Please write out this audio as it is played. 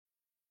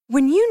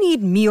When you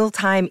need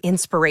mealtime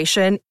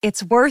inspiration,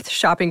 it's worth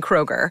shopping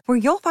Kroger, where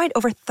you'll find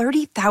over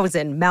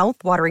 30,000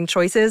 mouth-watering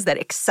choices that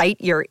excite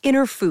your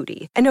inner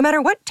foodie. And no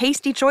matter what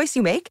tasty choice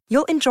you make,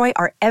 you'll enjoy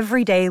our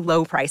everyday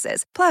low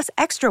prices, plus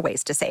extra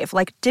ways to save,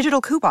 like digital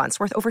coupons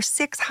worth over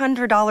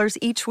 $600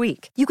 each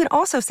week. You can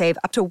also save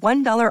up to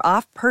 $1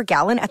 off per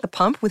gallon at the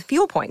pump with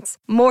fuel points.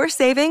 More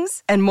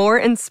savings and more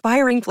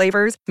inspiring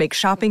flavors make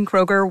shopping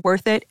Kroger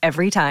worth it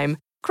every time.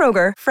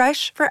 Kroger,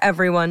 fresh for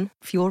everyone.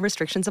 Fuel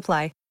restrictions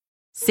apply.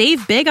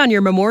 Save big on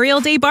your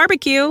Memorial Day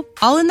barbecue,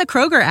 all in the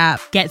Kroger app.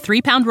 Get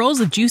 3-pound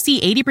rolls of juicy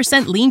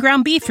 80% lean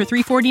ground beef for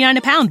 $3.49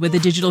 a pound with a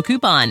digital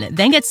coupon.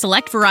 Then get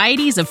select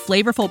varieties of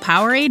flavorful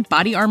Powerade,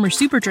 Body Armor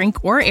Super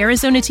Drink, or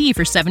Arizona tea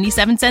for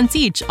 77 cents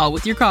each, all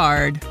with your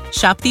card.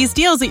 Shop these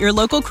deals at your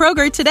local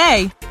Kroger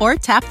today, or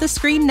tap the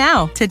screen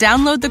now to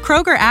download the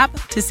Kroger app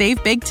to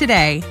save big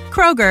today.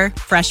 Kroger,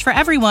 fresh for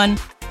everyone.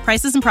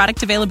 Prices and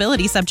product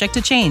availability subject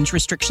to change.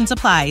 Restrictions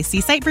apply. See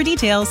site for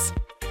details.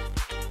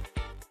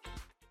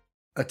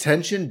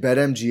 Attention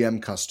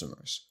BetMGM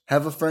customers.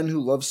 Have a friend who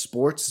loves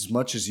sports as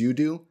much as you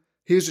do?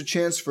 Here's a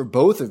chance for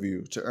both of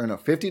you to earn a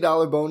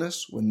 $50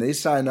 bonus when they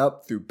sign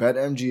up through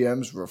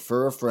BetMGM's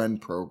Refer a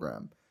Friend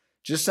program.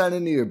 Just sign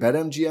into your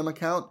BetMGM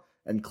account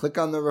and click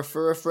on the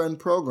Refer a Friend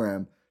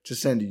program to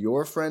send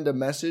your friend a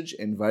message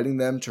inviting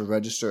them to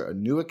register a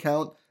new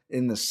account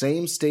in the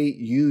same state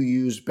you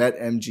use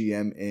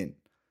BetMGM in.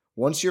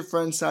 Once your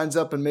friend signs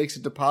up and makes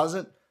a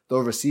deposit, they'll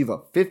receive a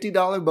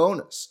 $50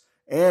 bonus.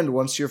 And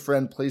once your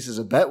friend places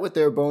a bet with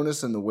their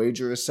bonus and the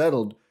wager is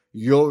settled,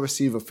 you'll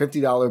receive a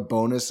 $50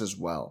 bonus as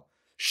well.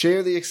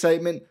 Share the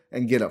excitement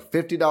and get a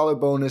 $50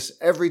 bonus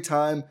every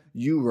time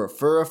you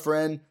refer a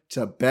friend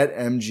to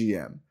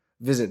BetMGM.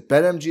 Visit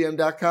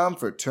BetMGM.com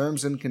for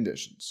terms and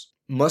conditions.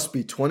 Must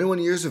be 21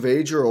 years of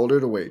age or older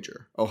to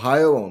wager.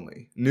 Ohio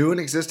only. New and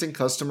existing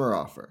customer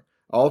offer.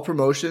 All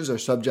promotions are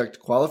subject to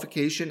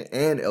qualification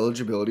and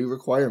eligibility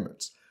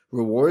requirements.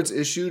 Rewards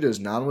issued as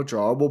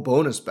non-withdrawable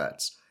bonus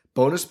bets.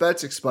 Bonus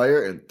bets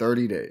expire in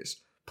 30 days.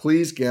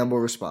 Please gamble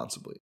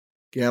responsibly.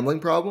 Gambling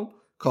problem?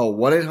 Call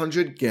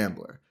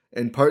 1-800-GAMBLER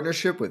in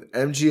partnership with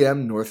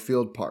MGM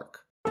Northfield Park.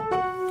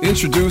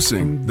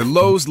 Introducing the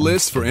Lowe's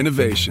List for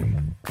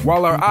Innovation.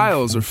 While our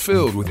aisles are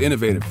filled with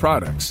innovative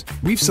products,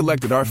 we've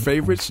selected our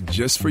favorites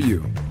just for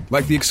you.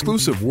 Like the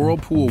exclusive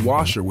Whirlpool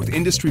washer with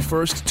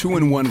industry-first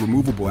 2-in-1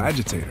 removable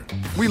agitator.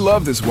 We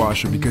love this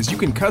washer because you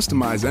can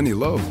customize any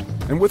load.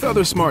 And with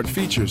other smart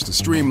features to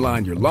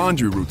streamline your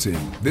laundry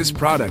routine, this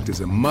product is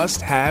a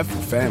must-have for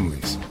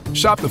families.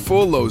 Shop the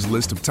full Lowe's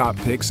list of top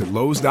picks at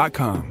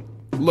Lowe's.com.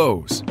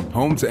 Lowe's,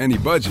 home to any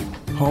budget,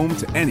 home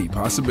to any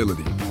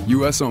possibility.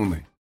 U.S.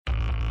 only.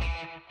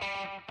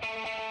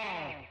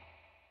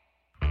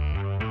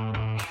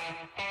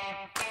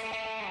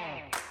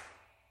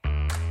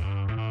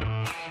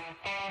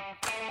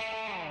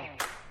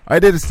 I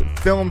did a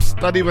film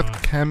study with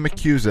Ken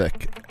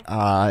McCusick.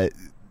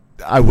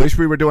 I wish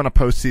we were doing a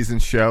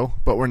postseason show,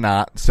 but we're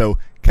not. So,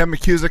 Ken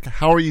McCusick,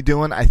 how are you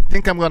doing? I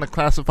think I'm going to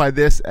classify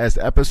this as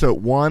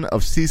episode 1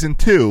 of season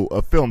 2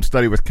 of Film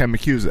Study with Ken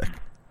McCusick.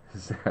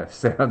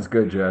 Sounds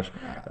good, Josh.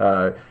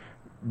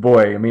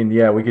 Boy, I mean,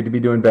 yeah, we could be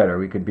doing better.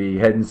 We could be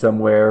heading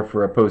somewhere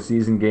for a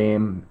postseason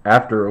game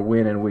after a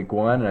win in week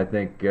 1. And I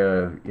think,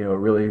 it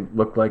really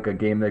looked like a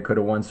game they could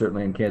have won,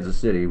 certainly in Kansas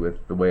City,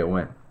 with the way it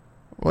went.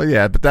 Well,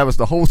 yeah, but that was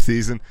the whole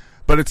season.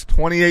 But it's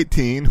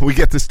 2018. We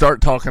get to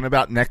start talking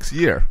about next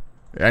year.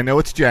 I know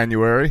it's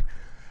January,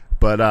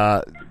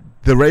 but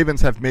the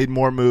Ravens have made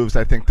more moves,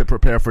 I think, to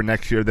prepare for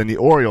next year than the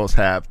Orioles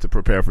have to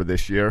prepare for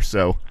this year.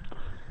 So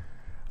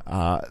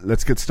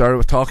let's get started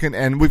with talking.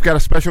 And we've got a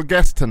special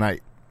guest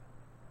tonight.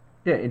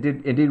 Yeah,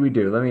 indeed we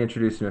do. Let me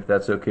introduce him if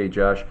that's okay,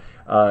 Josh.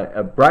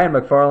 Brian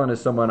McFarland is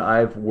someone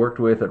I've worked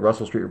with at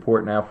Russell Street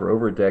Report now for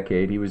over a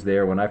decade. He was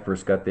there when I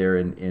first got there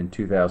in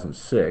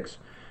 2006.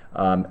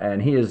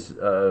 And he is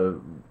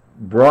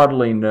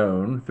broadly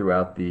known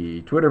throughout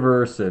the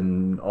Twitterverse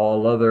and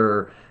all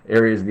other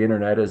areas of the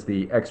internet as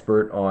the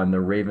expert on the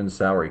Ravens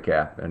salary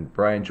cap. And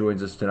Brian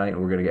joins us tonight,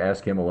 and we're going to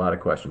ask him a lot of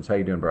questions. How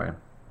you doing, Brian?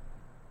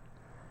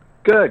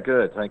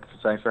 Good. Thanks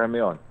for having me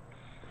on.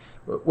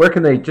 Where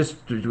can they,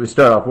 just to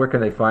start off, where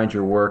can they find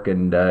your work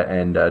and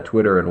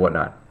Twitter and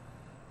whatnot?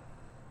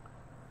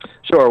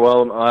 Sure.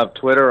 Well, I have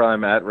Twitter.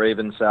 I'm at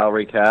Raven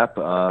Salary Cap.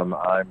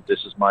 This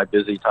is my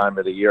busy time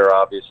of the year,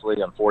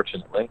 obviously,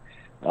 unfortunately.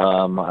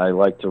 I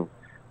like to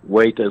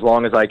wait as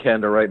long as I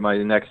can to write my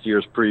next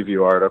year's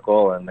preview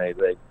article, and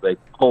they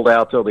pulled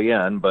out till the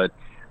end, but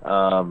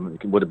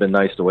it would have been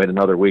nice to wait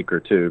another week or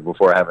two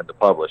before having to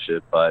publish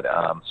it. But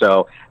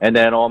and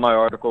then all my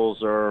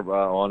articles are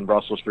on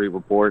Russell Street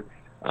Report.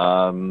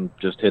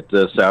 Just hit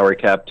the salary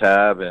cap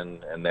tab,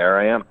 and there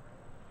I am.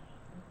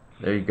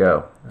 There you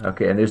go.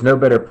 Okay, and there's no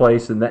better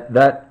place than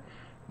that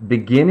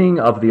beginning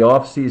of the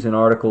off-season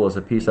article is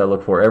a piece I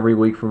look for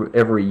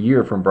every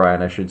year from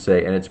Brian, I should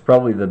say, and it's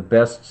probably the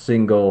best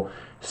single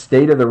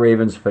State of the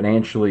Ravens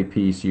financially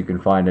piece you can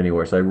find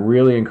anywhere. So I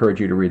really encourage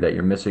you to read that.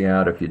 You're missing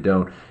out if you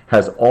don't.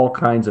 Has all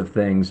kinds of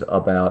things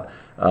about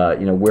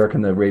where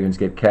can the Ravens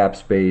get cap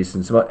space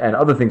and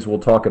other things we'll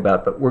talk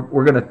about. But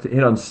we're going to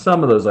hit on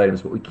some of those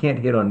items, but we can't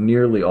hit on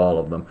nearly all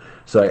of them.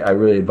 So I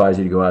really advise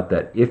you to go out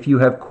that. If you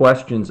have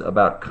questions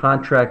about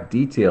contract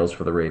details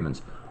for the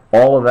Ravens,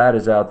 all of that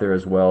is out there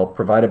as well,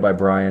 provided by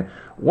Brian.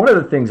 One of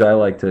the things I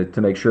like to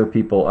make sure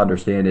people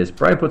understand is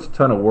Brian puts a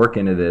ton of work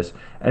into this,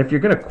 and if you're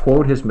going to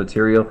quote his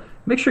material,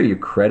 make sure you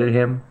credit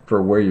him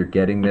for where you're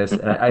getting this.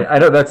 And I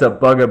know that's a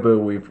bugaboo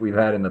we've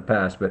had in the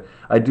past, but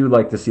I do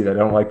like to see that. I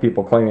don't like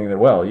people claiming that,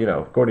 well,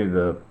 according to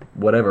the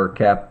whatever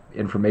cap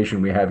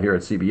information we have here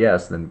at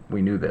CBS, then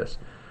we knew this,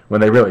 when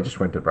they really just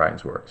went to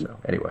Brian's work. So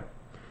anyway.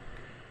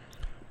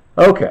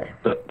 Okay.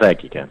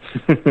 Thank you, Ken.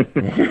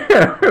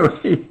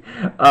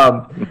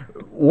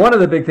 One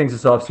of the big things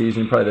this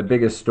offseason, probably the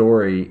biggest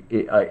story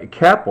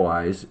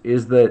cap-wise,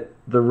 is that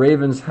the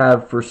Ravens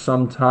have for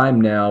some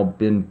time now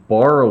been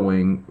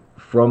borrowing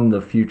from the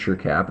future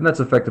cap, and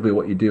that's effectively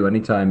what you do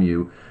anytime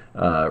you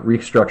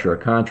restructure a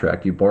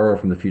contract. You borrow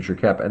from the future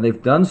cap, and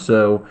they've done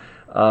so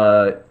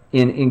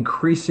in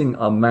increasing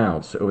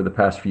amounts over the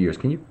past few years.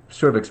 Can you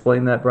sort of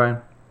explain that, Brian?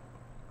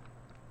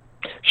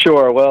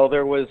 Sure. Well,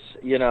 there was,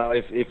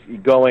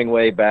 if going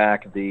way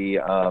back, the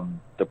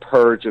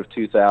purge of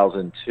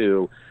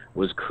 2002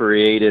 was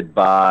created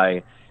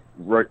by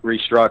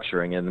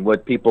restructuring. And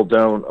what people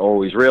don't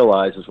always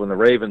realize is when the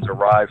Ravens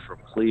arrived from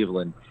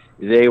Cleveland,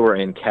 they were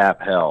in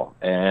cap hell,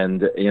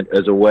 and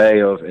as a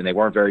way of, and they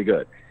weren't very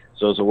good.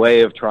 So as a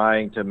way of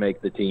trying to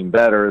make the team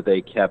better,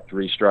 they kept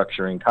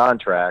restructuring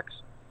contracts,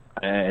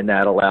 and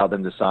that allowed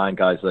them to sign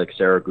guys like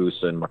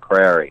Saragusa and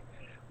McCrary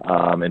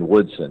and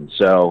Woodson.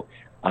 So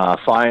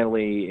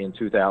finally, in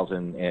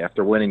 2000,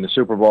 after winning the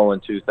Super Bowl in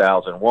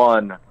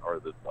 2001,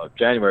 or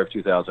January of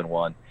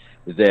 2001,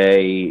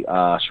 they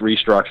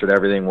restructured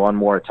everything one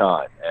more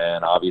time.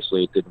 And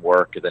obviously it didn't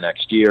work the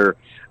next year.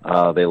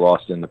 They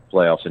lost in the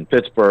playoffs in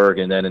Pittsburgh,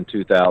 and then in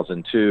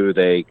 2002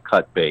 they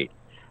cut bait.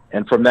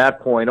 And from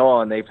that point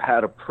on, they've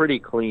had a pretty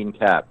clean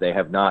cap. They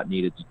have not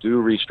needed to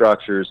do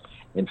restructures.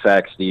 In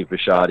fact, Steve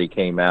Bisciotti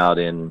came out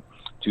in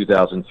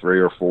 2003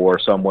 or 4,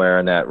 somewhere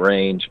in that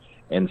range,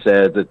 and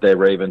said that the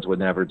Ravens would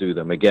never do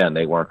them again.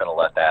 They weren't going to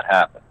let that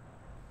happen.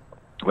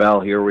 Well,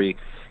 here we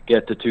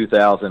get to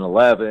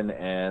 2011,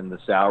 and the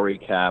salary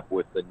cap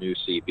with the new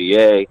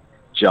CBA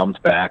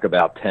jumped back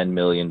about $10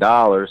 million,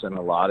 and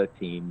a lot of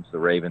teams, the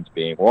Ravens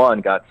being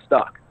one, got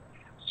stuck.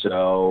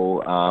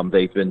 So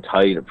they've been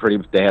tight.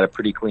 They had a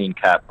pretty clean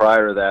cap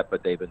prior to that,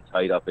 but they've been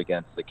tight up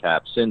against the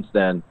cap since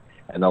then.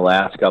 And the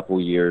last couple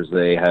of years,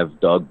 they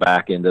have dug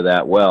back into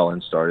that well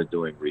and started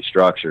doing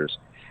restructures.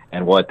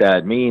 And what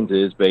that means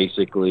is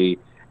basically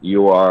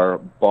you are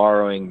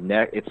borrowing.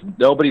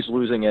 Nobody's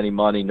losing any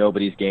money.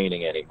 Nobody's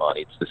gaining any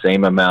money. It's the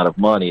same amount of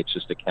money. It's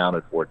just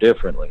accounted for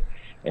differently.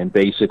 And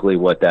basically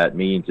what that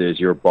means is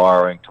you're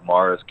borrowing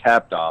tomorrow's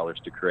cap dollars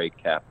to create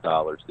cap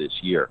dollars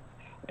this year.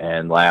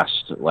 And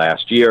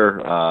last year,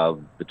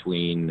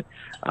 between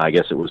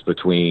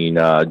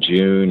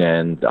June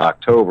and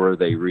October,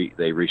 they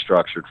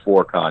restructured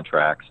 4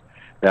 contracts.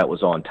 That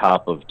was on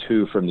top of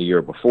 2 from the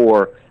year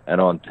before, and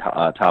on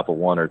top of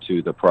 1 or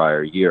 2 the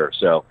prior year.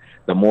 So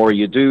the more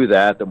you do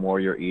that, the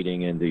more you're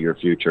eating into your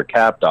future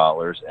cap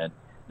dollars. And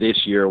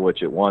this year,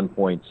 which at one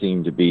point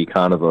seemed to be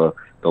kind of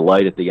the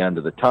light at the end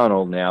of the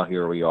tunnel, now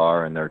here we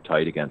are, and they're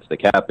tight against the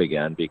cap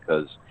again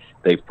because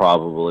they've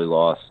probably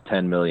lost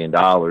 $10 million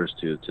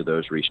to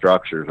those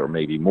restructures, or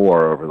maybe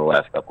more, over the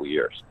last couple of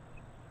years.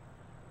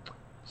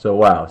 So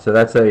wow, so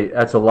that's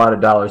a lot of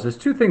dollars. There's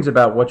 2 things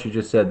about what you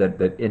just said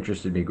that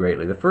interested me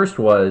greatly. The first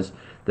was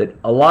that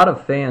a lot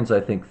of fans, I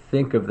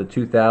think of the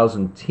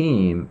 2000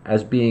 team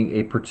as being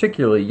a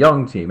particularly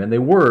young team, and they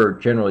were,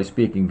 generally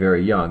speaking,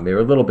 very young. They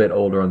were a little bit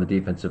older on the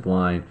defensive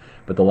line,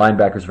 but the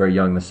linebackers very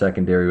young, the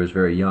secondary was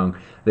very young.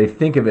 They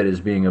think of it as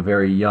being a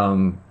very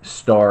young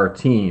star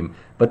team,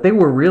 but they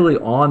were really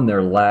on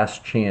their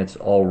last chance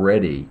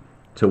already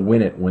to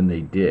win it when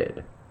they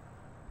did,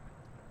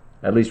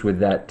 at least with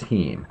that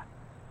team.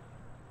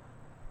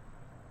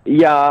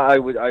 Yeah, I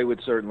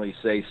would certainly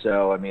say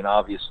so. I mean,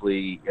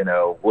 obviously,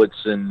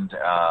 Woodson,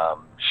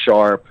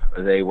 Sharp,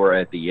 they were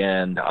at the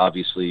end.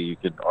 Obviously, you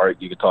could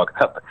talk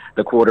about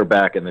the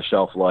quarterback and the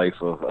shelf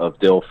life of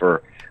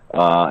Dilfer,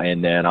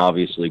 and then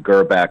obviously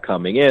Gerback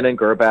coming in, and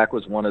Gerback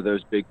was one of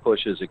those big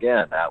pushes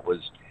again. That was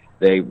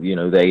they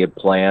had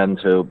planned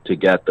to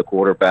get the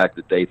quarterback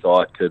that they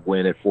thought could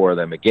win it for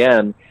them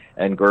again,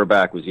 and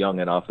Gerback was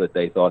young enough that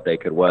they thought they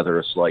could weather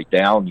a slight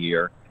down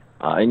year,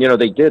 and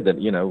they did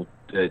that.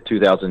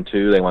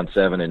 2002 they won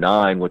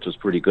 7-9, which was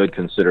pretty good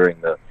considering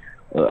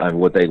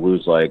what they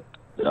lose, like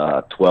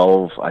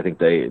 12. I think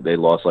they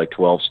lost like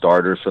 12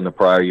 starters from the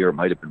prior year. It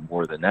might have been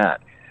more than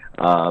that.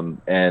 And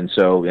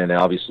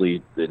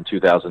obviously in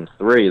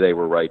 2003 they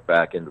were right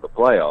back into the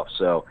playoffs.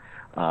 So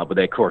But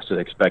they, of course, had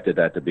expected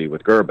that to be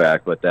with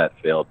Gerbach, but that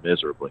failed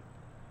miserably.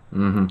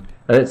 Mm-hmm.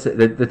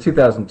 The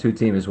 2002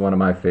 team is one of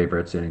my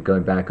favorites, and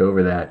going back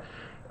over that,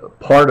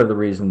 part of the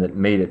reason that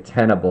made it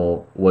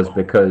tenable was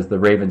because the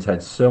Ravens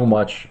had so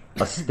much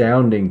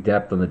astounding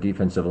depth on the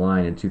defensive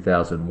line in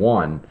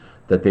 2001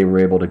 that they were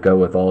able to go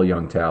with all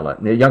young talent.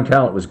 And the young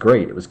talent was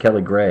great. It was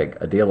Kelly Gregg,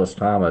 Adelis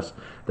Thomas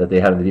that they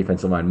had on the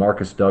defensive line.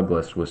 Marcus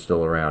Douglas was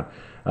still around.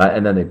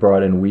 And then they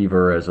brought in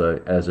Weaver as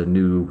a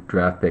new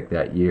draft pick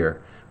that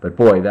year. But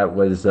boy, that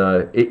was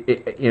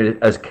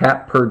as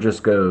cap purchase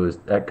goes,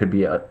 that could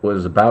be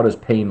was about as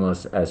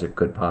painless as it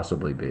could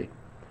possibly be.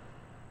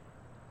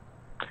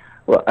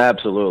 Well,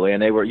 absolutely,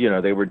 and they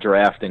were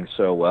drafting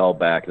so well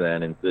back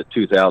then. In the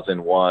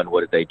 2001,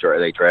 what did they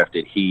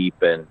drafted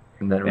Heap and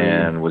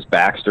was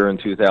Baxter in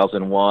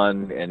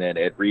 2001, and then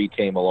Ed Reed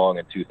came along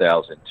in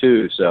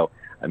 2002. So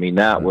I mean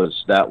that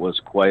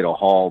was quite a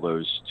haul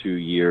those 2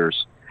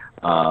 years.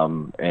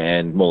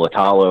 And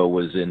Mulatalo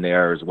was in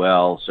there as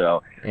well.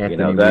 So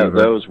Anthony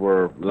those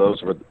were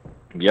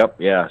yep,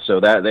 yeah. So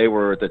that they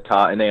were at the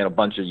top, and they had a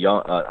bunch of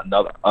young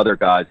other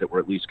guys that were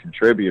at least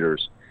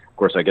contributors. Of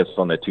course, I guess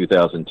on the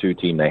 2002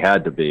 team they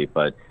had to be,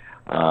 but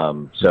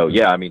so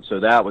yeah, I mean, so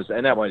that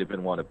might have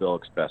been one of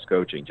Billick's best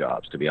coaching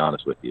jobs, to be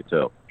honest with you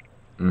too.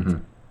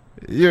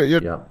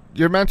 Mm-hmm.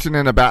 You're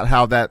mentioning about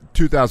how that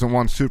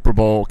 2001 Super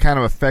Bowl kind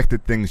of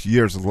affected things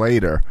years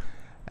later.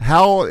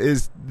 How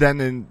is then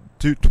in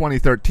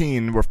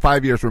 2013, we're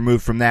 5 years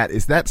removed from that.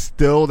 Is that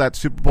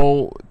Super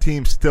Bowl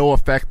team still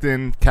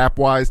affecting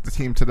cap-wise the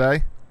team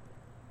today?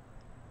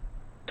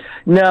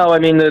 No, I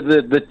mean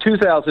the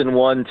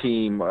 2001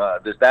 team,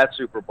 that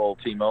Super Bowl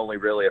team only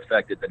really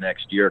affected the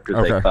next year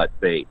because they cut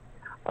bait,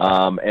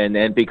 and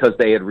then because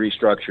they had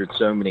restructured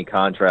so many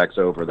contracts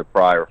over the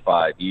prior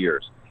 5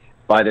 years.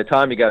 By the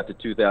time you got to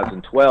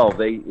 2012,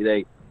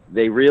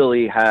 they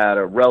really had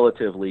a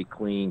relatively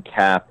clean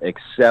cap,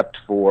 except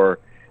for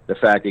the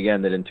fact,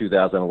 again, that in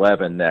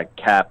 2011 that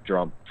cap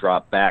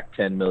dropped back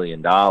 $10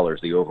 million.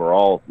 The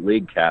overall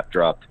league cap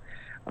dropped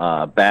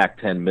back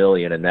 $10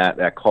 million, and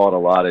that caught a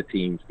lot of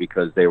teams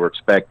because they were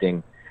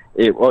expecting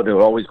it. Well, it had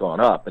always gone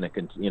up, and it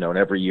can, and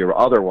every year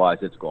otherwise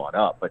it's gone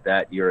up. But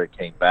that year it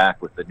came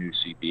back with the new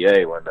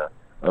CBA when the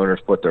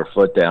owners put their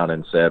foot down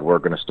and said we're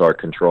going to start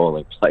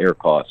controlling player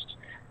costs.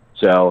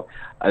 So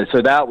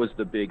that was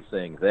the big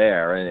thing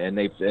there, and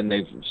they've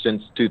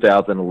since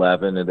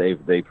 2011, and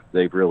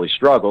they've really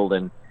struggled.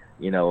 And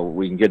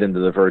we can get into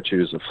the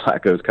virtues of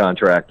Flacco's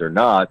contract or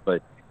not,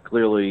 but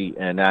clearly,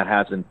 and that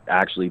hasn't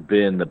actually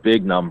been the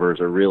big numbers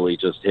are really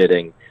just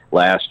hitting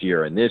last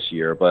year and this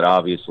year. But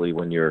obviously,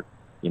 when you're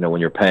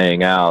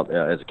paying out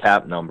as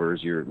cap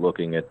numbers, you're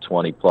looking at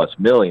 20+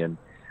 million.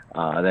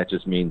 That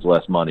just means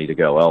less money to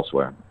go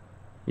elsewhere.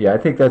 Yeah, I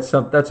think that's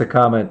a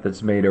comment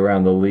that's made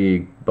around the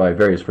league by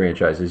various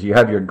franchises. You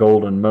have your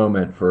golden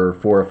moment for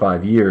 4 or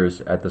 5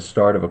 years at the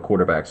start of a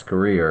quarterback's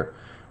career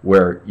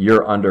where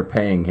you're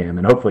underpaying him,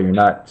 and hopefully you're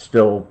not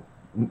still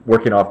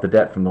working off the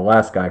debt from the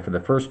last guy for the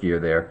first year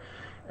there,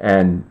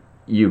 and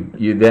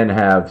you then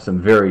have some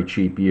very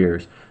cheap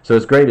years. So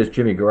as great as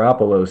Jimmy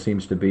Garoppolo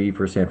seems to be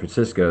for San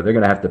Francisco, they're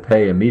going to have to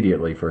pay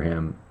immediately for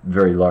him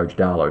very large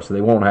dollars. So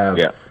they won't have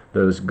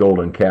those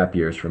golden cap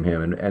years from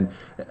him. And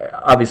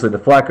obviously the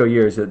Flacco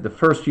years, the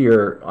first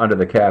year under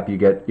the cap, you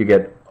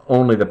get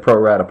only the pro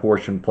rata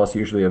portion plus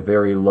usually a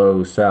very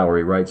low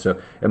salary, right?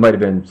 So it might have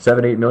been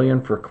 $7-8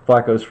 million for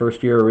Flacco's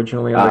first year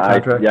originally under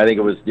contract. I think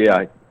it was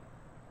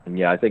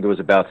I think it was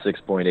about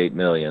 $6.8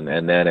 million,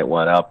 and then it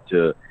went up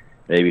to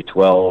maybe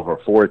 12 or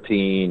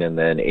 14, and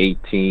then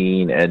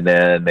 18, and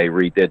then they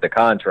redid the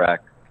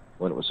contract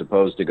when it was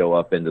supposed to go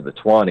up into the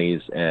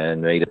 20s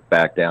and made it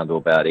back down to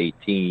about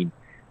 18.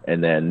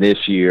 And then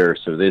this year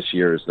is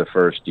the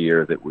first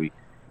year that we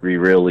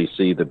really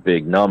see the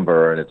big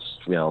number, and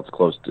it's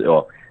close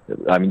to.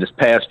 This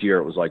past year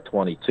it was like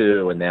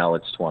 22, and now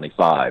it's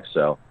 25.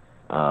 So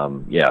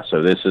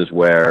so this is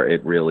where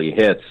it really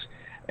hits,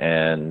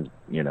 and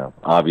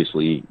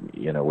obviously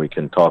we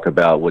can talk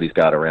about what he's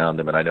got around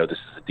him, and I know this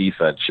is a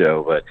defense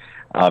show, but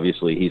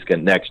obviously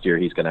next year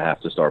he's going to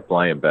have to start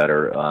playing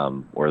better,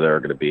 or they're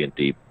going to be in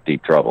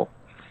deep trouble.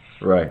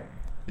 Right.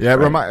 Yeah,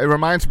 it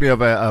reminds me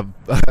of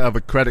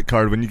a credit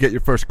card when you get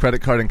your first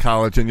credit card in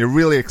college, and you're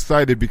really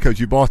excited because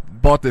you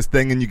bought this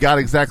thing and you got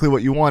exactly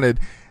what you wanted,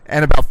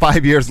 and about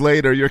 5 years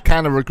later, you're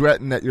kind of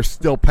regretting that you're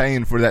still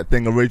paying for that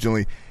thing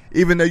originally,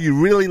 even though you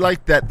really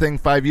liked that thing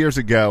 5 years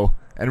ago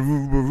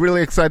and were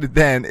really excited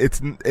then.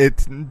 It's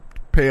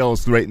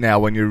pales right now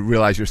when you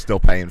realize you're still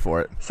paying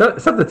for it. So,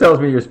 something tells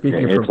me you're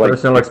speaking from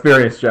personal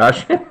experience,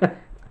 Josh.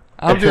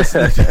 I'm just.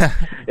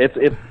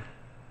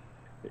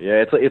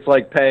 It's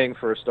like paying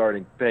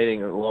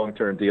a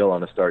long-term deal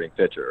on a starting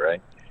pitcher,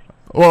 right?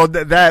 Well,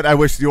 that I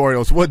wish the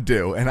Orioles would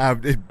do, and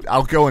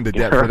I'll go into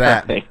debt for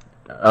that. Right.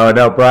 Oh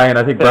no, Brian!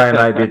 I think Brian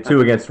and I did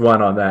 2 against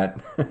 1 on that.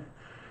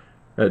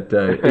 But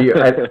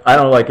I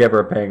don't like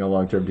ever paying a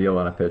long-term deal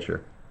on a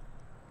pitcher.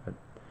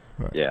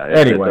 Yeah.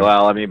 Anyway,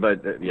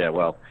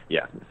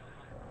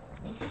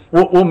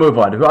 We'll move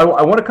on. I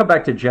want to come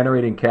back to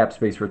generating cap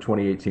space for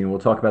 2018. We'll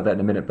talk about that in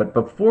a minute. But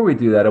before we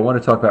do that, I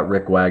want to talk about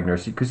Rick Wagner,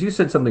 because you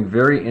said something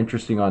very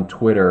interesting on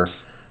Twitter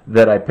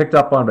that I picked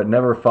up on but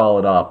never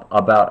followed up,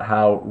 about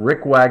how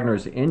Rick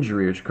Wagner's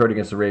injury, which occurred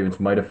against the Ravens,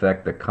 might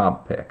affect the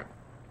comp pick.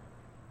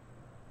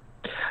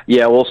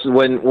 Yeah, well, so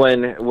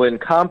when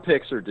comp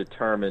picks are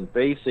determined,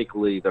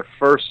 basically the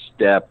first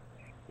step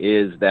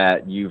is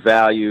that you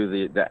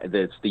value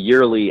it's the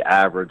yearly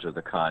average of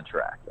the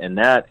contract, and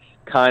that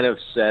kind of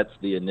sets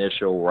the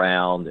initial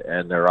round,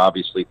 and there are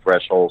obviously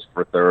thresholds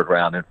for third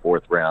round and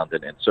fourth round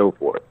and so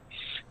forth.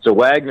 So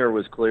Wagner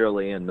was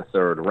clearly in the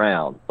third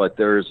round, but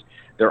there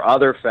are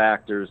other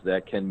factors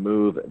that can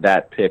move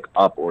that pick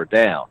up or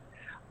down.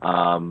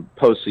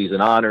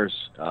 Postseason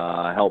honors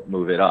help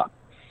move it up.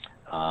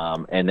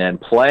 And then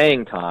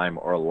playing time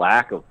or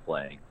lack of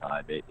playing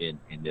time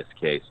in this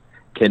case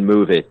can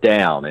move it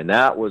down. And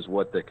that was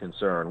what the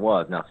concern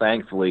was. Now,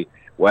 thankfully,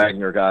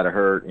 Wagner got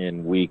hurt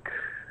in week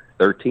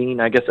 13,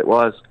 I guess it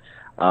was.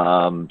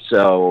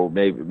 So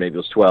maybe it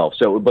was 12.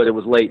 But it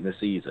was late in the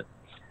season.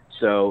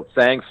 So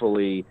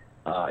thankfully,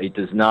 it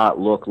does not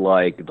look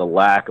like the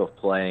lack of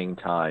playing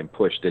time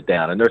pushed it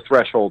down. And there are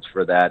thresholds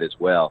for that as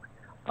well.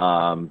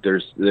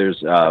 There's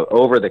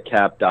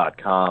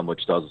overthecap.com,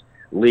 which does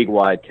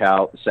league-wide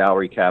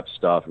salary cap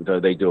stuff.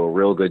 They do a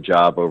real good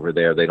job over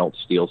there. They don't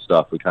steal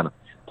stuff. We kind of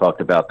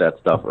talked about that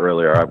stuff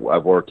earlier.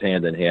 I've worked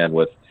hand in hand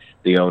with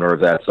the owner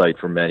of that site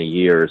for many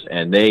years,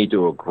 and they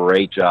do a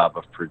great job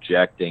of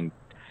projecting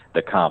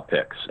the comp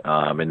picks.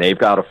 And they've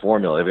got a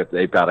formula.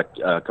 They've got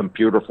a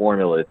computer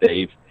formula that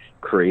they've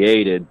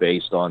created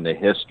based on the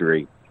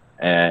history,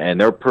 and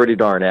they're pretty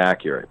darn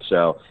accurate.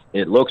 So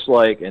it looks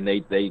like, and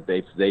they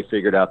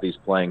figured out these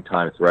playing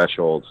time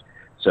thresholds.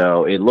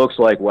 So it looks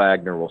like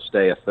Wagner will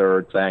stay a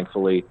third,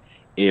 thankfully.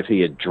 If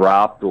he had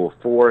dropped to a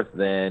fourth,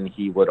 then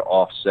he would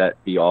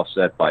be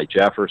offset by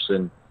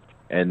Jefferson,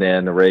 and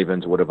then the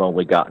Ravens would have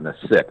only gotten a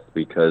sixth,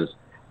 because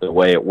the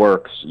way it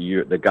works,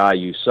 the guy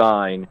you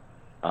sign,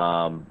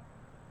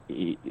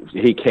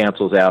 he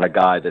cancels out a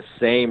guy the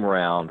same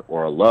round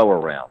or a lower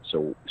round.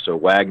 So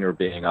Wagner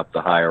being up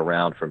the higher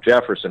round from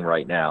Jefferson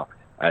right now,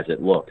 as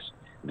it looks,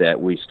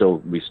 that we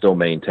still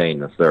maintain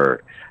the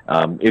third.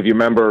 If you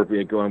remember,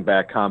 going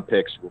back comp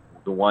picks,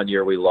 the one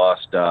year we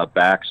lost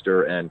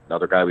Baxter and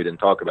another guy we didn't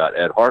talk about,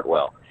 Ed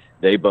Hartwell.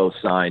 They both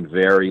signed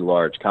very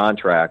large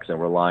contracts and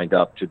were lined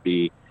up to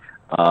be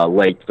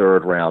late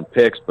third round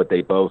picks, but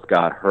they both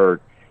got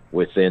hurt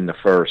within the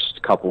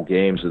first couple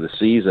games of the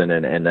season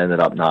and ended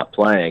up not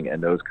playing,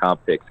 and those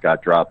comp picks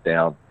got dropped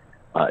down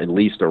at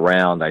least a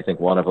round. I think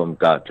one of them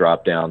got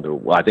dropped down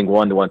to, I think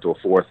one went to a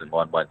fourth and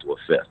one went to a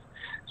fifth.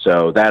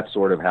 So that's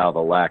sort of how the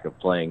lack of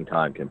playing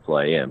time can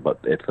play in. But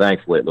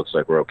thankfully, it looks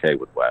like we're okay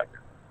with Wagner.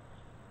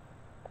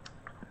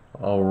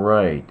 All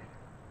right.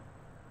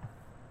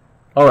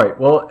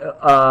 Well,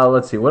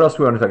 let's see. What else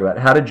do we want to talk about?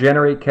 How to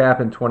generate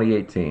cap in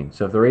 2018.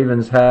 So if the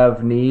Ravens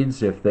have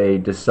needs, if they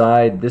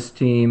decide this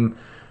team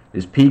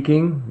is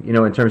peaking,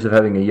 in terms of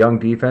having a young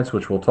defense,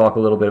 which we'll talk a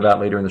little bit about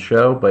later in the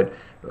show, but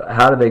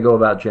how do they go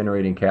about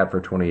generating cap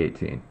for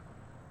 2018?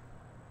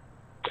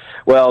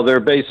 Well, there are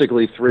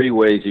basically three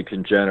ways you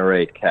can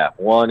generate cap.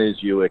 One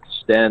is you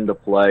extend the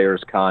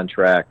player's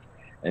contract,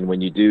 and when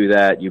you do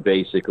that, you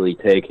basically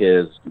take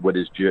what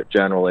is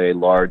generally a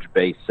large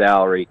base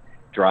salary,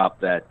 drop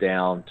that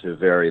down to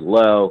very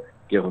low,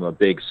 give him a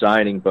big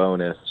signing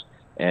bonus,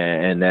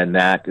 and then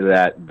that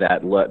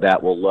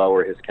will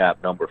lower his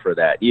cap number for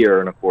that year.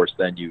 And of course,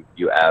 then you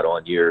add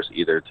on years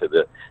either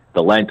to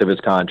the length of his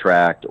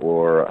contract,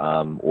 or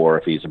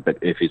if he's going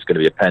to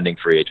be a pending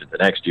free agent the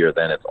next year,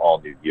 then it's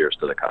all new years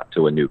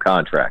to a new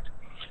contract.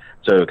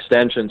 So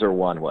extensions are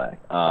one way.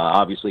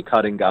 Obviously,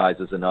 cutting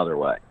guys is another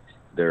way.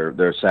 There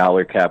are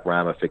salary cap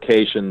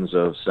ramifications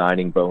of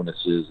signing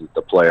bonuses that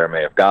the player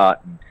may have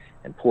gotten,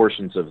 and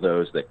portions of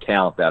those that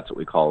count. That's what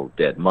we call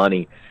dead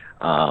money.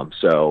 For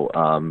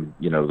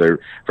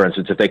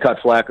instance, if they cut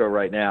Flacco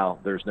right now,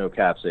 there's no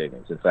cap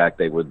savings. In fact,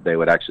 they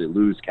would actually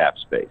lose cap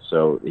space.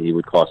 So he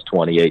would cost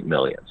 $28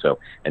 million. So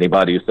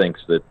anybody who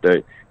thinks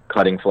that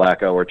cutting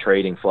Flacco or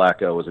trading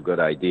Flacco is a good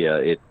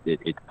idea,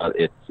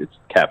 it's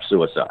cap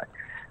suicide.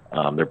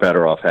 They're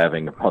better off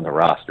having him on the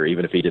roster.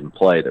 Even if he didn't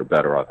play, they're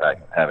better off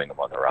having him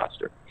on the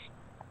roster.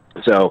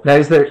 So now,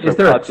 is there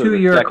a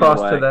 2-year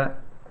cost to that?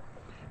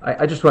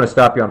 I just want to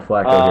stop you on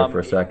Flacco here for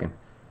a second.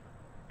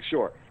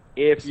 Sure.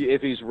 If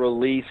he's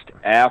released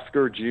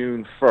after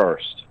June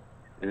 1st,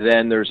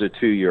 then there's a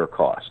 2-year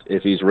cost.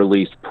 If he's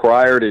released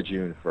prior to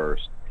June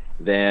 1st,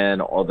 then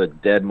all the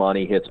dead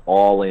money hits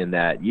all in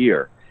that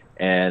year.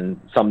 And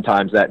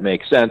sometimes that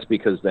makes sense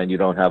because then you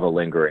don't have a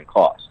lingering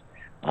cost.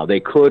 They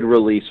could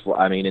release,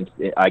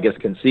 I guess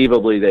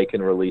conceivably they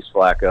can release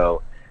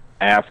Flacco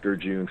after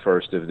June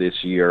 1st of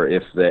this year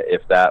if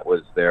that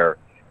was their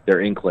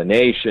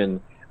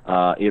inclination.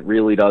 It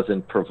really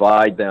doesn't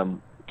provide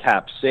them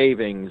cap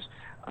savings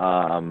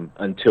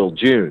until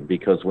June,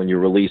 because when you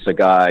release a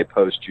guy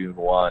post June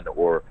 1,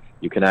 or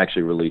you can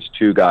actually release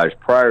two guys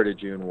prior to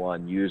June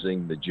 1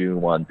 using the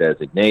June 1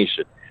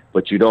 designation.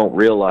 but you don't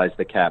realize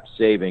the cap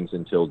savings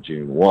until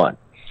June 1.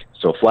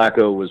 So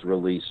Flacco was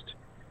released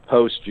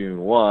post June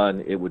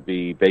 1, it would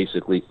be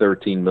basically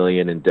 $13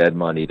 million in dead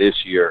money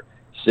this year,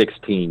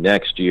 $16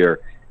 next year,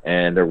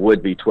 and there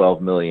would be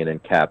 $12 million in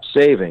cap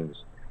savings.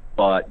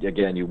 But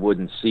again, you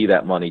wouldn't see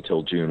that money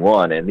till June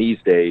 1. And these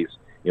days,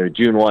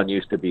 June 1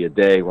 used to be a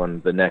day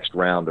when the next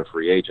round of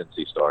free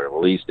agency started.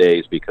 Well, these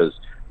days, because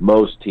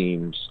most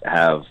teams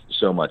have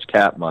so much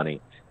cap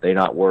money, they're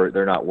not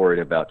worried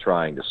about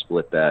trying to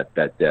split that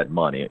dead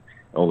money.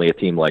 Only a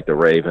team like the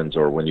Ravens,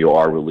 or when you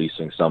are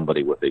releasing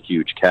somebody with a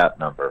huge cap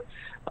number,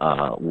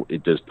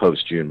 it does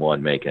post June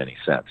 1 make any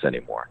sense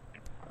anymore.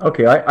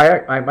 Okay,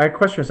 my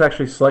question is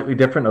actually slightly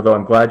different, although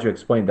I'm glad you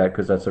explained that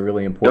because that's a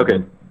really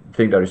important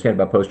thing to understand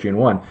about post June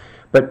 1.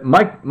 But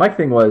my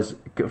thing was,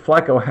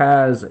 Flacco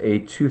has a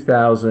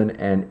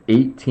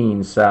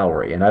 2018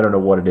 salary, and I don't know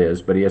what it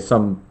is, but he has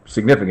some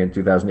significant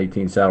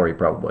 2018 salary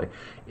probably.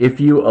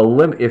 If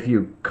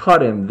you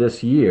cut him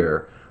this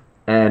year,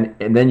 and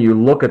then you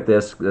look at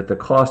the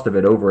cost of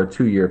it over a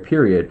 2-year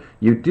period,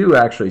 you do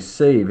actually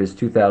save his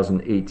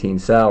 2018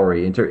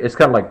 salary. It's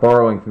kind of like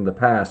borrowing from the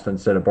past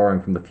instead of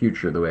borrowing from the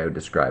future, the way I would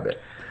describe it.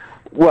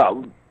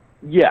 Well,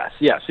 yes.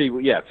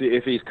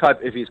 If he's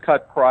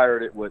cut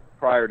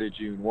prior to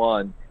June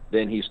 1,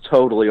 then he's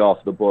totally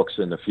off the books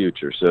in the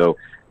future. So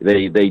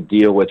they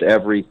deal with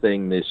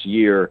everything this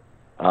year.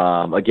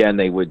 Again,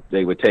 they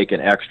would take an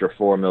extra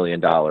 $4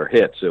 million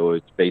hit. So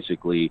it's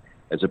basically,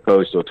 as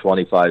opposed to a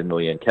 $25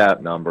 million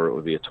cap number, it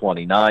would be a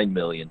 $29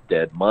 million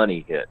dead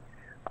money hit.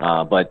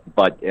 But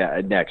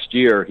next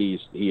year he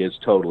is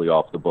totally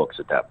off the books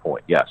at that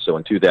point. Yeah. So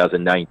in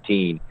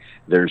 2019,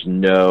 there's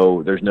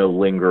no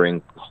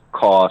lingering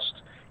cost,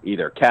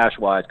 either cash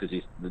wise,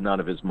 because none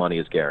of his money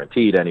is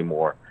guaranteed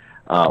anymore,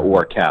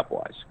 or cap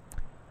wise.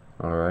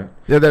 All right.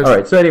 Yeah, all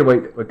right. So anyway,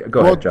 go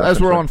ahead, Josh. As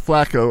we're on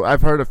Flacco,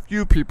 I've heard a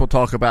few people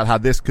talk about how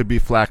this could be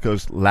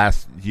Flacco's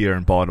last year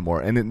in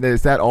Baltimore. And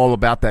is that all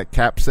about that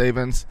cap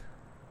savings?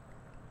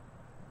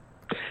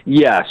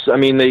 Yes. I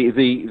mean,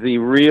 the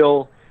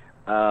real,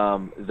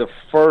 the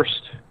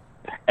first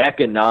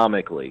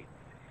economically,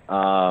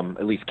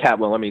 at least cap.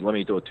 Well, let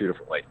me do it two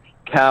different ways.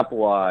 Cap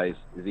wise,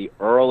 the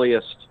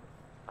earliest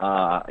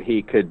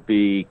he could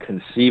be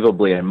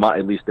conceivably,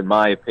 at least in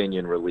my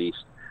opinion,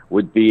 released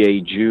would be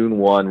a June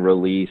 1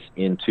 release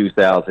in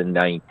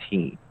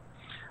 2019.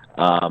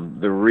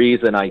 The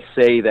reason I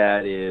say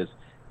that is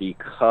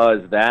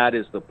because that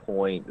is the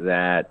point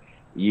that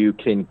you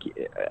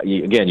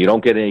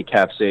don't get any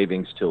cap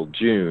savings till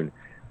June,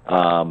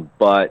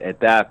 but at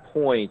that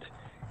point,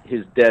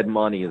 his dead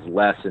money is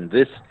lessened.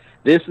 This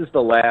is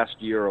the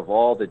last year of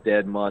all the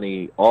dead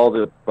money, all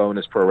the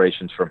bonus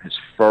prorations from his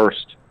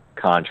first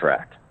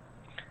contract.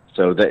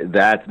 So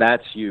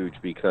that's huge,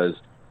 because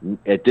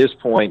at this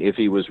point, if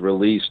he was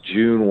released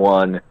June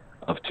 1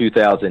 of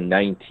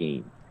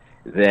 2019,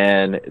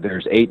 then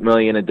there's $8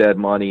 million in dead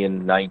money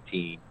in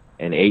 19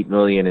 and $8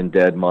 million in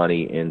dead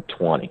money in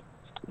 20.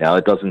 Now,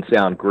 it doesn't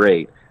sound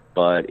great,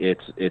 but it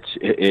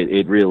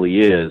really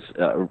is,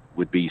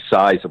 would be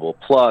sizable.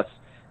 Plus,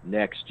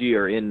 next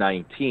year in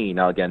 19,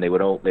 now again, they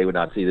would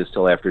not see this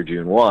till after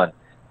June 1,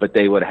 but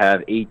they would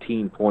have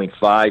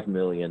 $18.5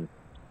 million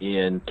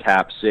in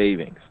cap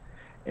savings.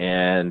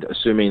 And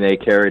assuming they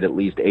carried at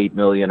least $8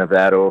 million of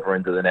that over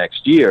into the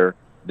next year,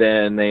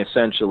 then they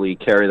essentially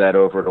carry that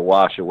over to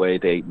wash away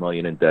the $8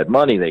 million in dead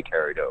money they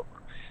carried over.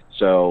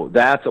 So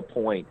that's a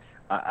point.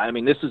 I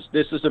mean, this is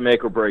a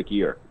make or break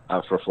year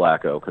for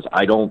Flacco, because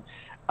I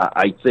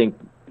think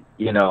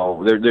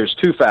there's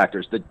two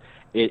factors that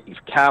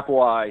cap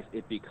wise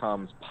it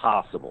becomes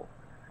possible,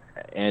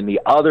 and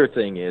the other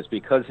thing is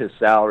because his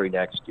salary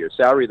this year is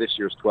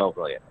 $12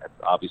 million. That's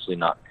obviously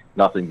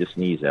nothing to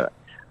sneeze at.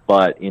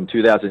 But in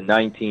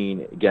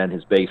 2019, again,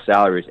 his base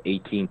salary is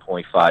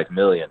 $18.5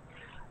 million.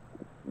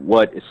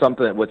 What's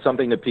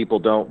something that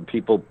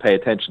people pay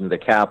attention to the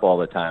cap all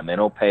the time. They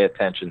don't pay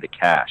attention to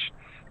cash.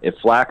 If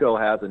Flacco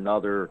has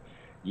another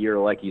year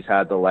like he's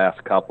had the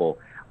last couple,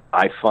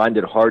 I find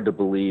it hard to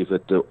believe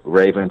that the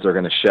Ravens are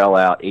going to shell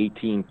out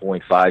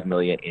 $18.5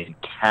 million in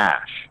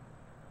cash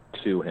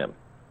to him.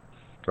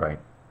 Right.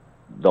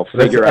 They'll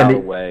figure out a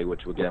way,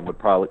 which again would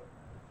probably.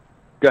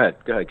 Go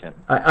ahead, Ken.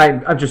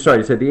 I'm just sorry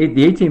to say the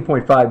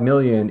 $18.5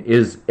 million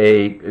is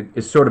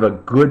sort of a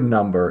good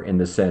number in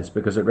the sense,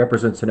 because it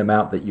represents an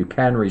amount that you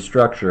can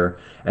restructure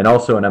and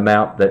also an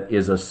amount that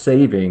is a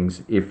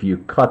savings if you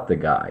cut the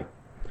guy.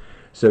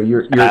 So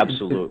you're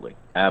absolutely.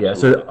 Yeah.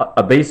 So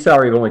a base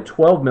salary of only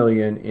 $12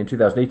 million in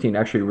 2018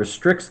 actually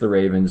restricts the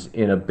Ravens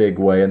in a big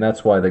way, and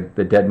that's why the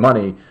dead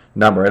money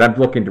number, and I'm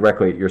looking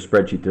directly at your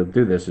spreadsheet to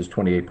do this, is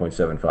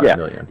 $28.75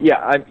 million.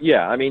 I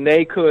mean,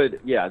 they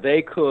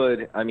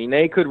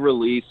could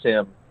release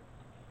him,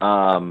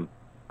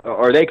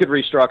 or they could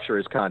restructure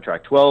his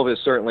contract. 12 is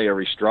certainly a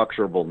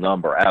restructurable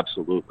number,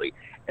 absolutely.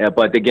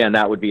 But again,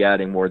 that would be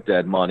adding more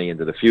dead money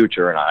into the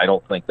future, and I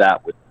don't think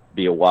that would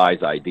be a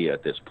wise idea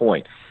at this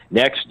point.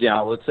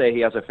 Now, let's say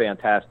he has a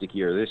fantastic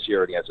year this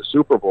year and he has a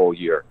Super Bowl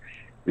year,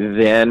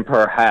 then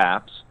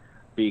perhaps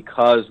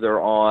because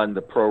they're on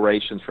the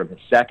prorations from his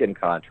second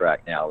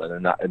contract now,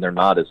 and they're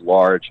not as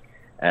large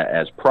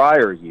as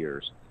prior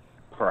years,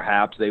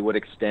 perhaps they would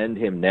extend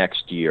him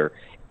next year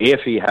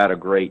if he had a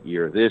great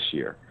year this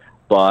year.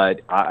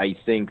 But I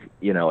think,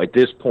 at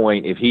this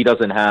point, if he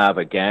doesn't have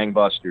a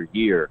gangbuster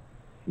year,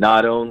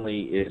 not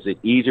only is it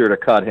easier to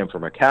cut him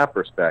from a cap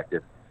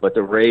perspective, but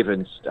the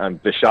Ravens,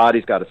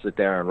 Bisciotti's got to sit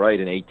there and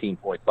write an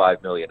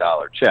 $18.5 million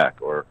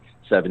check, or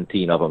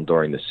 17 of them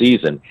during the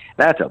season.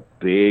 That's a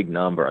big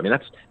number. I mean,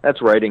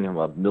 that's writing him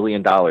 $1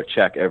 million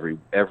check every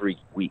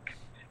week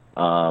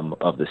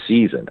of the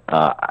season.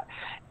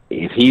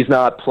 If he's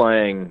not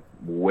playing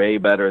way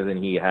better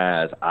than he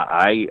has,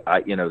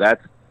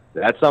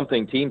 that's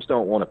something teams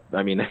don't want to.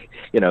 I mean,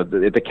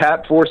 if the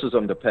cap forces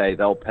them to pay,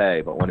 they'll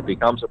pay. But when it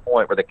becomes a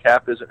point where the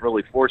cap isn't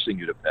really forcing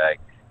you to pay,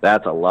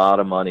 that's a lot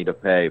of money to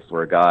pay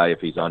for a guy if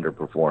he's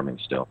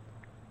underperforming still.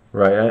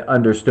 Right,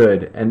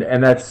 understood. And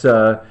that's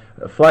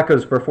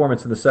Flacco's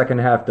performance in the second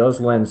half does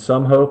lend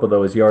some hope,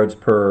 although his yards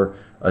per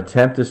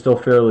attempt is still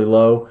fairly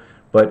low.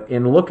 But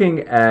in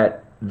looking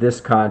at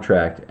this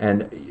contract,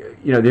 and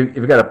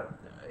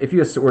if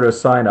you were to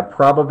assign a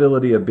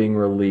probability of being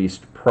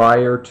released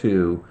prior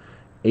to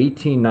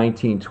 18,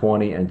 19,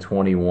 20, and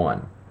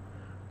 21,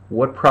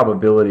 what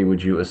probability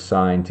would you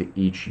assign to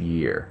each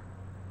year?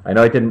 I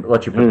know I didn't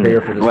let you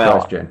prepare for this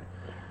question.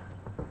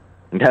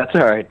 That's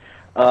all right.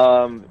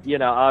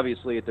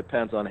 Obviously it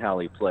depends on how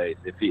he plays.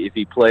 If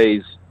he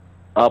plays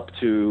up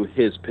to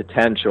his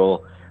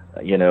potential,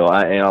 and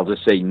I'll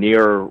just say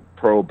near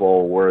Pro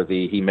Bowl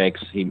worthy, he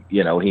makes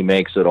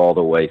it all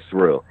the way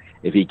through.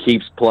 If he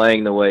keeps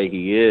playing the way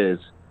he is,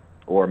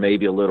 or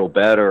maybe a little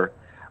better,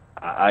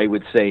 I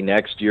would say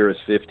next year is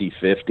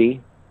 50-50.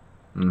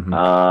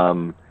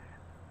 Mm-hmm.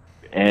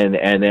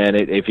 And then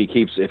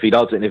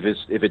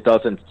if it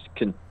doesn't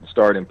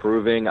start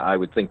improving, I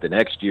would think the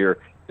next year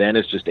then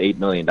it's just $8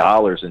 million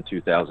in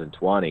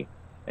 2020,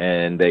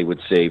 and they would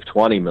save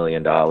 $20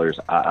 million.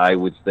 I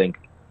would think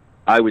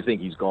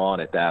he's gone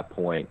at that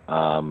point,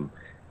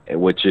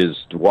 which is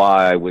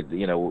why I would,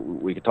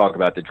 we could talk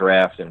about the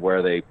draft and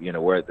where they,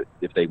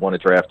 if they want to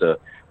draft a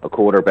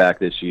quarterback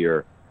this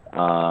year.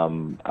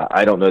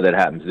 I don't know that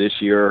happens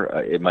this year.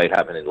 It might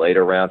happen in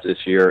later rounds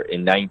this year.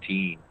 In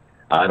 19,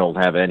 I don't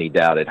have any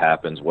doubt it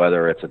happens,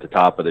 whether it's at the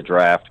top of the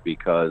draft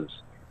because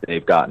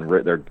they've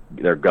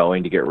they're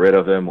going to get rid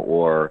of him,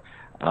 or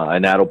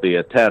and that'll be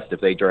a test. If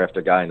they draft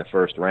a guy in the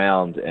first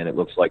round and it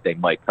looks like they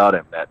might cut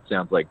him, that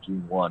sounds like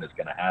June 1 is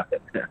going to happen.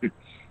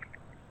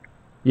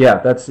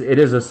 Yeah, it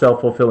is a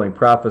self-fulfilling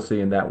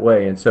prophecy in that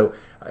way. And so,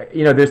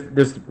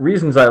 there's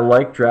reasons I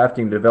like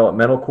drafting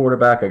developmental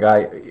quarterback, a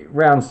guy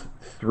rounds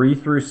 3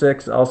 through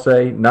 6, I'll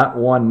say, not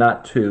 1,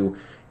 not 2.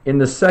 In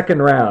the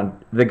second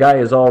round, the guy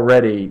is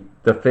already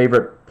the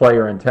favorite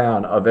player in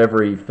town of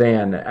every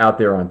fan out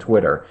there on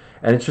Twitter.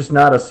 And it's just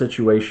not a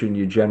situation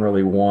you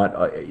generally want,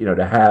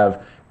 to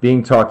have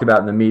being talked about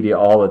in the media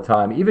all the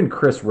time. Even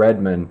Chris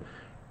Redman,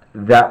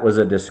 that was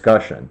a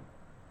discussion.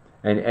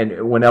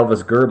 And when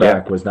Elvis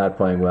Grbac was not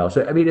playing well.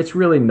 So, I mean, it's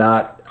really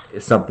not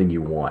something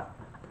you want.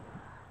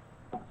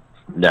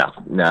 No,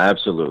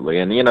 absolutely.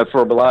 And,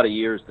 for a lot of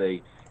years,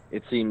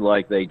 it seemed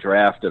like they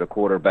drafted a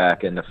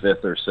quarterback in the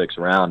 5th or 6th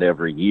round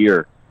every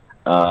year.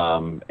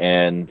 And,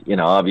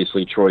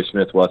 obviously Troy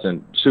Smith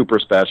wasn't super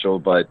special,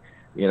 but,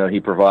 he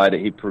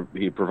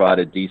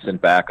provided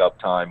decent backup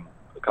time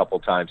a couple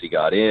times he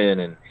got in.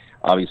 And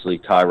obviously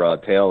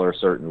Tyrod Taylor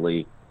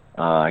certainly,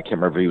 I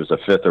can't remember if he was a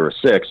 5th or a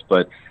 6th,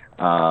 but,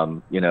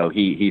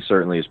 he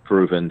certainly has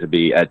proven to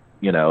be at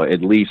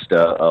least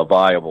a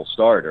viable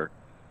starter.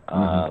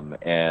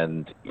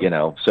 And,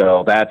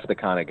 so that's the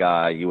kind of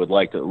guy you would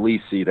like to at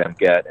least see them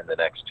get in the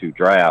next 2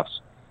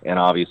 drafts. And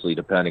obviously,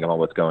 depending on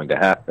what's going to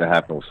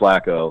happen with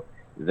Flacco,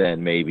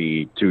 then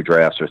maybe 2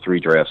 drafts or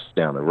 3 drafts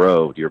down the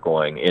road, you're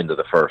going into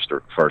the first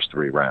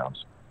 3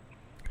 rounds.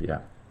 Yeah.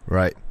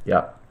 Right.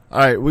 Yeah. All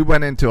right, we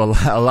went into a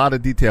lot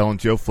of detail on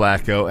Joe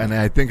Flacco, and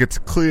I think it's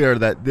clear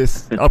that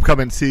this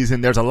upcoming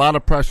season there's a lot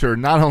of pressure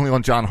not only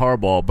on John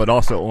Harbaugh but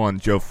also on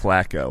Joe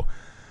Flacco.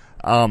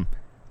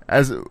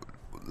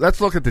 Let's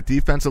look at the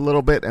defense a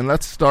little bit, and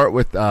let's start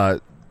with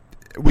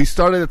we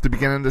started at the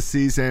beginning of the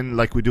season,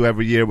 like we do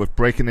every year, with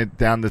breaking it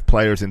down the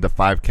players into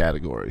 5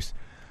 categories.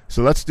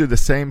 So let's do the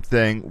same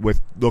thing with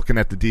looking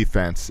at the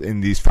defense in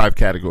these 5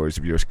 categories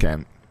of yours,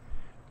 Ken.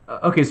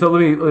 Okay, so a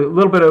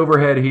little bit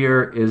overhead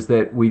here is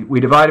that we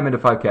divide them into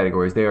 5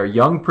 categories. They are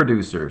young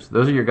producers.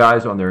 Those are your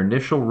guys on their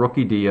initial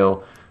rookie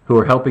deal who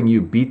are helping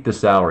you beat the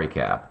salary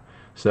cap.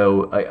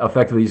 So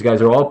effectively, these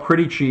guys are all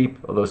pretty cheap,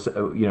 although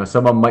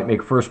some of them might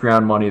make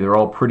first-round money. They're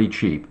all pretty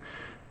cheap.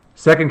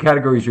 Second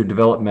category is your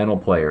developmental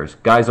players.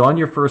 Guys on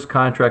your first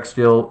contract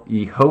still,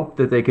 you hope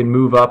that they can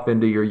move up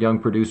into your young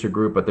producer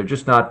group, but they're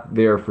just not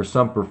there for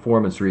some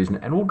performance reason.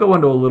 And we'll go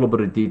into a little bit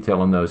of detail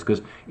on those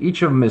because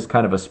each of them is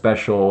kind of a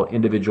special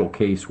individual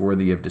case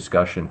worthy of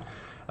discussion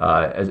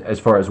as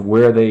far as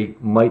where they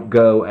might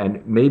go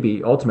and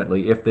maybe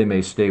ultimately if they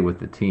may stay with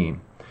the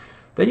team.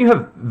 Then you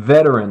have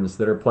veterans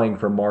that are playing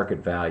for market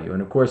value.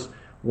 And of course,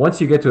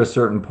 once you get to a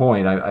certain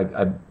point,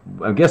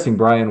 I'm guessing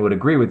Brian would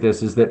agree with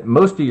this, is that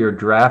most of your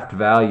draft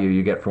value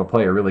you get from a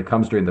player really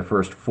comes during the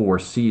first 4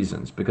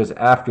 seasons, because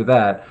after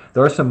that,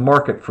 there are some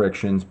market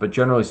frictions, but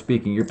generally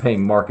speaking, you're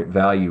paying market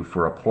value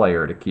for a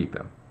player to keep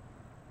him.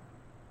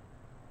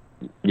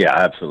 Yeah,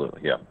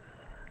 absolutely, yeah.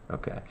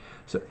 Okay.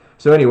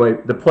 So anyway,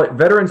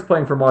 veterans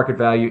playing for market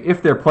value,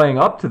 if they're playing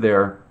up to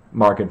their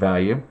market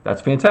value,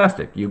 that's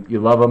fantastic. You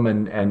love them,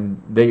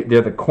 and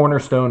they're the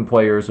cornerstone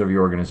players of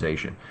your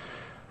organization.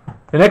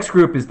 The next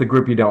group is the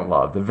group you don't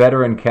love, the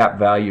veteran cap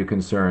value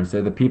concerns.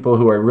 They're the people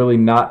who are really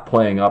not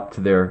playing up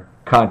to their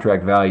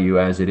contract value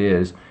as it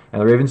is.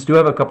 And the Ravens do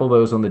have a couple of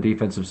those on the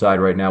defensive side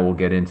right now we'll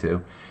get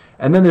into.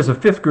 And then there's a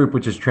fifth group,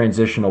 which is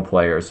transitional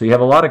players. So you have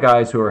a lot of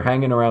guys who are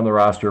hanging around the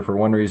roster for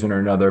one reason or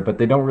another, but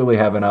they don't really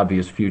have an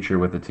obvious future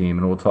with the team,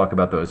 and we'll talk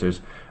about those.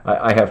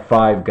 I have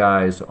 5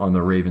 guys on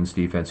the Ravens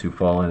defense who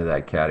fall into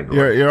that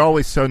category. You're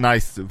always so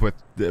nice with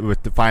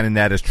defining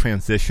that as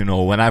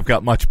transitional when I've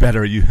got much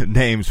better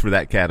names for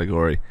that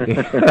category.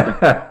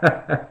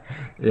 Yeah,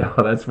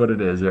 that's what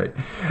it is, right?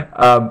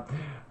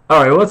 All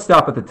right, well, let's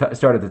start at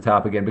the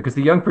top again, because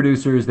the young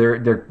producers,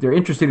 they're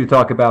interesting to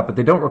talk about, but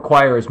they don't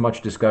require as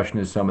much discussion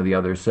as some of the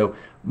others. So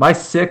my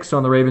 6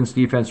 on the Ravens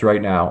defense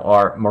right now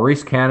are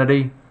Maurice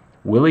Canady,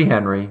 Willie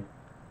Henry,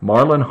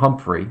 Marlon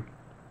Humphrey,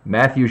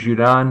 Matthew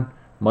Judon,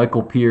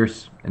 Michael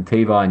Pierce, and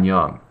Tavon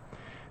Young.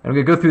 And I'm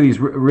going to go through these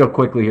real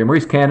quickly here.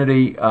 Maurice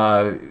Canady,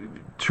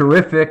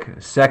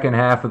 terrific second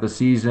half of the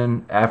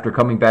season. After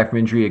coming back from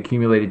injury,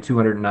 accumulated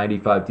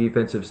 295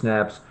 defensive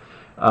snaps.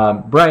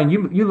 Brian,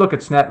 you look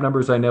at snap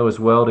numbers, I know, as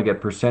well, to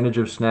get percentage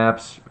of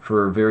snaps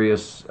for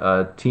various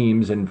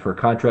teams and for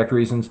contract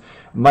reasons.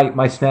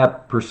 My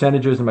snap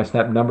percentages and my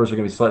snap numbers are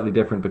going to be slightly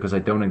different because I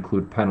don't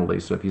include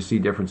penalties. So if you see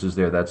differences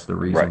there, that's the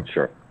reason. Right,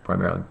 sure.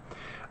 Primarily.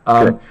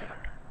 Sure.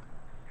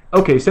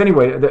 Okay, so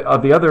anyway,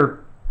 of the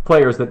other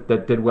players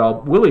that did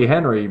well, Willie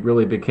Henry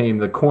really became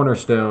the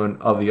cornerstone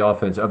of the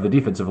offense, of the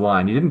defensive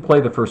line. He didn't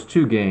play the first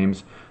 2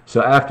 games,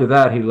 so after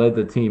that he led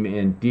the team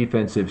in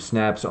defensive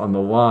snaps on the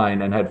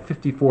line and had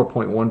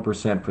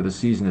 54.1% for the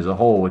season as a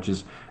whole,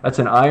 that's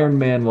an Iron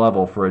Man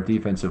level for a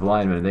defensive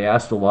lineman. And they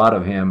asked a lot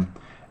of him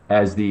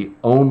as the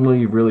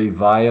only really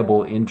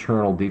viable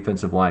internal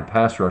defensive line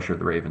pass rusher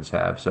the Ravens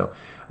have. So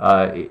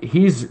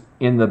he's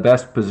in the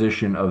best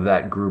position of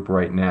that group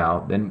right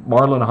now. Then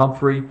Marlon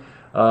Humphrey,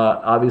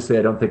 obviously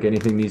I don't think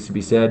anything needs to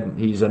be said.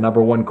 He's a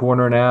number 1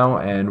 corner now,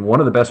 and one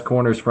of the best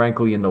corners,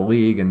 frankly, in the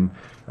league. And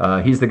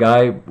he's the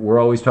guy we're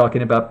always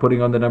talking about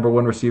putting on the number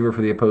 1 receiver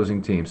for the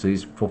opposing team. So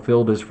he's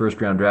fulfilled his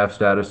first-round draft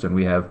status, and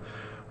we have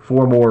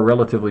 4 more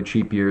relatively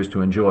cheap years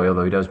to enjoy,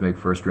 although he does make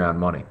first-round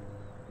money.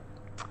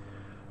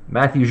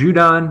 Matthew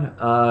Judon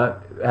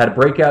had a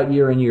breakout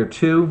year in year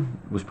 2.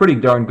 Was pretty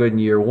darn good in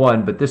year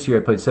 1, but this year I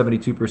played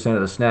 72%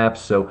 of the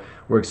snaps, so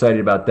we're excited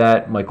about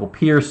that. Michael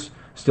Pierce,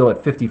 still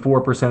at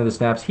 54% of the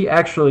snaps. He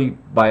actually,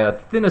 by a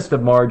thinnest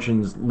of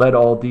margins, led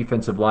all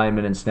defensive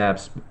linemen in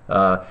snaps,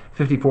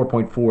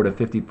 54.4 to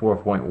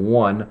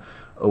 54.1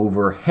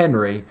 over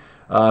Henry.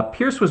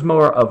 Pierce was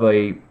more of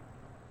a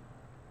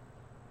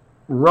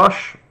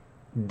rush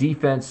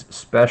defense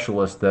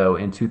specialist, though,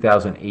 in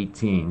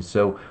 2018.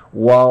 So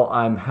while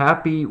I'm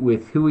happy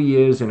with who he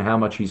is and how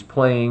much he's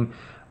playing,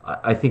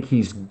 I think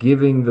he's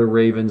giving the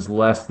Ravens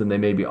less than they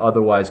maybe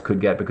otherwise could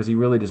get, because he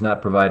really does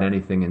not provide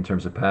anything in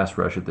terms of pass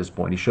rush at this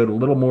point. He showed a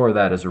little more of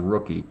that as a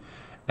rookie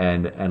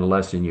and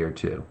less in year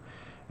 2.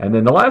 And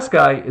then the last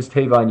guy is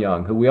Tavon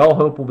Young, who we all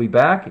hope will be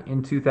back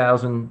in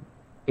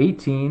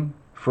 2018,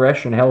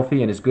 fresh and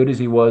healthy and as good as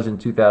he was in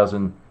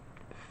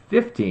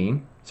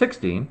 2016,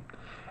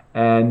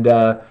 and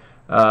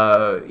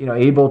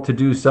able to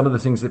do some of the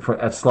things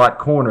at slot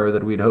corner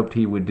that we'd hoped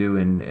he would do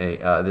in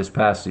this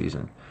past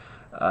season.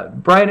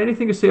 Brian,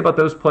 anything to say about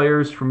those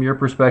players from your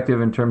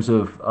perspective in terms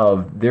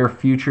of their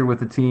future with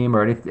the team,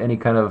 or any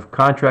kind of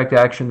contract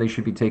action they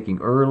should be taking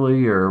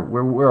early, or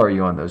where are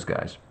you on those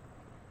guys?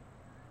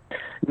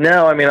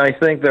 No, I mean, I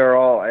think they're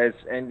all,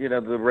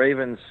 the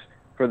Ravens,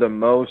 for the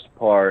most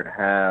part,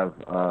 have,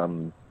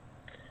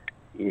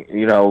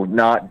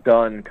 not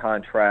done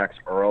contracts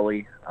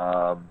early,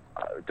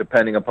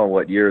 depending upon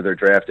what year they're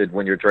drafted.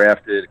 When you're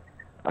drafted,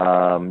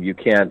 you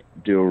can't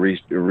do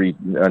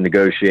a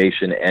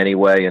negotiation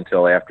anyway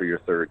until after your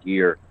 3rd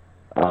year.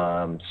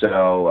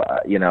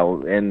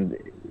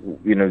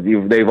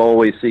 They've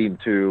always seemed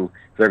to,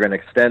 if they're going to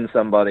extend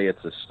somebody,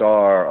 it's a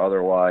star.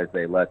 Otherwise,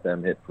 they let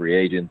them hit free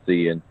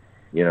agency and,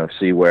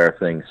 see where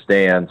things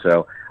stand.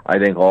 So I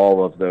think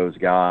all of those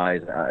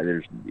guys,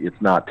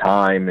 it's not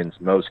time in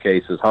most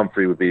cases.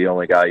 Humphrey would be the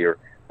only guy you're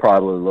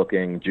probably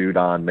looking.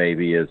 Judon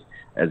maybe as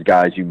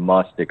guys you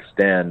must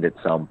extend at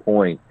some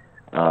point.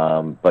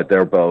 But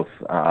they're both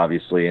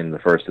obviously in the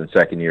 1st and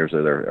 2nd years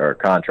of their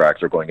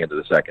contracts, are going into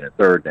the 2nd and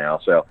 3rd now.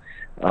 So,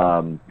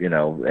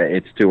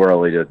 it's too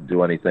early to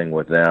do anything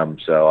with them.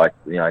 So I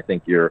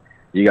think you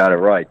got it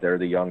right. They're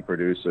the young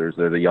producers.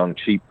 They're the young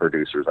cheap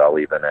producers, I'll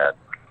even add.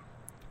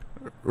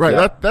 Right.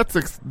 Yeah.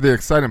 That's the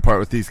exciting part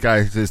with these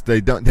guys is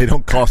they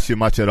don't cost you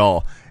much at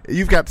all.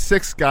 You've got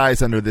 6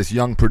 guys under this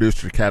young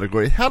producer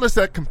category. How does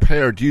that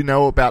compare? Do you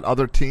know about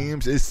other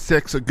teams? Is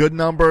 6 a good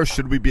number?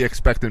 Should we be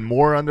expecting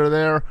more under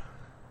there?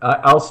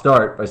 I'll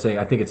start by saying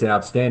I think it's an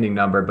outstanding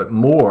number, but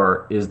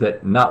more is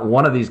that not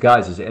one of these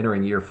guys is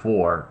entering year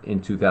 4 in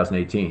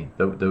 2018.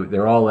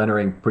 They're all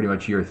entering pretty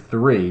much year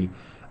 3.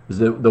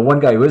 The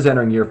one guy who is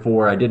entering year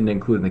 4 I didn't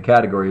include in the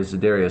category is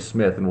Zadarius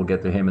Smith, and we'll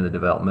get to him in the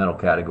developmental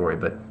category.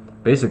 But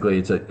basically,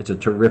 it's a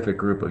terrific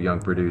group of young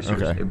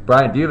producers. Okay.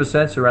 Brian, do you have a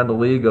sense around the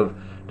league of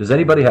does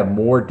anybody have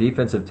more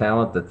defensive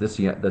talent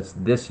that's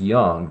this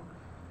young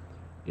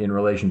in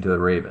relation to the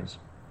Ravens?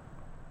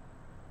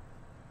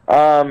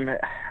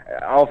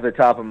 Off the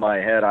top of my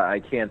head, I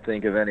can't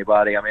think of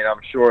anybody. I mean,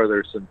 I'm sure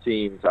there's some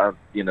teams.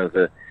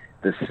 The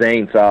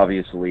Saints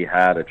obviously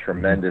had a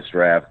tremendous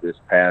draft this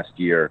past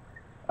year.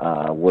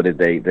 What did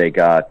they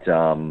got?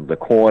 The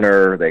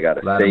corner, they got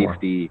a Lattimore.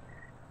 safety,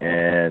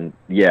 and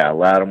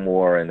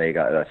Lattimore, and they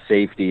got a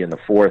safety in the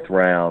 4th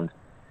round.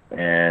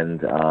 And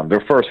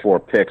their first 4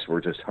 picks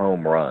were just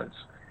home runs.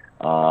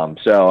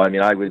 So, I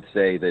mean, I would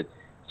say that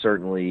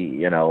certainly,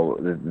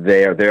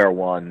 they're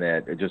one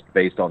that just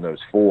based on those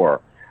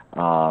 4.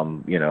 I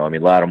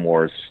mean,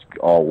 Lattimore's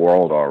all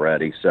world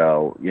already,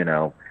 so,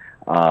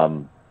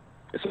 and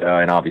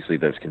obviously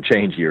those can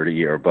change year to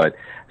year, but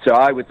so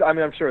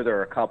I'm sure there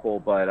are a couple,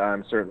 but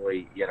I'm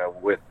certainly,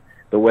 with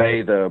the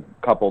way the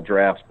couple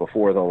drafts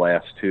before the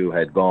last 2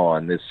 had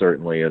gone, this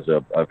certainly is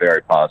a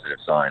very positive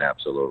sign,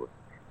 absolutely.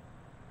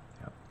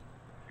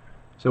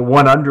 So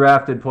one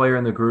undrafted player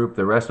in the group,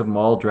 the rest of them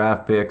all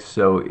draft picks,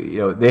 so,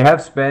 they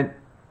have spent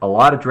a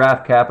lot of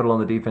draft capital on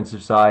the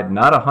defensive side.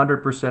 Not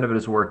 100% of it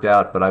has worked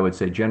out, but I would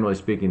say, generally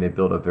speaking, they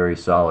built a very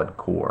solid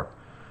core.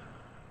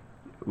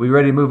 We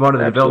ready to move on to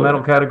the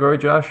developmental category,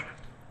 Josh?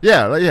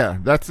 Yeah,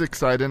 that's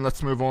exciting.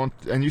 Let's move on.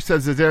 And you said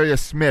Zadarius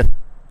Smith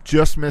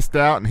just missed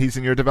out, and he's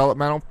in your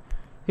developmental?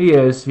 He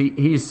is.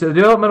 He's the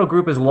developmental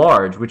group is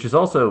large, which is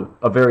also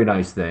a very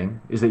nice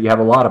thing, is that you have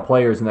a lot of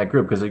players in that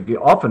group, because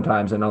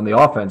oftentimes, and on the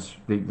offense,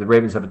 the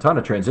Ravens have a ton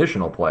of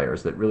transitional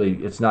players that really,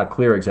 it's not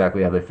clear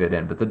exactly how they fit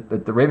in. But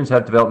the Ravens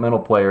have developmental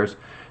players: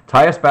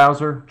 Tyus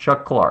Bowser,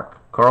 Chuck Clark,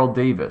 Carl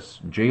Davis,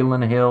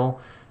 Jalen Hill,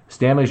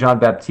 Stanley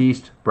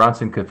Jean-Baptiste,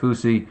 Bronson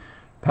Kafusi,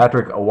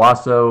 Patrick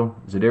Owasso,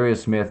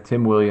 Zadarius Smith,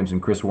 Tim Williams,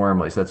 and Chris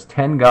Wormley. So that's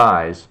 10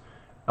 guys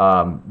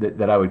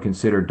that I would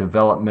consider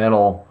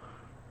developmental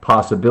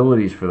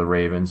possibilities for the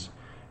Ravens,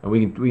 and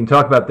we can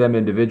talk about them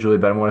individually,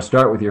 but I want to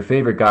start with your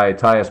favorite guy,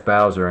 Tyus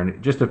Bowser.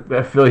 And just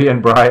to fill you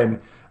in,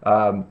 Brian,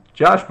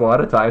 Josh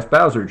bought a Tyus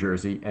Bowser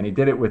jersey, and he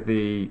did it with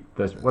the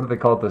what do they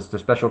call it, the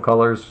special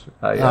colors?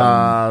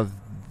 The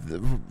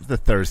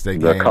Thursday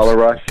game. The Color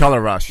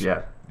Rush?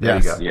 There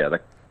you go. Yeah,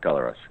 the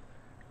Color Rush.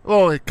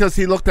 Well, because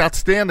he looked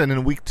outstanding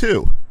in week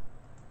 2.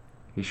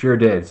 He sure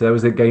did. So that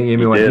was the game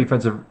he won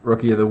Defensive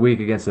Rookie of the Week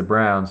against the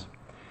Browns.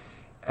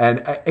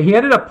 And he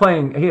ended up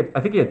playing, I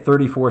think he had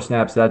 34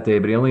 snaps that day,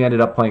 but he only ended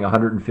up playing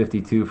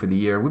 152 for the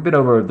year. We've been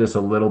over this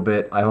a little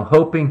bit. I'm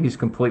hoping he's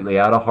completely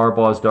out of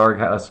Harbaugh's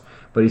doghouse,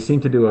 but he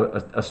seemed to do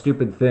a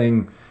stupid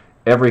thing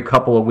every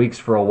couple of weeks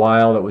for a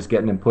while that was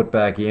getting him put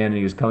back in, and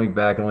he was coming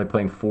back and only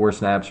playing 4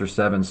 snaps or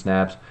 7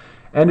 snaps.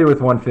 Ended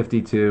with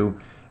 152.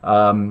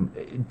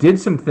 Did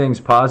some things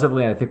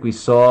positively, and I think we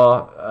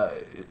saw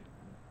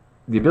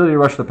the ability to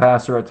rush the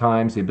passer at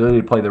times, the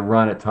ability to play the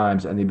run at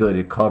times, and the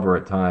ability to cover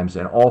at times.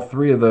 And all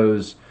 3 of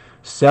those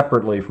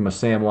separately from a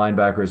Sam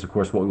linebacker is, of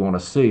course, what we want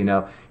to see.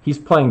 Now, he's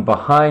playing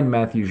behind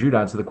Matthew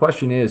Judon, so the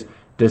question is,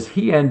 does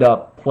he end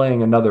up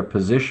playing another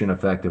position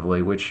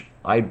effectively, which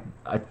I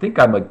think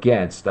I'm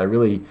against. I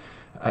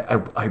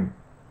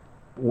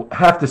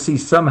have to see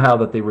somehow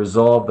that they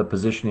resolve the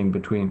positioning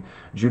between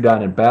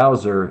Judon and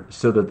Bowser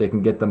so that they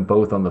can get them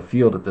both on the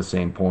field at the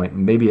same point.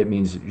 Maybe it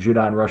means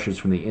Judon rushes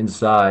from the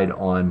inside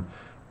on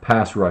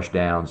pass rush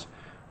downs,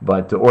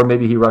 or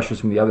maybe he rushes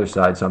from the other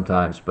side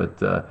sometimes.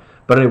 But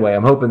anyway,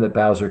 I'm hoping that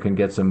Bowser can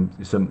get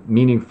some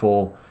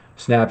meaningful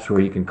snaps where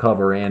he can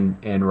cover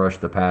and rush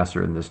the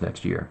passer in this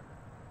next year.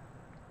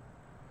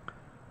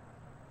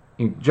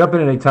 You can jump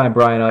in at any time,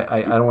 Brian.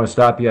 I don't want to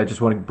stop you. I just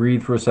want to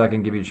breathe for a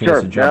second, give you a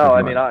chance to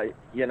jump in.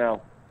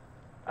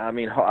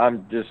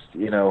 I'm just,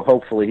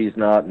 hopefully he's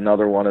not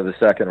another one of the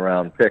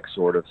second-round pick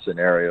sort of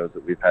scenarios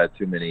that we've had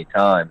too many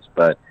times,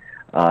 but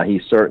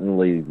he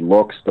certainly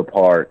looks the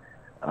part,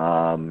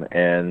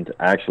 and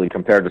actually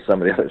compared to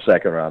some of the other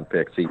second-round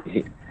picks,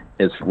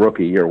 his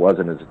rookie year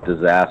wasn't as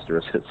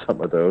disastrous as some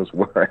of those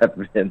have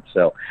been.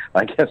 So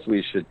I guess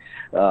we should,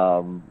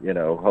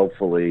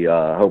 hopefully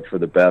hope for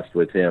the best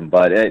with him.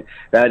 But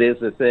that is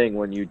the thing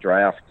when you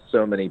draft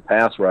so many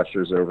pass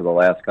rushers over the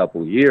last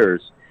couple of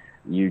years.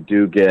 You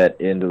do get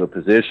into the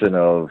position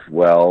of,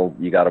 well,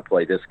 you got to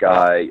play this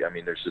guy. I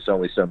mean, there's just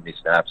only so many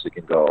snaps that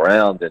can go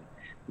around, and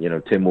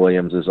Tim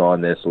Williams is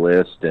on this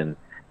list, and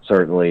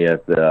certainly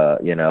at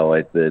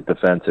the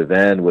defensive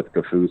end with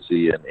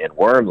Kafusi and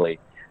Wormley.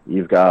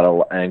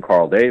 And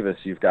Carl Davis,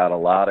 you've got a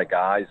lot of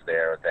guys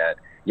there, that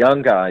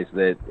young guys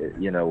that,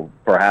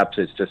 perhaps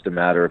it's just a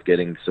matter of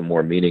getting some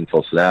more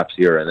meaningful snaps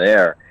here and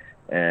there,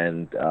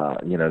 and,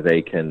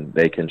 they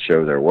can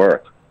show their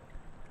worth.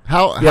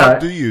 How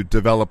do you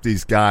develop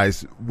these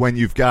guys when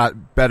you've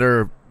got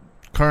better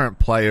current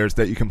players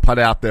that you can put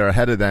out there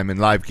ahead of them in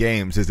live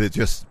games? Is it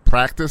just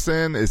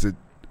practicing? Is it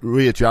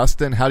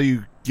readjusting? How do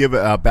you give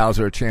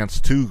Bowser a chance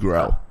to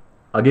grow?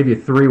 I'll give you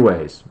 3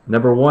 ways.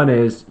 Number 1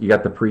 is you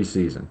got the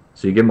preseason.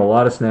 So you give them a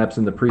lot of snaps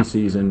in the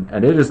preseason,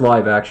 and it is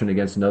live action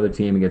against another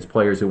team, against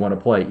players who want to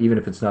play, even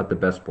if it's not the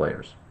best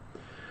players.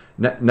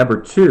 Number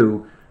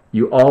 2,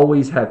 you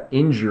always have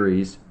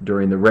injuries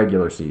during the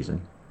regular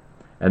season.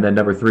 And then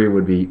number 3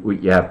 would be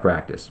you have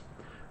practice.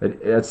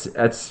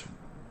 That's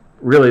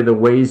really the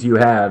ways you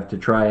have to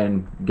try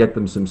and get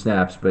them some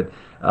snaps. But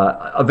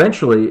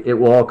eventually, it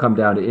will all come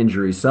down to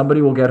injuries.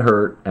 Somebody will get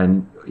hurt,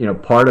 and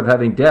part of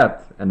having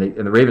depth, and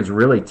the Ravens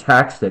really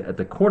taxed it at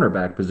the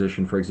cornerback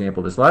position, for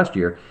example, this last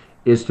year,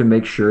 is to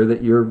make sure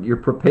that you're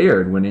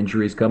prepared when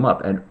injuries come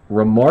up. And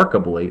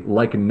remarkably,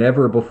 like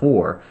never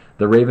before,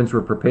 the Ravens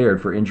were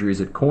prepared for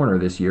injuries at corner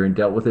this year and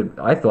dealt with it,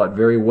 I thought,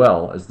 very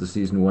well as the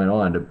season went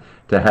on.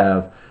 To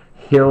have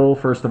Hill,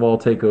 first of all,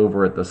 take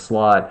over at the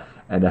slot,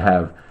 and to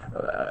have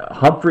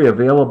Humphrey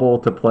available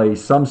to play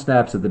some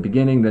snaps at the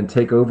beginning, then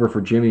take over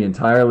for Jimmy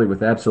entirely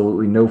with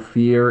absolutely no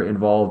fear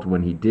involved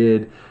when he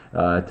did,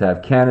 to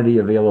have Kennedy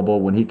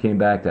available when he came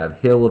back, to have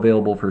Hill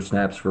available for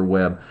snaps for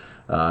Webb.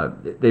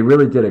 They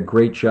really did a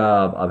great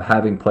job of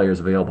having players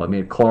available. I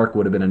mean, Clark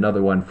would have been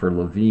another one for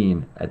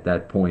Levine at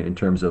that point in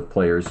terms of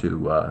players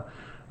who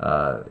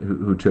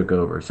took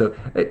over. So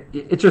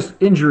it's just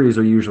injuries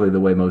are usually the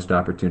way most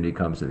opportunity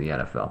comes in the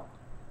NFL.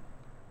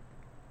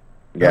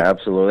 Yeah,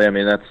 absolutely. I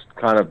mean, that's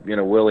kind of,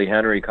 Willie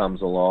Henry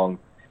comes along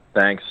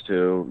thanks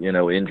to,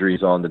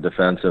 injuries on the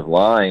defensive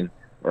line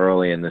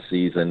early in the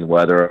season,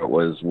 whether it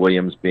was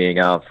Williams being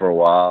out for a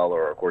while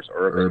or, of course,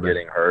 Urban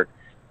getting hurt.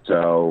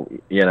 So,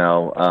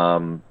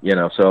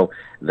 so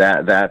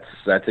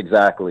that's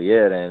exactly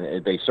it.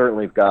 And they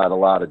certainly have got a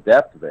lot of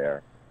depth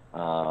there.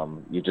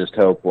 You just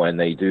hope when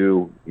they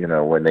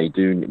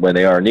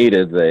are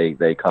needed,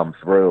 they come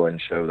through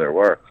and show their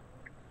worth.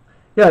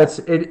 Yeah,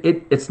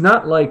 it's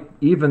not like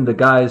even the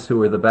guys who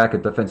were the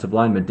backup defensive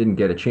linemen didn't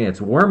get a chance.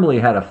 Wormley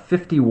had a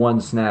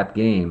 51-snap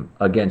game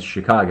against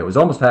Chicago. It was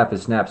almost half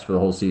his snaps for the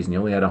whole season. He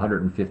only had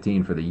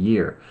 115 for the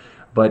year.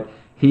 But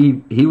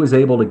he was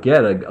able to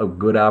get a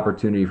good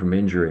opportunity from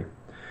injury.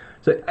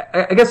 So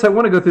I guess I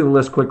want to go through the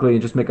list quickly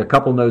and just make a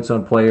couple notes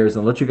on players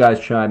and let you guys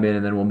chime in,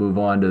 and then we'll move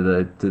on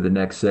to the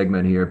next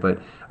segment here. But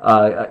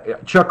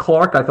Chuck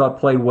Clark, I thought,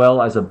 played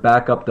well as a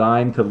backup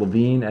dime to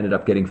Levine, ended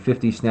up getting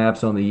 50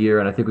 snaps on the year,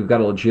 and I think we've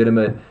got a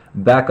legitimate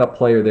backup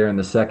player there in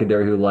the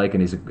secondary who like,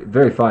 and he's a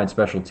very fine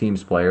special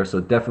teams player, so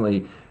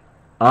definitely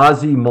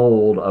Ozzie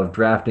mold of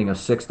drafting a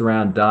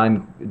 6th-round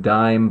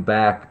dime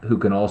back who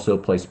can also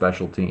play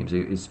special teams.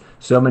 He's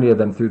so many of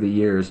them through the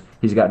years.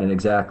 He's gotten in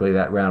exactly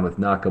that round with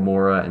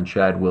Nakamura and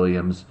Chad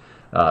Williams.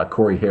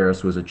 Corey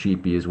Harris was a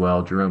cheapie as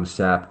well. Jerome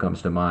Sapp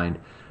comes to mind.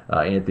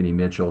 Anthony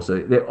Mitchell.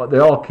 So they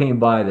all came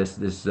by this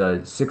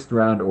 6th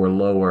round or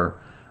lower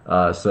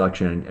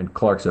selection, and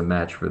Clark's a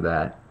match for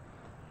that.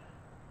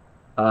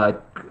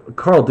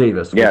 Carl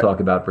Davis, we'll talk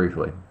about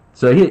briefly.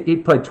 So he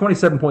played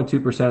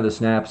 27.2% of the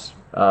snaps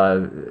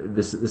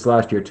this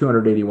last year,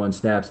 281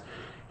 snaps.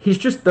 He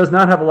just does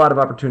not have a lot of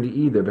opportunity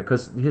either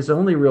because his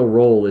only real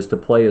role is to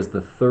play as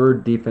the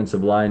 3rd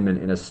defensive lineman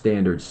in a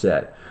standard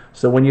set.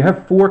 So when you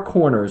have 4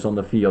 corners on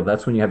the field,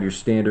 that's when you have your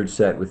standard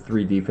set with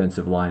 3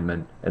 defensive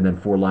linemen and then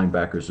 4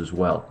 linebackers as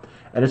well.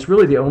 And it's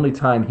really the only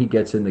time he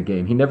gets in the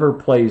game. He never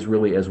plays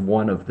really as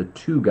one of the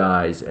 2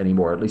 guys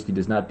anymore. At least he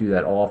does not do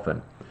that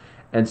often.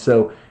 And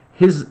so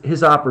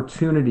his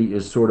opportunity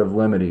is sort of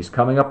limited. He's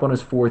coming up on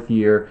his 4th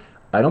year.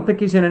 I don't think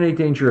he's in any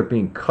danger of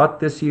being cut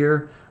this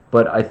year,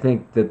 but I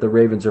think that the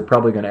Ravens are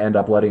probably going to end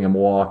up letting him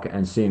walk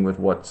and seeing with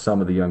what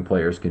some of the young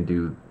players can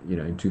do,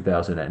 in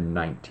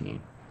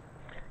 2019.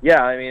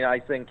 Yeah, I mean, I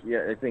think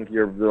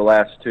the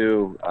last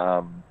 2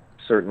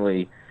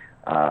 certainly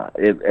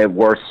it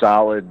were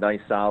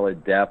nice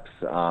solid depth.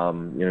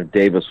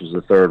 Davis was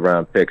a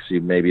 3rd-round pick, so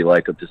you maybe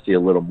like him to see a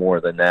little more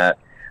than that.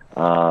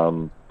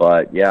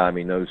 But yeah, I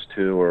mean, those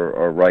 2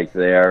 are right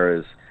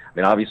there.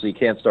 Obviously you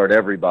can't start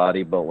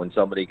everybody, but when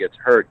somebody gets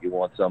hurt, you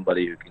want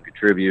somebody who can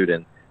contribute,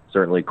 and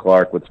certainly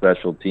Clark with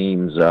special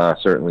teams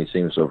certainly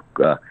seems to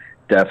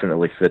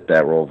definitely fit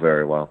that role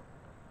very well.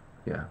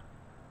 Yeah.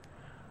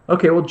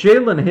 Okay, well,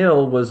 Jalen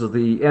Hill was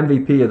the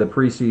MVP of the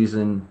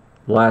preseason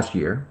last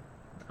year,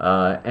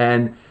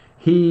 and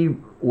he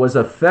was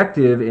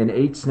effective in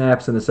 8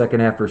 snaps in the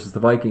second half versus the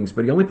Vikings,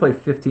 but he only played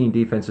 15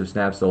 defensive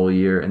snaps the whole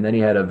year, and then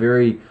he had a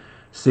very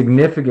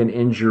significant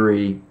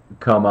injury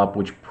come up,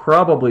 which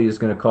probably is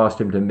going to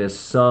cost him to miss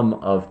some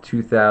of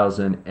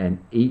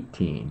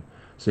 2018.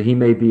 So he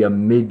may be a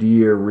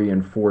mid-year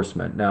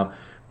reinforcement. Now,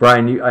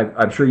 Brian,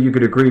 I'm sure you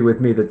could agree with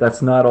me that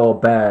that's not all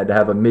bad to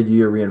have a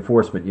mid-year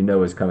reinforcement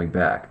is coming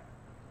back.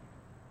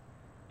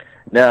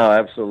 No,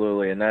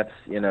 absolutely, and that's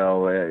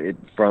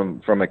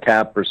from a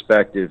cap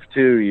perspective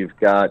too. You've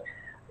got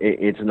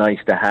it's nice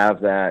to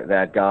have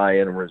that guy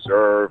in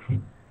reserve.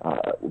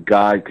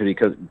 guy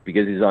because he's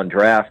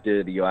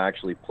undrafted, you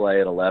actually play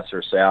at a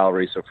lesser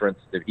salary. So, for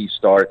instance, if he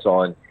starts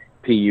on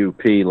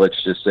PUP,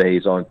 let's just say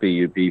he's on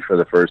PUP for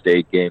the first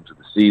 8 games of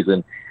the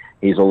season,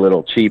 he's a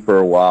little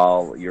cheaper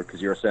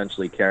because you're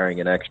essentially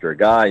carrying an extra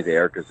guy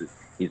there because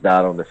he's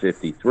not on the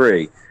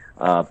 53,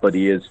 but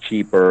he is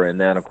cheaper.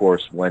 And then, of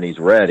course, when he's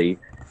ready,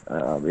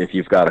 if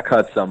you've got to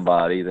cut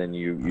somebody, then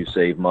you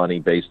save money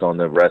based on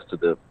the rest of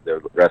the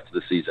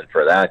season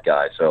for that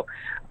guy. So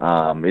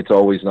it's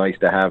always nice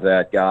to have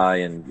that guy,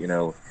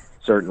 and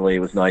certainly it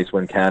was nice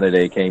when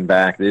Canada came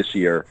back this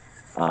year,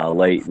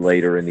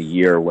 later in the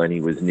year when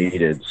he was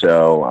needed.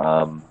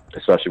 So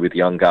especially with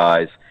young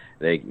guys,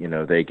 they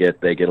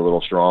get a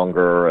little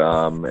stronger,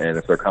 and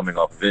if they're coming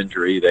off of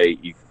injury,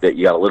 you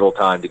got a little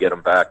time to get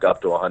them back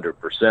up to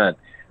 100%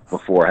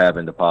 before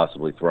having to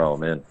possibly throw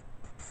them in.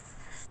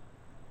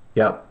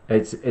 Yeah,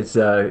 it's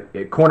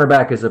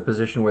cornerback is a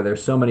position where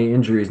there's so many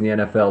injuries in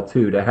the NFL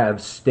too. To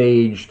have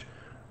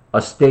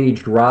a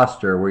staged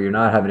roster where you're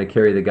not having to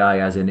carry the guy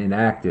as an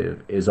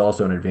inactive is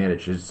also an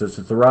advantage. It's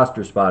a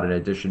roster spot in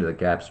addition to the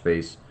cap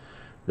space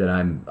that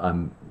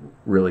I'm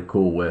really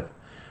cool with.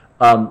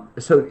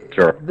 So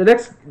sure. The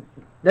next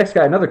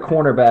guy, another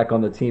cornerback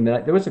on the team,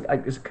 and there was a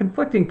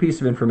conflicting piece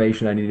of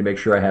information I need to make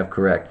sure I have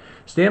correct.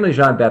 Stanley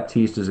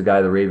Jean-Baptiste is a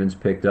guy the Ravens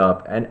picked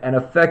up, and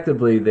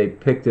effectively they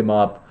picked him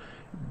up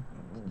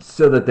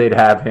so that they'd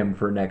have him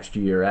for next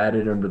year,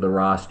 added him to the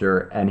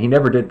roster, and he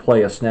never did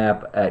play a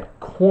snap at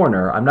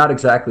corner. I'm not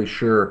exactly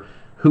sure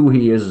who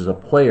he is as a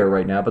player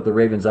right now, but the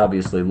Ravens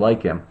obviously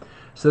like him.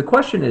 So the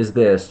question is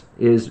this: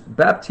 is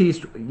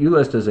Baptiste you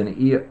list as an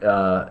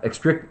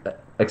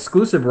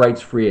exclusive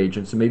rights free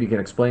agent, so maybe you can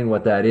explain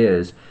what that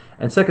is.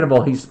 And second of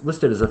all, he's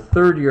listed as a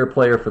third-year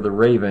player for the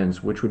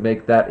Ravens, which would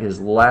make that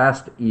his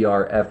last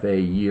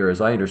ERFA year,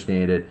 as I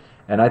understand it.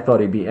 And I thought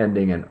he'd be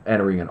entering an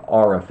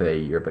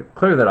RFA year, but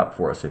clear that up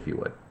for us if you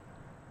would.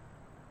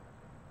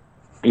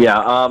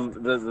 Yeah,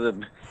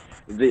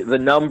 the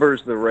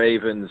numbers the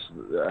Ravens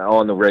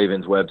on the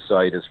Ravens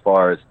website as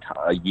far as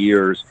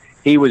years.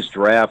 He was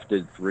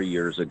drafted 3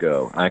 years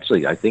ago.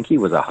 Actually, I think he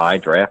was a high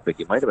draft pick.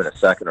 He might have been a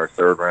second or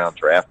third round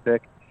draft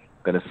pick.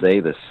 I'm going to say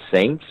the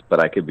Saints, but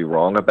I could be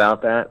wrong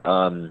about that.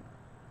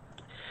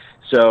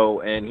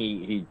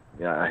 He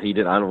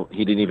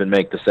didn't even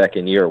make the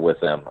second year with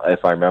them,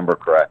 if I remember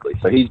correctly.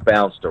 So he's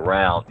bounced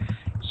around.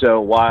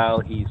 So while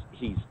he's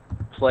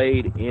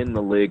played in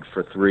the league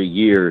for 3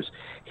 years,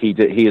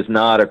 he has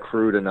not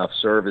accrued enough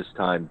service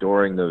time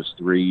during those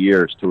 3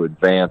 years to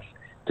advance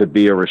to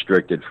be a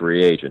restricted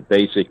free agent.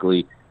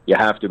 Basically, you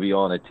have to be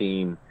on a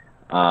team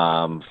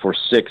for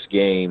 6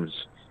 games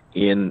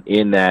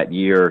in that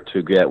year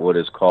to get what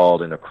is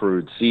called an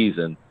accrued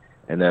season.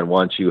 And then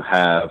once you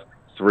have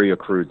 3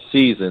 accrued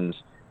seasons,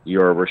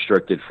 you're a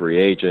restricted free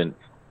agent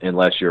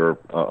unless you're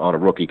on a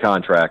rookie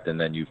contract. And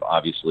then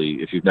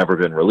if you've never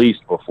been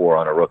released before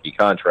on a rookie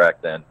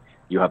contract, then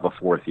you have a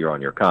 4th year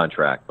on your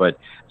contract. But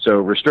so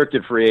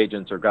restricted free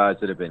agents are guys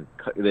that have been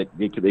that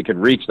they can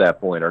reach that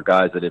point, or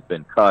guys that have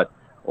been cut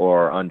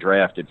or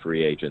undrafted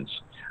free agents.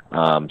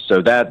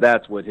 So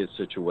that's what his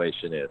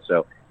situation is.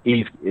 So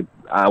he's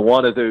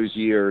one of those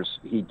years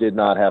he did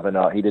not have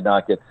enough. He did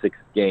not get 6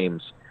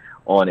 games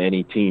on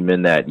any team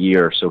in that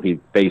year, so he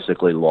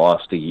basically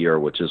lost a year,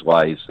 which is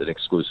why he's an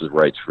exclusive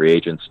rights free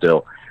agent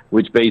still,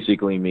 which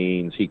basically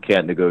means he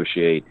can't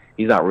negotiate.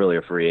 He's not really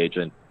a free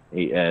agent,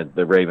 and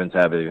the Ravens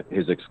have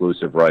his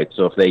exclusive rights.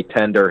 So if they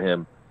tender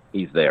him,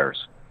 he's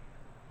theirs.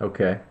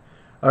 Okay.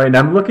 All right,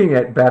 now I'm looking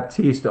at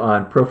Baptiste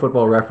on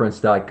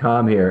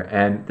ProFootballReference.com here,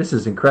 and this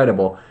is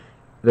incredible.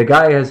 The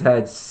guy has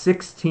had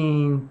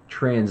 16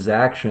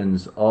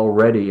 transactions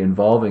already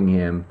involving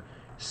him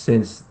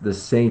since the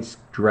Saints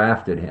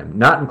drafted him,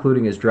 not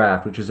including his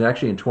draft, which was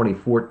actually in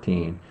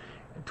 2014.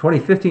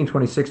 2015,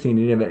 2016,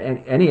 he didn't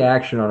have any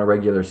action on a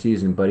regular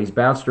season, but he's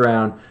bounced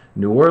around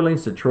New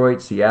Orleans,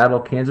 Detroit, Seattle,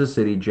 Kansas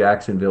City,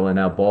 Jacksonville, and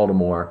now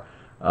Baltimore,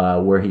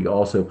 where he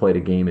also played a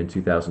game in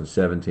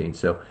 2017.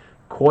 So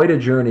quite a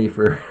journey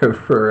for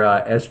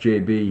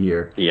SJB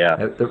here.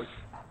 Yeah.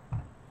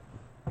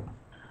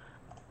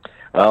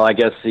 Well, I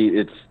guess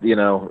he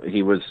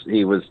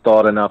was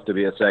thought enough to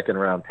be a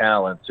second-round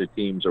talent, so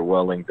teams are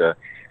willing to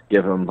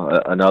give him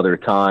another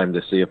time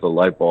to see if the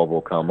light bulb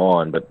will come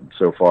on. But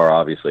so far,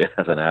 obviously, it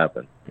hasn't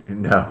happened.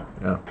 No.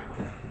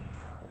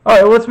 All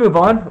right, well, let's move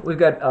on. We've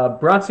got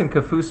Bronson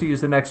Kaufusi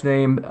is the next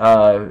name.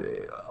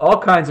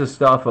 All kinds of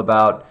stuff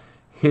about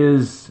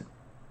his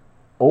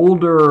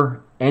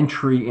older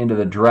entry into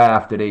the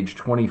draft at age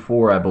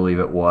 24, I believe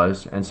it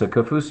was. And so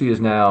Kaufusi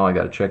is now, I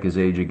got to check his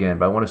age again,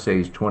 but I want to say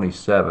he's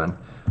 27.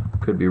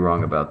 Could be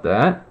wrong about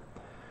that.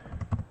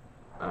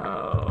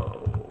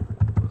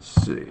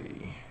 Let's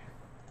see.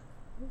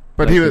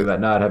 But he was about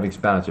not having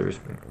sponsors.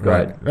 Go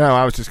ahead. No,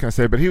 I was just going to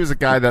say, but he was a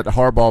guy that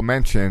Harbaugh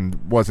mentioned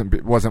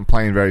wasn't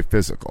playing very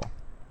physical.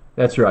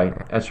 That's right.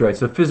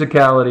 So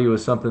physicality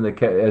was something that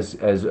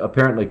has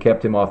apparently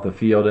kept him off the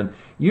field. And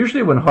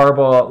usually when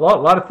Harbaugh, a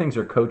lot of things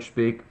are coach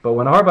speak, but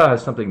when Harbaugh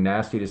has something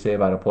nasty to say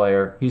about a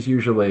player, he's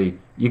usually,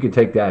 you could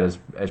take that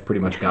as pretty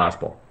much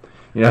gospel.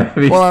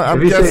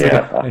 I'm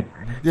guessing.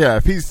 Yeah,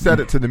 if he's said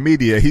it to the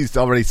media, he's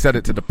already said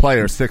it to the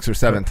player 6 or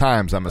 7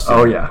 times, I'm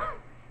assuming.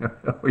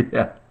 Oh,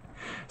 yeah.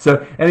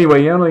 So,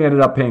 anyway, he only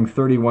ended up playing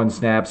 31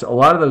 snaps. A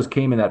lot of those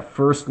came in that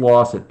first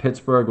loss at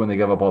Pittsburgh when they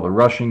gave up all the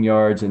rushing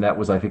yards, and that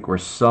was, I think, where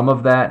some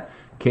of that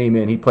came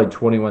in. He played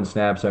 21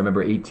 snaps. I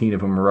remember 18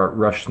 of them were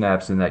rush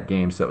snaps in that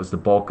game, so that was the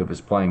bulk of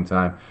his playing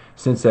time.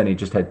 Since then, he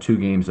just had 2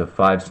 games of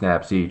 5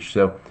 snaps each.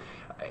 So,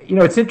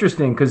 it's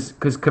interesting because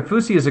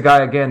Kaufusi is a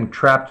guy, again,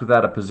 trapped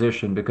without a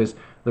position because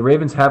the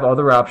Ravens have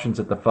other options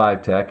at the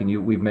 5 tech,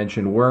 and we've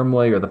mentioned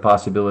Wormley or the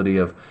possibility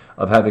of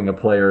having a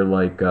player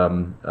like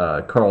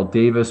Carl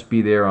Davis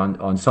be there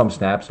on some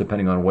snaps,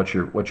 depending on what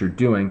you're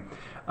doing.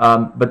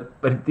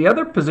 But the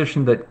other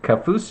position that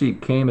Kaufusi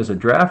came as a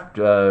draft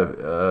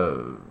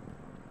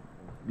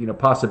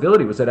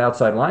possibility was at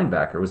outside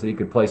linebacker, was that he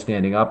could play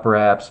standing up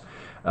perhaps.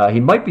 He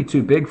might be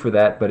too big for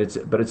that, but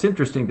it's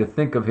interesting to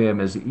think of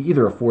him as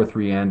either a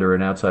 4-3 end or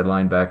an outside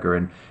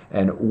linebacker,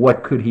 and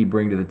what could he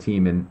bring to the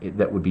team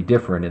that would be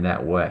different in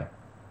that way.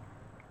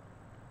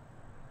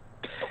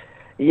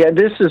 Yeah,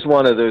 this is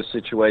one of those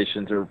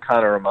situations that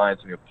kind of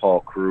reminds me of Paul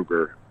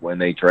Kruger when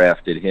they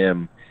drafted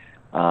him.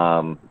 They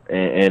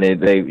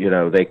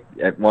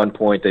at one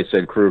point they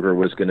said Kruger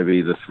was going to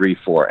be the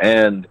 3-4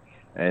 end,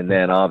 and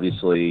then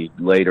obviously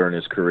later in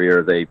his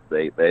career they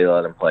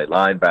let him play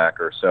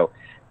linebacker. So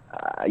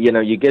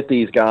you get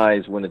these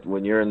guys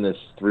when you're in this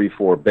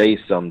 3-4 base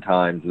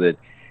sometimes that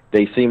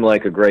they seem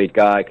like a great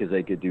guy because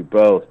they could do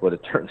both, but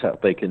it turns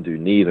out they can do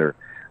neither.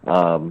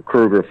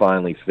 Kruger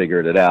finally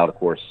figured it out, of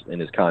course,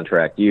 in his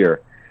contract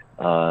year.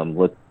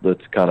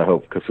 Let's kind of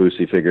hope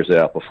Kaufusi figures it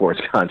out before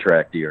his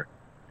contract year.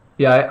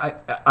 Yeah,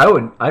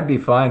 I'd be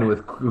fine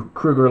with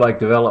Kruger-like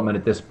development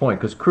at this point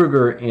because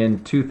Kruger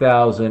in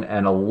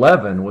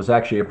 2011 was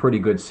actually a pretty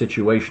good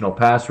situational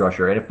pass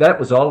rusher, and if that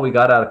was all we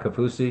got out of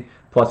Kaufusi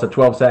plus a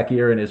 12-sack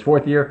year in his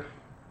 4th year,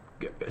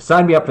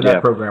 sign me up for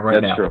that program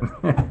right now.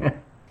 That's true.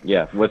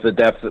 Yeah, with the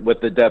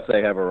depth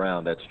they have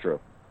around, that's true.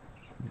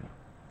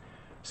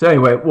 So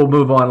anyway, we'll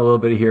move on a little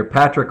bit here.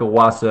 Patrick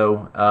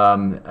Owasso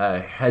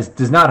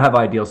does not have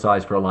ideal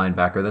size for a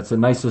linebacker. That's the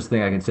nicest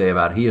thing I can say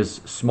about it. He is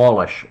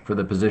smallish for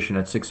the position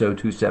at 6'0",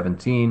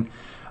 217.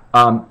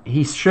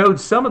 He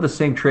showed some of the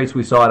same traits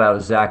we saw out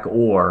of Zach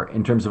Orr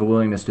in terms of a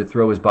willingness to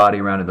throw his body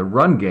around in the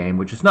run game,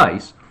 which is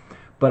nice.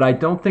 But I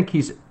don't think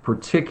he's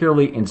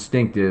particularly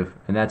instinctive,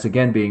 and that's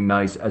again being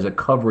nice, as a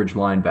coverage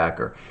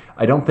linebacker.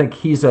 I don't think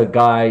he's a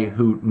guy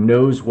who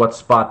knows what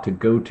spot to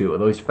go to.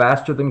 Although he's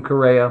faster than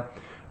Correa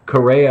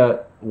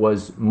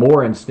was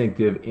more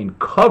instinctive in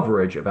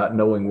coverage about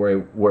knowing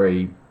where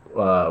he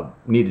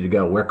needed to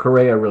go. Where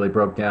Correa really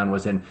broke down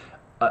was in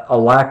a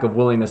lack of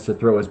willingness to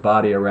throw his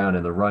body around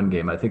in the run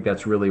game. I think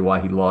that's really why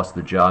he lost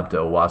the job to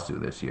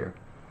Owasso this year.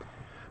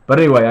 But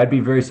anyway, I'd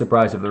be very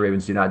surprised if the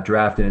Ravens do not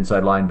draft an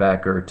inside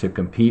linebacker to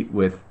compete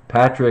with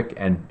Patrick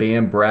and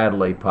Bam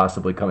Bradley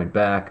possibly coming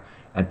back,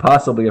 and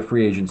possibly a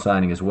free agent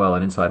signing as well,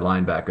 an inside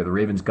linebacker. The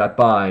Ravens got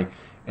by,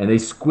 and they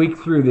squeaked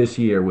through this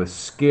year with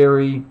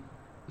scary,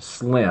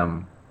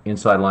 slim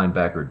inside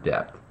linebacker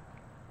depth.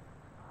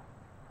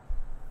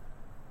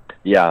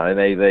 Yeah, and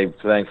they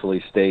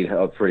thankfully stayed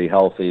pretty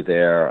healthy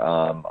there,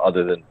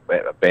 other than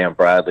Bam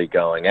Bradley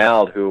going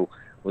out, who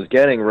was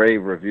getting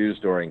rave reviews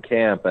during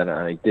camp. And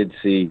I did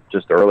see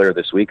just earlier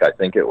this week, I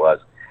think it was,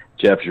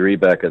 Jeff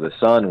Zrebiec of The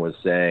Sun was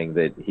saying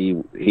that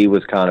he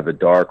was kind of a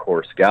dark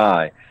horse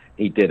guy.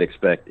 He did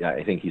expect,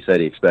 I think he said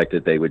he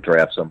expected they would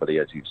draft somebody,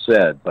 as you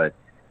said, but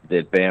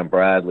that Bam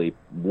Bradley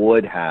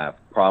would have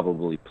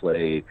probably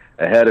played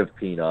ahead of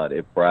Peanut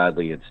if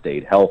Bradley had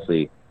stayed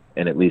healthy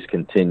and at least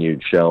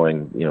continued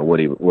showing, what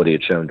he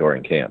had shown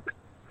during camp.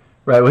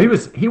 Right. Well,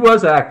 he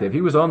was active.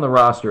 He was on the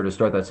roster to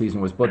start that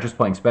season. Was just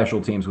playing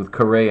special teams with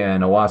Correa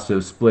and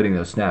Owasso splitting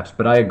those snaps.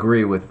 But I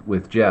agree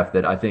with Jeff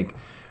that I think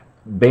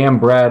Bam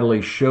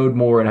Bradley showed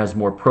more and has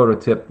more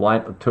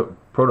prototypical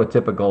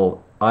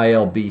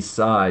ILB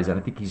size, and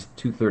I think he's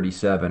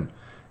 237.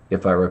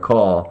 If I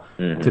recall,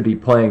 to be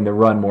playing the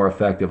run more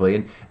effectively.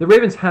 And the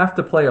Ravens have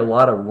to play a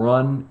lot of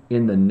run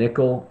in the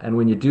nickel, and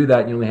when you do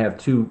that, you only have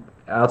 2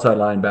 outside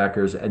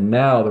linebackers, and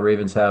now the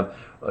Ravens have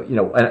an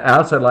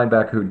outside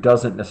linebacker who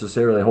doesn't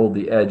necessarily hold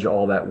the edge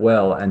all that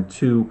well, and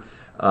 2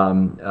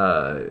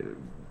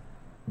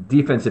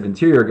 defensive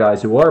interior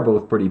guys who are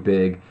both pretty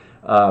big.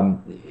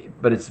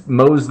 But it's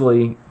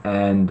Mosley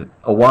and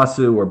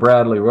Owasso or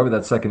Bradley, whoever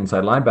that second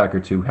inside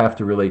linebacker to, have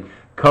to really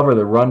cover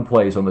the run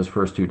plays on those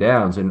first 2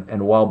 downs.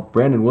 And while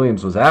Brandon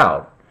Williams was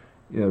out,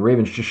 the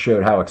Ravens just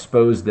showed how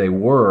exposed they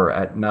were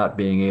at not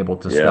being able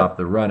to stop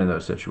the run in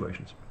those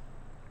situations.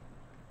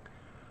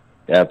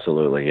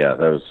 Absolutely, yeah.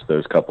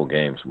 Those couple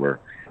games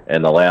were,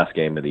 and the last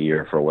game of the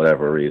year for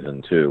whatever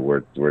reason too,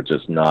 were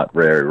just not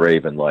very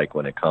Raven-like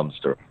when it comes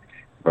to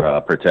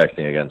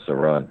protecting against the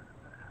run.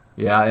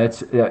 Yeah,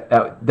 it's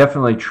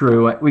definitely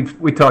true.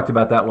 We talked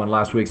about that one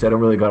last week, so I don't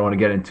really want to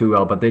get into too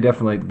well. But the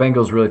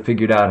Bengals really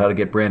figured out how to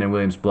get Brandon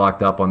Williams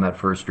blocked up on that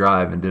first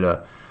drive and did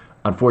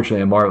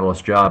unfortunately a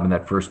marvelous job in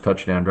that first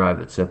touchdown drive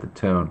that set the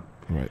tone.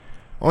 Right.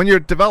 On your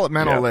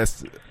developmental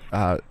list,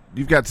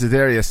 you've got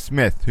Zadarius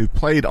Smith, who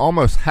played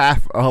almost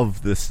half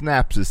of the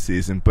snaps this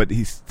season, but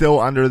he's still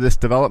under this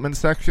development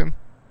section?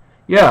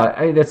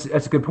 Yeah, that's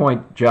a good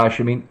point,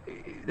 Josh. I mean,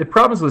 the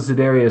problems with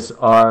Zadarius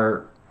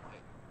are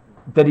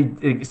that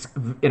he's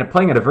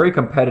playing at a very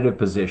competitive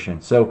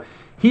position. So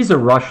he's a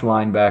rush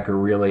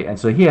linebacker, really, and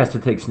so he has to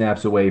take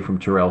snaps away from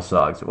Terrell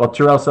Suggs. Well,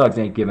 Terrell Suggs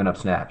ain't giving up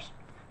snaps.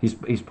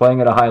 He's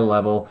playing at a high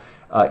level.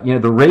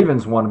 The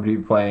Ravens want him to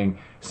be playing.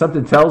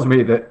 Something tells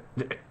me that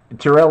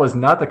Terrell is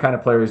not the kind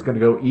of player who's going to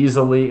go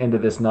easily into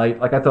this night.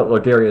 Like, I thought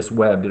Lardarius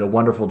Webb did a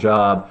wonderful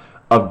job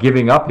of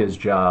giving up his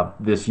job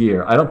this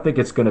year. I don't think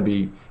it's going to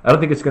be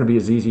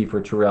as easy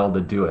for Terrell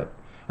to do it.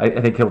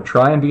 I think he'll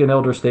try and be an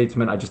elder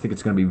statesman. I just think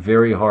it's going to be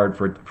very hard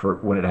for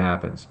when it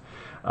happens.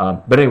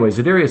 But anyway,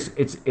 Zadarius,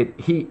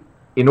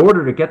 in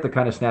order to get the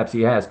kind of snaps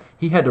he has,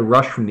 he had to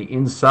rush from the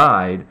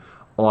inside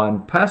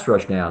on pass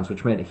rush downs,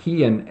 which meant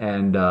he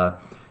and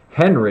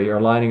Henry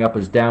are lining up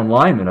as down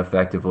linemen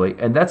effectively,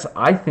 and that's,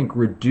 I think,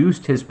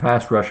 reduced his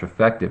pass rush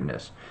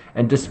effectiveness.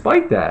 And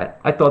despite that,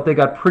 I thought they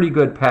got pretty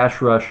good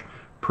pass rush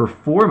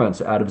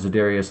performance out of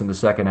Zadarius in the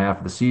second half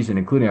of the season,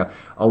 including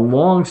a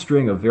long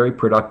string of very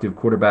productive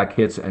quarterback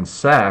hits and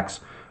sacks,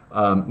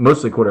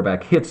 mostly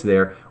quarterback hits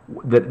there,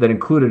 that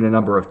included a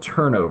number of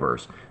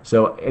turnovers.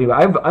 So anyway,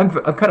 I'm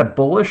kind of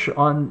bullish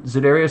on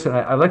Zadarius, and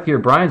I'd like to hear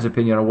Brian's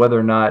opinion on whether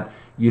or not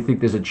you think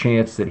there's a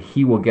chance that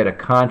he will get a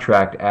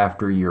contract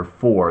after year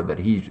 4, that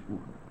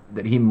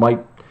he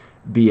might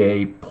be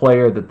a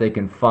player that they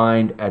can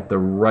find at the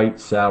right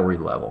salary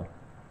level.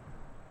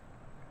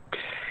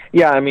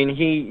 Yeah, I mean,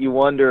 you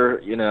wonder,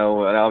 and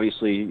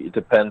obviously it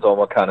depends on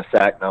what kind of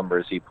sack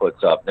numbers he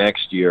puts up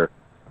next year.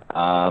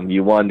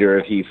 You wonder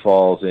if he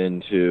falls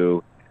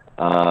into,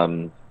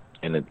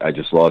 I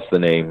just lost the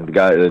name, the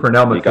guy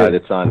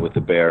that signed with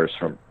the Bears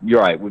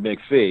you're right, with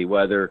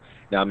McPhee.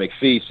 Now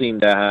McPhee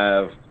seemed to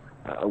have,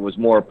 was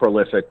more a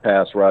prolific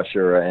pass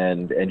rusher,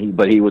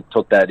 but he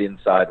took that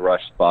inside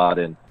rush spot,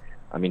 and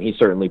I mean, he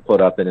certainly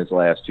put up in his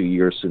last 2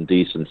 years some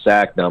decent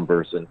sack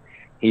numbers, and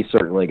he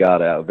certainly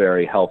got a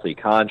very healthy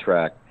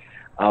contract.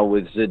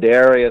 With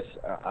Zadarius,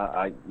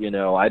 I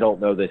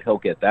don't know that he'll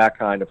get that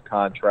kind of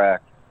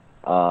contract.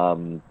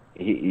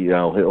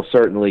 He'll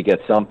certainly get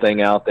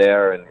something out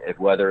there, and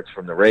whether it's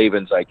from the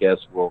Ravens, I guess,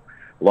 will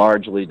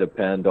largely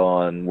depend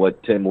on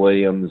what Tim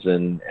Williams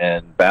and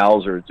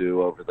Bowser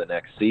do over the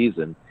next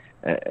season.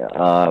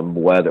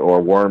 Whether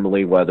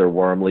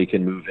Wormley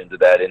can move into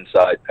that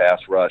inside pass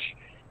rush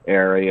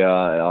area,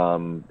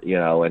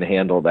 and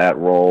handle that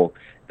role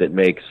that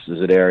makes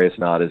Zadarius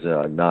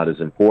not as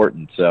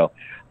important. So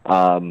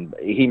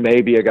he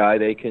may be a guy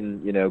they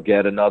can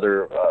get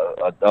another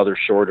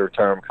shorter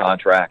term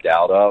contract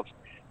out of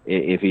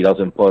if he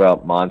doesn't put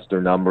up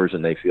monster numbers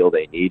and they feel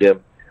they need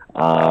him.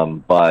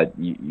 But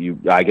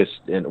I guess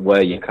in a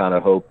way you kind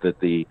of hope that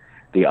the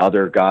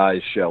other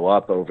guys show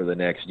up over the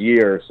next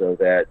year so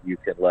that you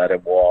can let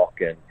him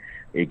walk and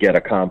you get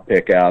a comp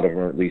pick out of him,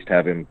 or at least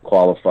have him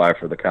qualify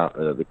for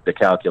the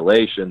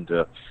calculation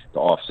to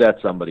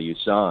offset somebody you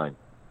sign.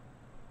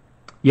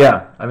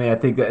 Yeah, I mean, I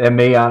think that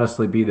may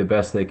honestly be the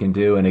best they can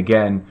do. And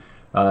again,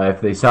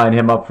 if they sign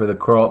him up for the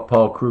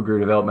Paul Kruger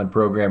development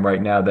program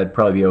right now, that'd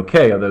probably be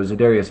okay, although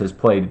Zadarius has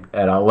played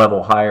at a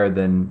level higher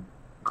than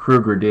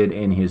Kruger did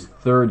in his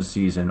third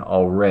season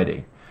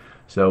already.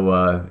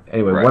 So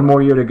anyway, right. One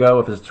more year to go.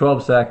 If it's a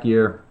 12-sack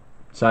year,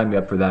 sign me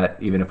up for that,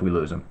 even if we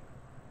lose him.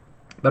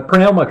 But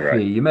Pernell McPhee,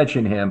 right. You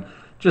mentioned him.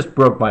 Just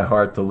broke my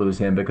heart to lose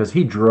him because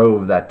he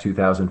drove that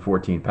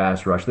 2014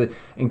 pass rush. The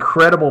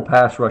incredible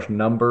pass rush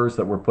numbers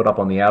that were put up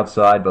on the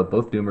outside, both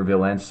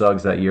Dumervil and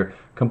Suggs that year,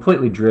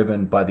 completely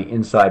driven by the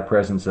inside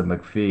presence of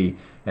McPhee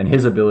and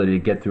his ability to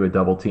get through a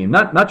double team.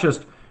 Not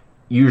just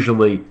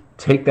usually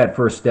take that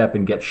first step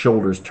and get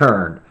shoulders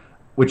turned,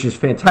 which is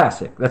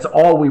fantastic. That's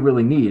all we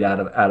really need out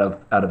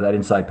of that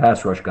inside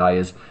pass rush guy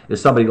is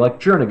somebody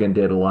like Jernigan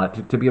did a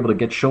lot to be able to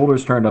get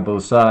shoulders turned on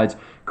both sides,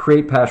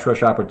 create pass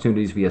rush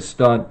opportunities via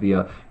stunt,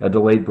 via a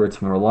delayed blitz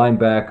from a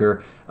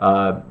linebacker,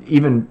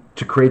 even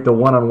to create the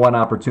one-on-one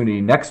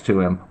opportunity next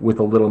to him with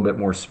a little bit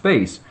more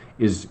space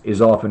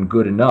is often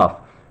good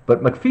enough.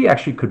 But McPhee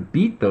actually could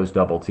beat those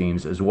double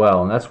teams as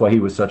well, and that's why he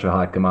was such a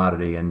hot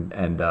commodity. And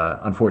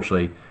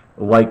unfortunately,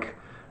 like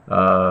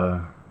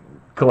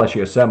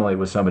Kelechi Osemele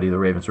was somebody the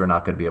Ravens were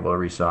not going to be able to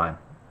re-sign.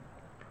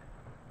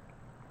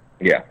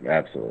 Yeah,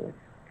 absolutely.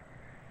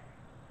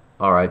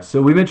 All right,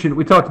 so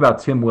we talked about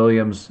Tim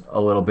Williams a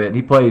little bit.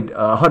 He played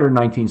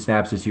 119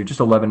 snaps this year, just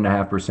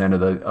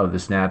 11.5% of the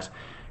snaps.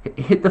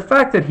 The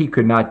fact that he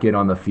could not get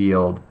on the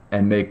field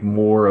and make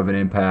more of an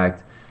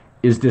impact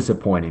is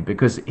disappointing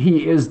because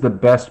he is the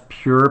best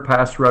pure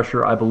pass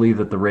rusher I believe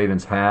that the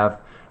Ravens have.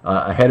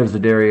 Ahead of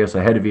Zadarius,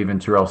 ahead of even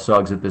Terrell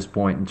Suggs at this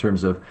point in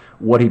terms of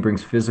what he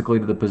brings physically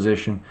to the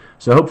position.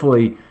 So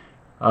hopefully,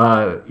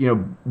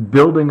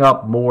 building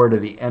up more to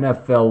the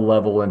NFL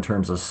level in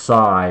terms of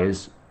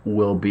size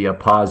will be a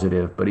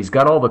positive. But he's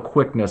got all the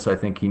quickness I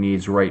think he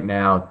needs right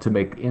now to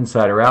make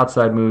inside or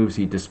outside moves.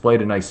 He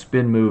displayed a nice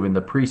spin move in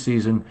the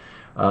preseason.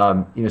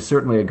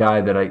 Certainly a guy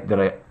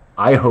that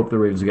I hope the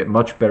Ravens get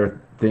much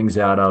better things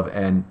out of,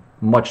 and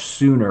much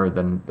sooner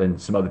than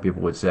some other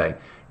people would say.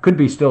 Could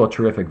be still a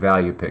terrific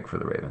value pick for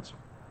the Ravens.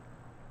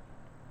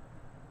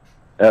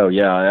 Oh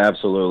yeah,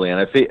 absolutely. And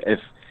I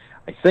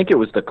think it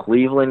was the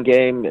Cleveland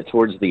game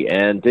towards the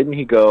end. Didn't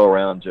he go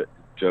around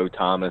Joe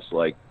Thomas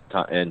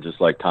and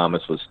just like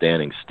Thomas was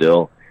standing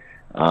still,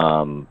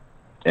 and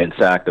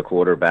sack the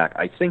quarterback?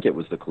 I think it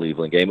was the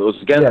Cleveland game. It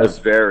was against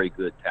a very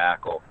good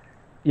tackle.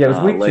 Yeah, it was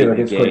week late 2 in the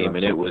against game, Cleveland.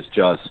 and it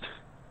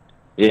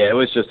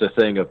was just a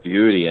thing of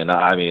beauty. And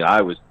I mean,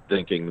 I was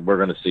thinking we're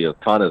going to see a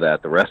ton of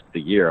that the rest of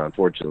the year.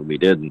 Unfortunately, we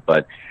didn't.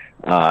 But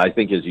I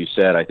think, as you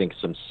said, I think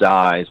some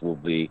size will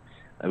be.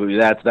 I mean,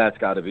 that's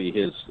got to be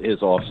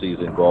his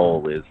off-season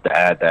goal, is to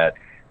add that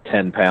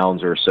 10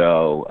 pounds or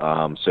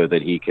so, so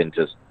that he can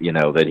just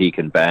that he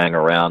can bang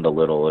around a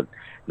little and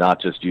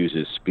not just use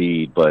his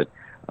speed, but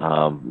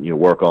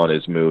work on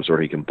his moves, or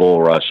he can bull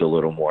rush a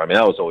little more. I mean,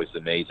 that was always the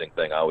amazing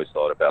thing I always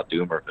thought about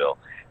Dumervil.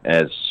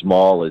 As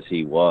small as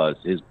he was,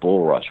 his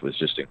bull rush was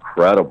just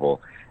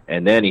incredible.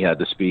 And then he had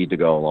the speed to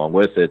go along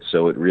with it,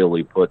 so it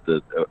really put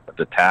the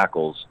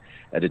tackles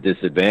at a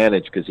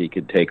disadvantage because he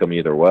could take them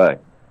either way.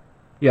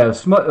 Yeah,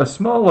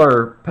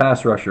 smaller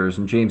pass rushers,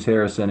 and James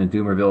Harrison and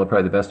Dumervil are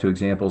probably the best 2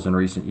 examples in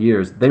recent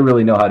years. They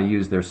really know how to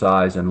use their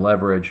size and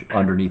leverage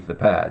underneath the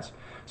pads.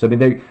 So, I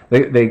mean,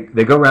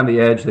 they go around the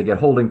edge. They get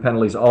holding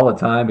penalties all the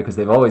time because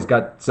they've always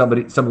got some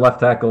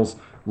left tackle's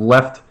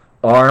left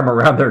arm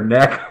around their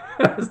neck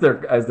as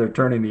they're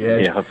turning the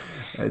edge. Yeah.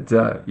 It's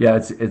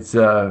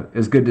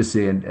good to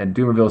see. And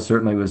Dumervil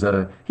certainly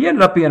he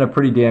ended up being a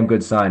pretty damn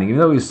good signing. Even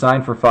though he was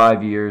signed for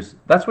 5 years,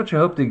 that's what you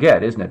hope to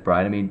get, isn't it,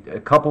 Brian? I mean, a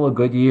couple of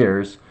good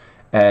years,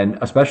 and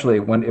especially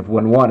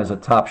when one is a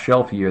top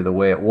shelf year the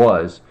way it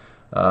was,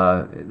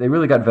 they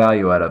really got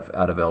value out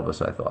of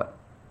Elvis, I thought.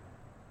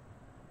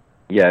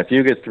 Yeah, if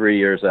you get 3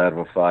 years out of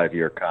a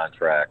 5-year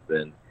contract,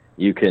 then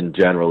you can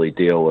generally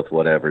deal with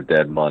whatever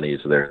dead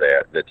money's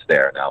that's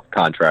there. Now,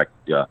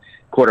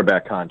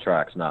 quarterback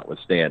contracts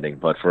notwithstanding,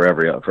 but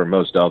for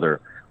most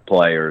other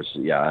players,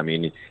 yeah, I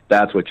mean,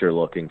 that's what you're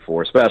looking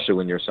for, especially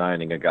when you're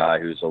signing a guy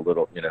who's a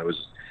little,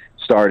 who's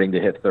starting to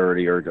hit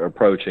 30 or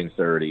approaching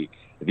 30.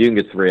 If you can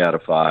get 3 out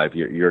of 5,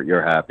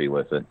 you're happy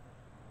with it.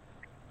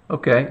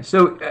 Okay,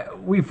 so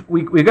we've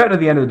gotten to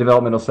the end of the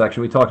developmental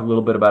section. We talked a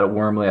little bit about it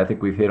Wormley. I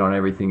think we've hit on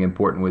everything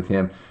important with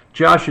him.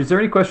 Josh, is there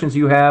any questions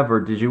you have, or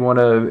did you want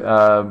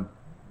to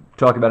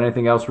talk about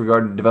anything else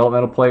regarding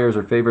developmental players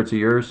or favorites of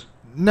yours?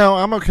 No,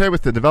 I'm okay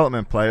with the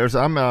development players.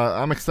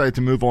 I'm excited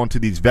to move on to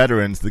these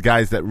veterans, the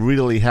guys that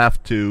really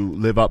have to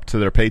live up to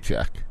their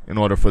paycheck in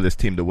order for this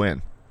team to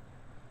win.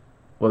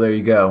 Well, there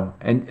you go.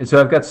 And so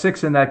I've got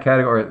 6 in that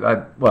category.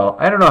 I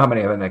don't know how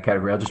many I have in that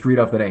category. I'll just read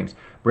off the names.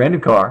 Brandon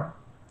Carr,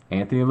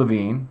 Anthony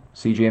Levine,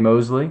 C.J.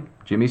 Mosley,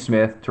 Jimmy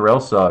Smith, Terrell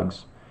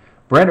Suggs,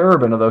 Brent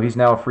Urban, although he's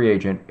now a free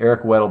agent,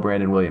 Eric Weddle,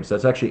 Brandon Williams.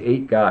 That's actually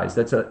 8 guys.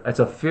 That's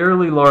a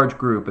fairly large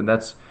group, and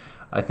that's,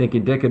 I think,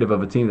 indicative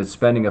of a team that's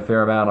spending a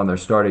fair amount on their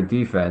starting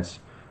defense,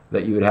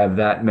 that you would have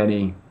that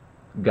many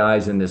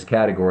guys in this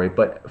category.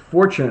 But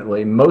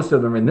fortunately, most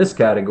of them are in this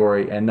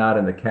category and not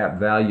in the cap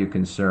value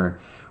concern.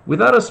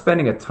 Without us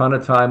spending a ton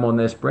of time on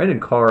this, Brandon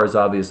Carr is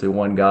obviously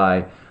one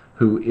guy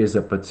who is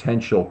a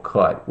potential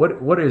cut.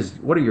 What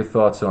are your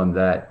thoughts on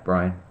that,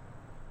 Brian?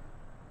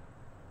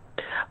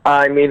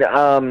 I mean,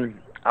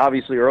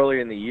 obviously earlier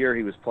in the year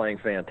he was playing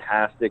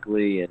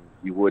fantastically, and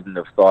you wouldn't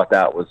have thought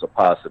that was a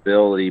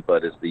possibility.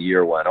 But as the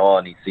year went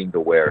on, he seemed to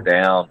wear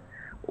down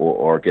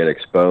or get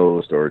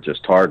exposed or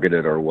just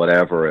targeted or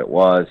whatever it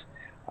was.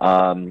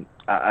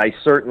 I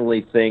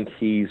certainly think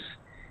he's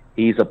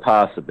a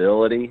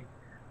possibility.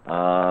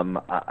 I'm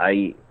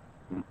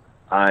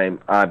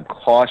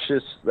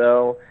cautious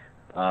though.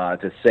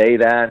 To say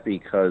that,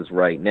 because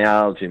right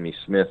now Jimmy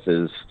Smith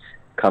is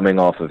coming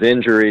off of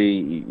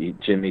injury.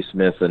 Jimmy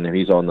Smith, and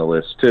he's on the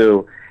list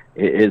too,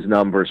 his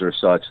numbers are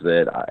such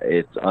that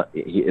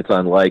it's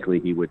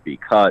unlikely he would be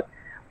cut.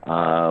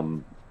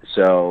 And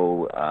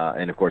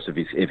of course,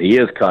 if he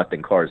is cut,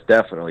 then Carr's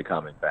definitely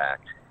coming back.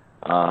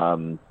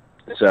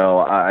 So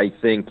I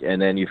think, and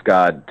then you've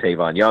got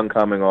Tavon Young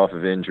coming off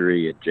of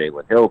injury, and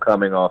Jalen Hill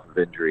coming off of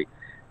injury,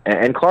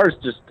 and Carr's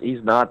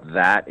he's not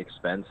that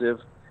expensive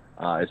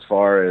as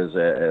far as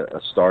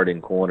a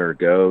starting corner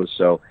goes.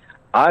 So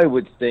I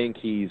would think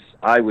he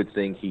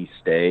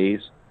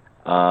stays.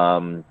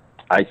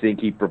 I think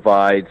he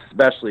provides,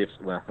 especially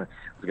I was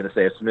going to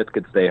say if Smith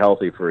could stay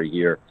healthy for a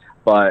year,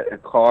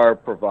 but Carr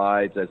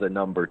provides as a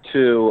number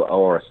 2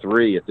 or a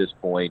 3 at this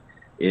point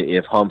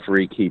if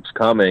Humphrey keeps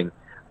coming.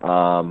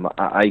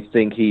 I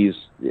think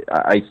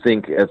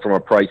from a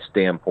price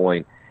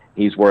standpoint,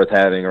 he's worth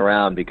having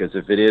around, because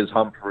if it is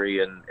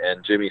Humphrey and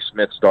Jimmy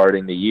Smith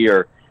starting the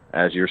year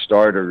as your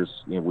starters,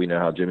 we know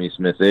how Jimmy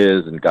Smith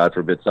is, and God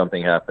forbid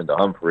something happened to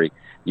Humphrey,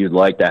 you'd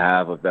like to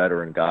have a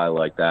veteran guy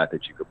like that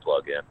you could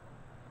plug in.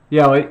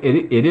 Yeah,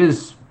 it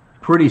is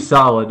pretty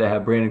solid to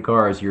have Brandon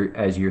Carr as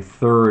your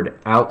third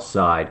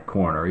outside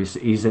corner.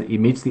 He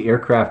meets the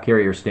aircraft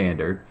carrier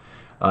standard.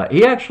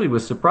 He actually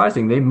was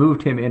surprising. They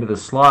moved him into the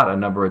slot a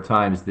number of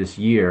times this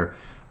year.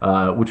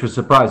 which was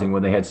surprising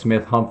when they had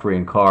Smith, Humphrey,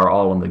 and Carr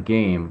all in the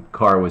game.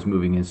 Carr was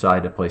moving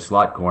inside to play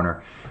slot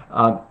corner.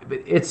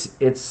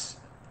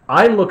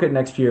 I look at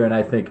next year and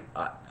I think,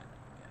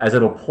 as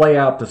it'll play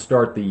out to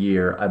start the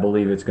year, I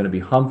believe it's going to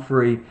be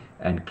Humphrey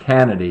and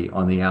Kennedy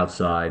on the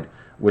outside,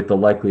 with the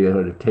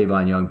likelihood of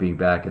Tavon Young being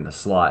back in the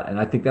slot. And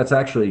I think that's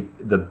actually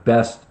the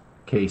best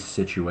case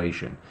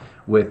situation,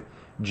 with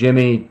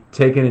Jimmy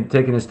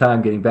taking his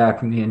time getting back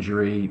from the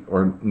injury,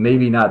 or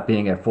maybe not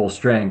being at full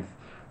strength,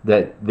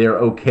 that they're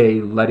okay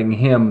letting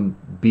him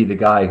be the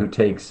guy who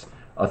takes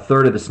a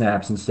third of the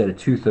snaps instead of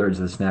 2/3 of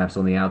the snaps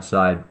on the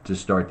outside to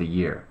start the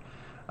year.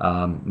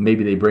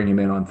 Maybe they bring him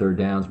in on third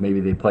downs. Maybe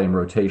they play him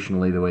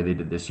rotationally the way they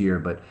did this year.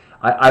 But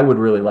I would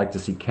really like to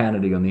see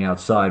Kennedy on the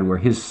outside, where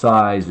his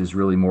size is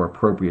really more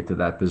appropriate to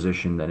that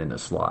position than in the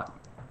slot.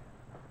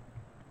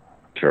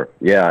 Sure.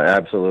 Yeah,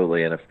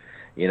 absolutely. And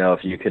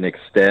if you can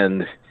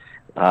extend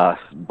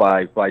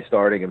by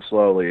starting him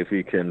slowly, if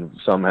you can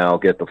somehow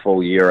get the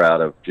full year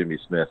out of Jimmy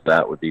Smith,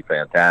 that would be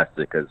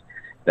fantastic, because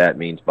that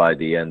means by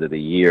the end of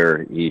the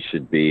year he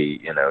should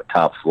be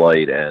top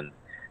flight and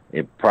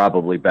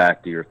probably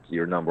back to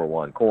your number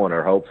one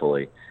corner,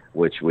 hopefully,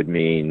 which would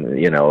mean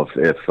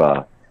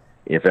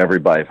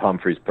if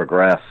Humphrey's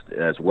progressed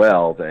as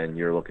well, then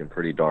you're looking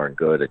pretty darn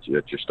good at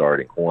your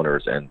starting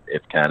corners. And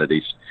if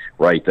Kennedy's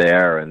right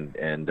there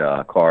and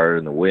Carr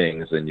in the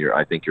wings, then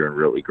I think you're in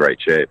really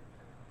great shape.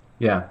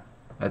 Yeah,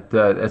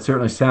 that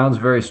certainly sounds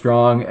very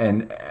strong.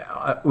 And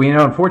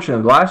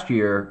unfortunately, last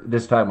year,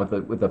 this time with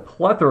the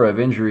plethora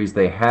of injuries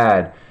they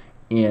had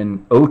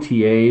in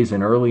OTAs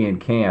and early in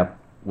camp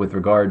with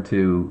regard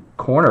to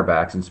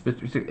cornerbacks, and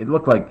it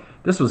looked like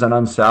this was an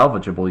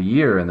unsalvageable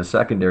year in the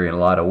secondary in a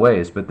lot of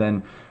ways. But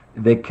then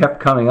they kept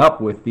coming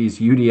up with these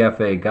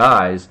UDFA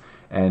guys,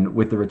 and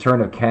with the return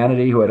of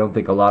Kennedy, who I don't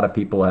think a lot of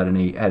people had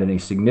any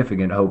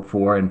significant hope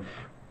for, and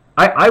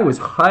I was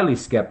highly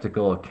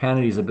skeptical of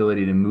Kennedy's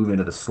ability to move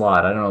into the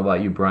slot. I don't know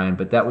about you, Brian,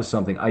 but that was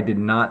something I did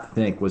not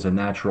think was a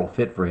natural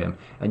fit for him,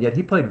 and yet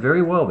he played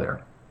very well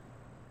there.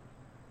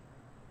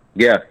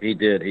 Yeah, he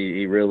did.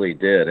 He really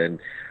did. And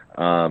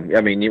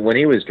when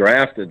he was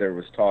drafted, there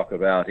was talk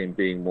about him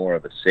being more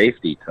of a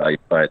safety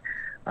type, but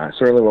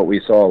certainly what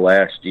we saw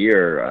last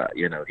year,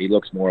 he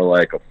looks more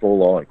like a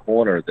full-on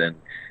corner than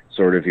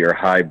sort of your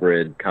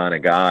hybrid kind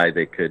of guy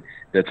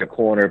that's a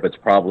corner but's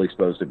probably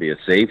supposed to be a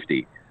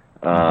safety.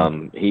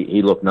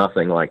 He looked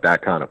nothing like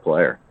that kind of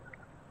player.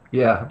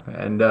 Yeah,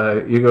 and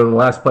you go to the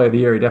last play of the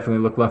year, he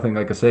definitely looked nothing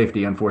like a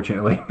safety,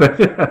 unfortunately. But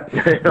this is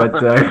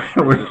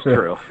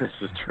true. This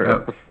is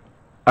true.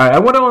 All right, I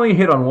want to only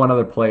hit on one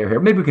other player here.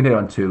 Maybe we can hit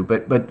on two,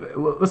 but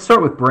let's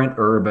start with Brent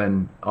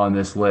Urban on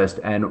this list.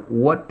 And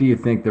what do you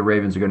think the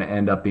Ravens are going to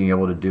end up being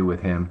able to do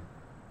with him?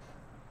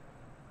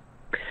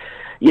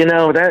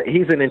 That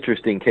he's an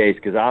interesting case,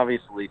 because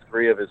obviously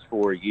 3 of his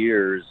 4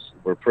 years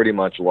were pretty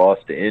much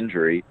lost to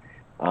injury,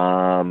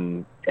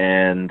 but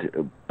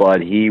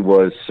he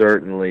was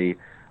certainly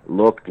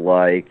looked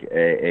like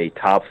a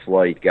top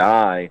flight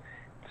guy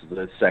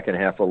the second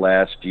half of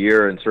last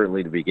year, and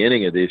certainly the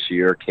beginning of this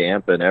year,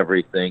 camp and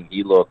everything.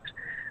 He looked,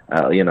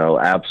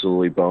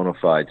 absolutely bona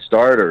fide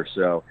starter.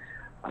 So,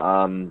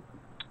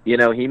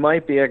 he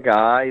might be a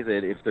guy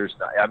that if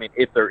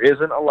there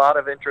isn't a lot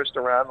of interest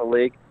around the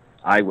league,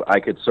 I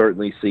could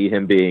certainly see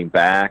him being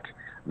back.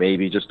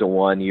 Maybe just a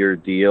 1-year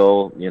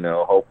deal.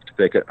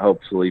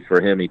 Hopefully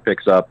for him, he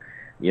picks up,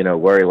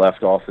 where he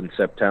left off in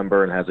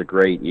September and has a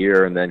great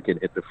year, and then can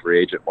hit the free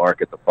agent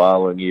market the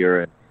following year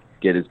and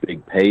get his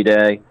big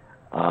payday.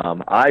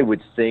 I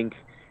would think,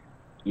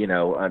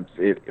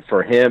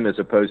 for him, as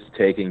opposed to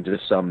taking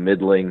just some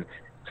middling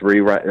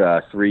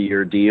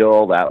 3-year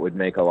deal, that would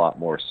make a lot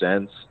more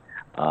sense.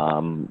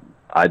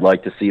 I'd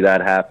like to see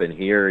that happen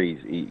here.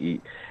 He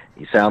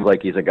sounds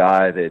like he's a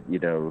guy that,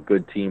 a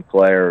good team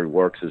player who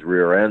works his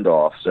rear end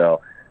off.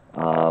 So,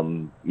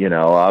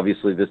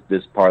 obviously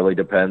this partly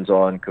depends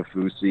on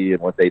Kaufusi and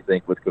what they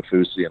think with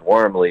Kaufusi and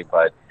Wormley,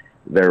 but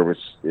there's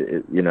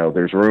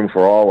room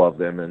for all of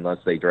them unless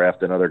they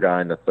draft another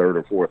guy in the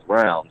 3rd or 4th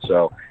round.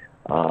 So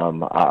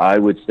I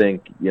would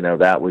think,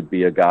 that would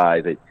be a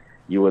guy that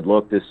you would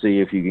look to see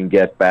if you can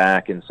get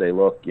back and say,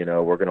 look,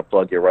 we're going to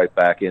plug you right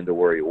back into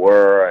where you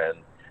were, and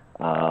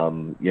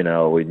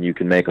and you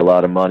can make a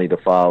lot of money the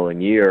following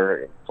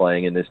year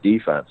playing in this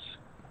defense.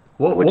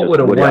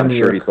 What I'm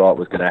sure he thought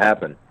was going to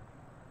happen.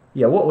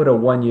 Yeah, what would a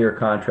 1-year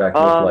contract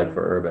look like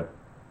for Urban?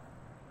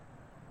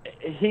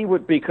 He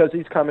would, because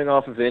he's coming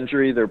off of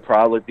injury, there'd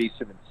probably be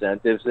some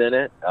incentives in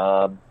it.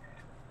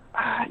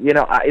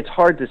 It's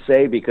hard to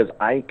say, because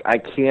I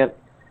can't,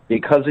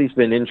 because he's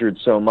been injured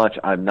so much,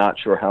 I'm not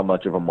sure how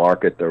much of a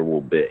market there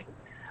will be.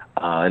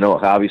 I know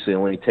obviously it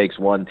only takes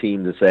one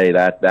team to say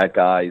that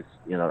guy's,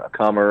 a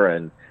comer,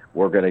 and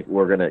we're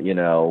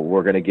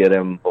gonna get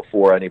him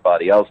before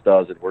anybody else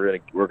does it.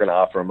 We're gonna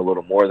offer him a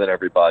little more than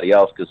everybody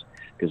else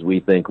because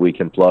we think we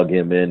can plug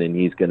him in and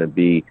he's gonna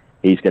be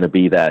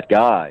that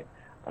guy.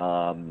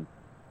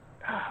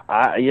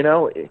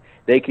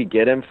 They could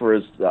get him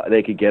for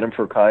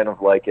kind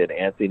of like an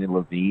Anthony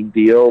Levine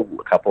deal,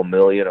 a couple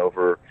million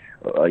over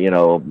a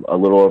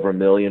little over $1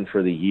 million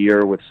for the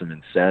year with some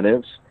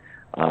incentives.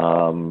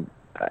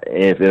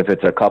 If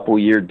it's a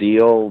couple-year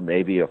deal,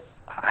 maybe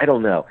I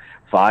don't know,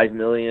 $5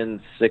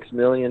 million, $6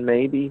 million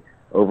maybe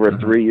over a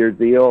 3-year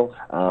deal.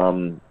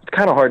 It's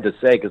kind of hard to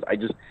say because I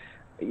just,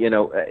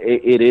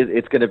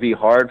 it's going to be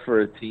hard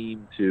for a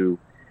team to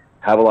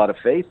have a lot of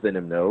faith in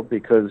him though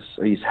because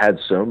he's had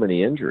so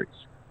many injuries.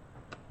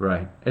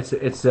 Right.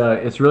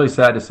 It's really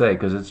sad to say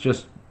because it's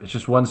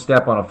just one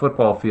step on a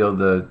football field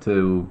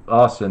to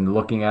us and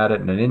looking at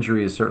it, and an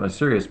injury is certainly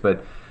serious,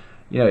 but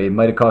it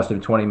might have cost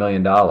him $20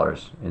 million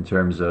in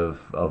terms of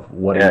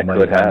what he might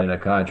have had in a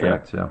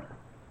contract. Yeah. So.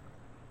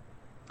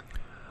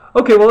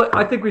 Okay, well,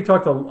 I think we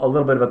talked a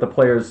little bit about the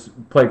players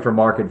playing for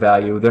market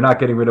value. They're not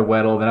getting rid of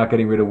Weddle. They're not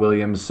getting rid of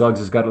Williams. Suggs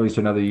has got at least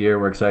another year.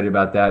 We're excited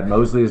about that.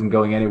 Mosley isn't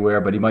going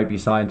anywhere, but he might be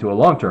signed to a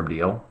long-term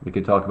deal. We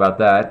could talk about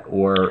that,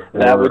 or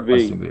that would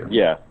be,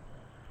 yeah.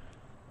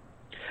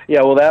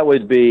 Yeah, well, that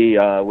would be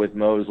with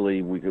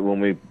Mosley. When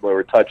we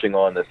were touching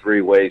on the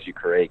 3 ways you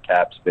create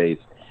cap space,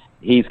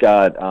 he's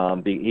got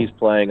he's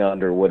playing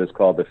under what is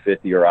called the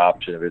 5th-year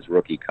option of his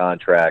rookie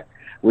contract,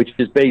 which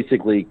is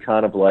basically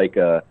kind of like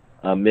a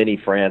mini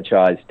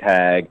franchise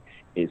tag.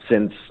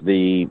 Since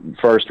the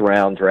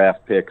first-round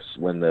draft picks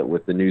with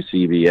the new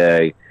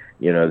CBA,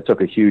 it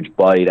took a huge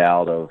bite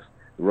out of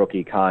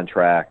rookie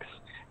contracts.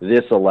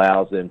 This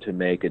allows them to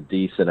make a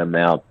decent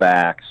amount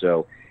back.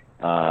 So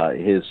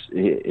his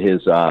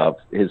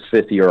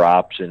 5th-year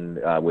option,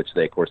 which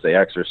they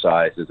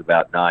exercise, is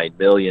about $9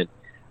 million.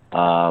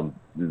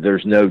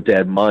 There's no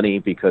dead money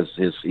because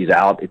he's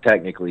out.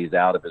 Technically, he's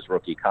out of his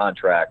rookie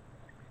contract.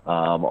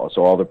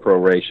 So all the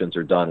prorations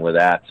are done with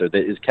that. So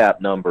his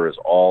cap number is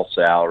all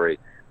salary,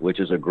 which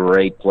is a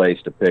great place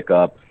to pick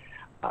up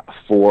 $4,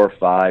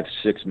 $5,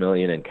 $6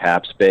 million in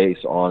cap space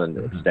on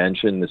an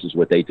extension. This is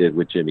what they did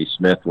with Jimmy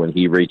Smith when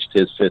he reached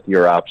his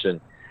 5th-year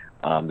option.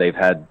 They've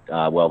had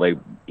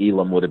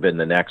Elam would have been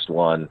the next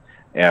one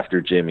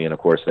after Jimmy, and of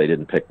course they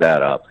didn't pick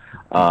that up.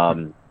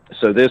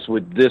 So this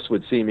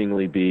would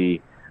seemingly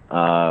be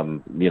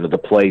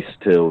the place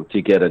to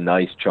get a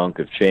nice chunk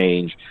of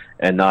change,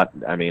 and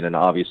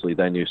obviously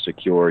then you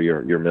secure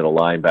your middle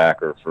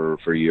linebacker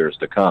for years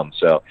to come.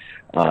 So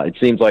it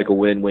seems like a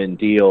win-win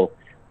deal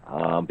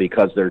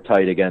because they're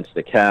tight against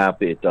the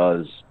cap. It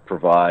does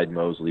provide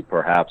Mosley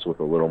perhaps with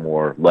a little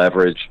more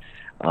leverage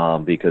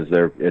because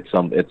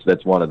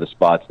that's one of the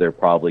spots they're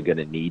probably going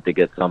to need to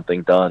get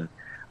something done.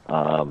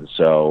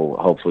 So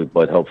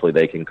hopefully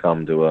they can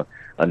come to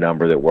a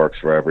number that works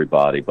for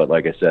everybody. But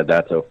like I said,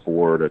 that's a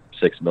 $4 to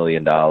 $6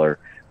 million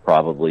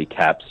probably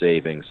cap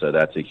savings, so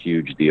that's a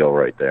huge deal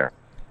right there.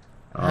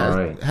 All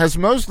right. Has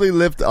Mosley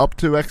lived up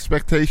to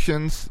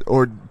expectations,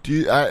 or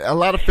a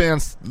lot of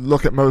fans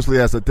look at Mosley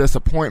as a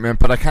disappointment,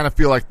 but I kind of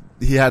feel like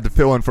he had to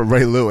fill in for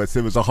Ray Lewis.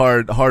 It was a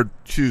hard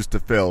shoes to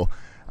fill,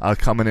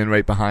 coming in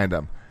right behind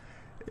him.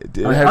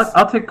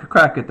 I'll take a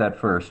crack at that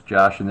first,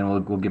 Josh, and then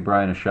we'll give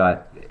Brian a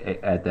shot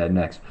at that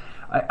next.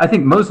 I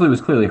think Mosley was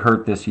clearly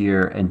hurt this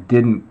year and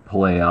didn't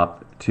play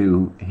up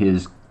to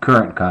his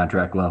current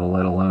contract level,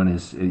 let alone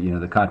his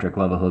the contract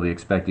level he'll be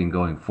expecting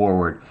going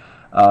forward.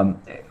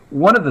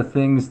 One of the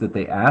things that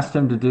they asked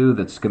him to do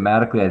that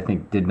schematically I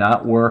think did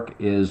not work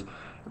is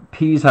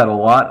Pease had a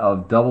lot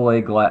of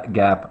double-A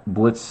gap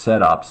blitz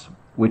setups,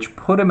 which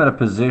put him in a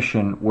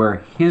position where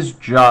his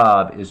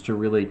job is to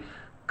really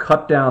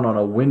cut down on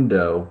a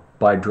window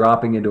by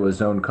dropping into a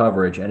zone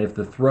coverage, and if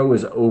the throw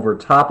is over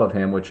top of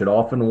him, which it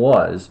often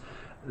was,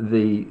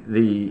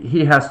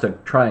 he has to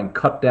try and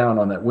cut down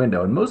on that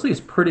window. And Mosley is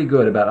pretty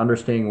good about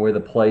understanding where the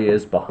play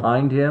is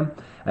behind him,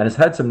 and has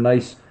had some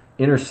nice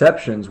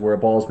interceptions where a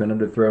ball's been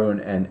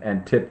underthrown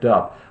and tipped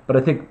up. But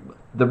I think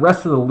the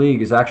rest of the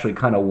league is actually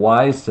kind of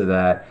wise to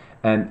that,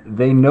 and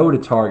they know to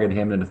target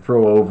him and to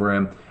throw over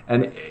him.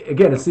 And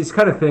again, it's this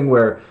kind of thing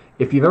where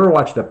if you've ever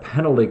watched a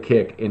penalty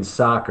kick in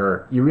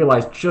soccer, you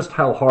realize just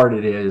how hard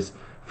it is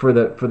for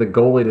the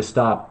goalie to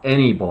stop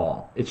any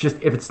ball. It's just,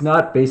 if it's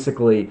not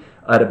basically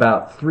at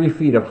about 3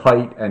 feet of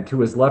height and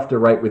to his left or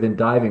right within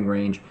diving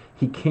range,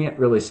 he can't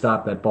really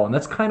stop that ball. And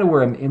that's kind of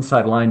where an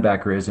inside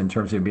linebacker is in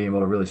terms of being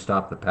able to really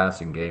stop the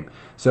passing game.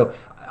 So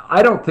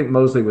I don't think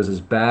Mosley was as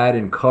bad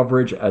in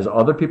coverage as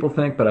other people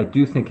think, but I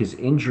do think his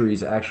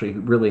injuries actually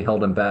really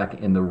held him back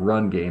in the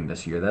run game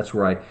this year. That's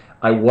where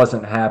I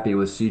wasn't happy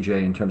with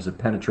CJ in terms of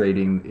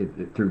penetrating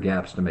it through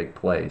gaps to make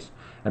plays.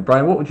 And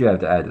Brian, what would you have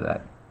to add to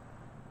that?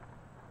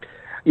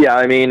 Yeah,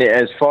 I mean,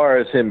 as far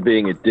as him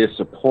being a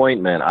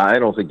disappointment, I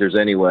don't think there's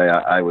any way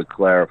I would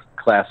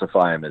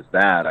classify him as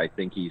that. I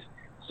think he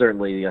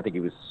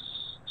was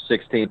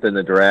 16th in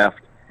the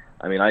draft.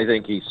 I mean, I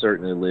think he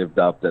certainly lived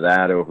up to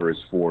that over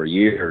his 4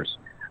 years.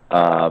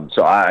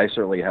 So I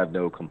certainly have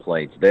no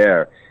complaints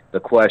there. The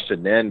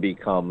question then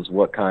becomes,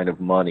 what kind of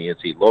money is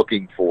he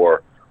looking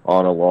for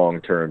on a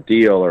long-term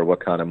deal, or what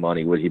kind of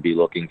money would he be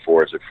looking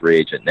for as a free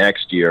agent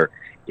next year?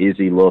 Is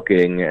he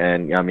looking,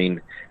 and I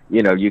mean,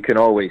 you can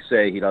always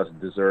say he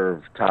doesn't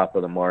deserve top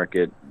of the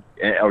market,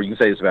 or you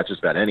can say this about just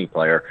about any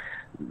player.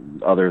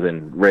 other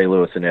than Ray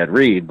Lewis and Ed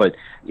Reed. But,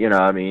 you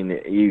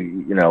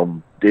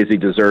know, is he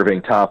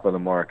deserving top of the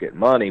market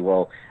money?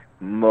 Well,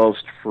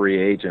 most free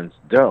agents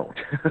don't.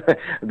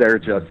 It's their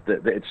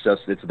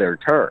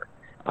turn.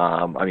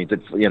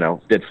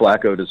 Did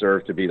Flacco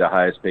deserve to be the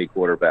highest paid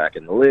quarterback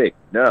in the league?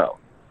 No.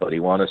 But he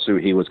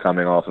was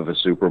coming off of a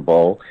Super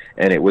Bowl,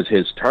 and it was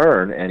his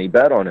turn, and he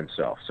bet on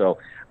himself. So,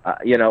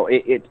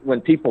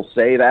 when people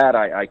say that,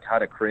 I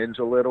kind of cringe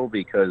a little,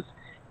 because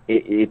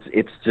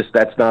it's just,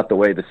 that's not the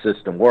way the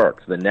system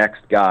works. The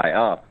next guy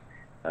up,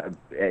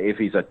 if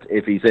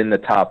he's in the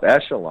top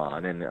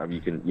echelon, and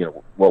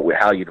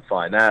how you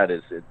define that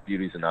is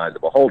beauty's in the eye of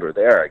the beholder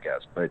there, I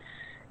guess. But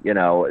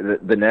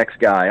the next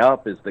guy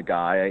up is the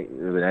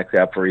next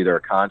guy up for either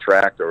a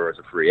contract or as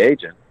a free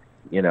agent.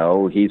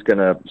 He's going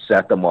to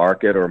set the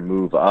market or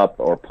move up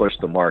or push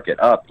the market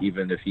up,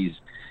 even if he's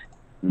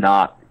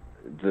not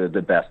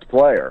the best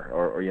player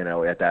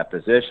or at that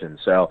position.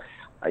 So,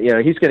 he's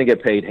going to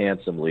get paid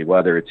handsomely,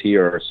 whether it's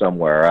here or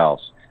somewhere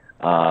else.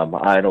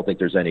 I don't think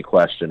there's any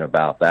question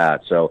about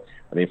that. So,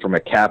 from a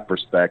cap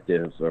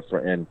perspective,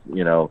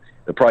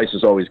 the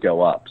prices always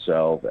go up.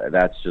 So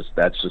that's just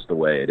the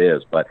way it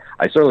is. But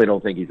I certainly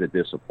don't think he's a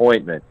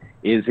disappointment.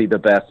 Is he the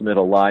best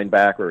middle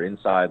linebacker,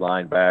 inside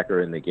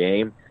linebacker in the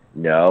game?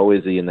 No.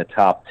 Is he in the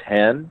top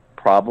 10?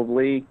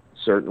 Probably.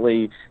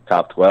 Certainly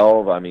top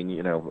 12.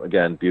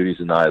 Again, beauty's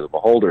in the eye of the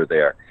beholder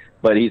there.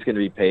 But he's going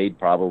to be paid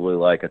probably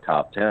like a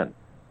top 10.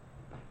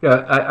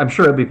 Yeah, I'm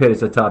sure he'll be paid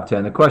as a top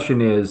 10. The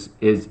question is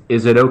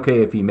it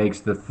okay if he makes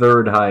the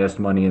third highest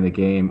money in the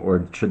game,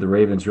 or should the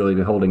Ravens really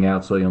be holding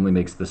out so he only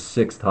makes the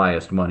sixth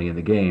highest money in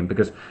the game?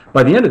 Because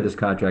by the end of this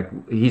contract,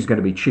 he's going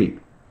to be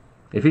cheap.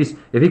 If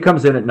he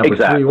comes in at number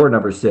 3 or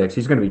number 6,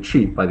 he's going to be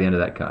cheap by the end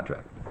of that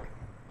contract.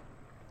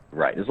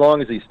 Right, as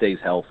long as he stays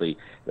healthy.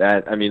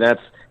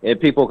 And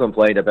people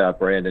complained about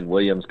Brandon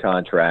Williams'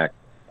 contract,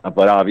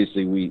 but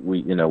obviously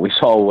we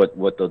saw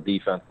what the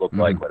defense looked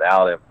like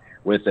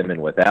with him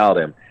and without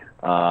him.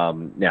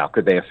 Now,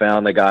 could they have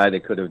found the guy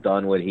that could have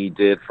done what he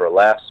did for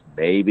less?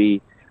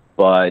 Maybe,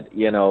 but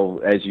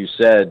as you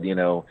said,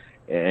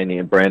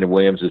 and Brandon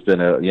Williams has been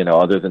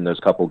other than those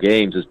couple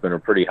games, has been a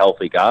pretty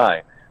healthy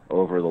guy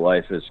over the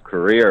life of his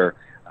career.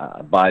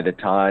 By the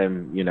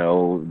time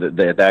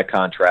that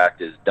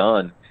contract is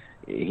done,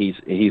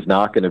 he's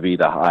not going to be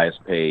the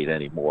highest paid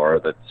anymore,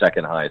 the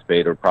second highest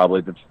paid, or probably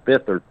the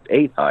fifth or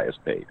eighth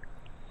highest paid.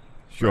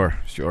 Sure.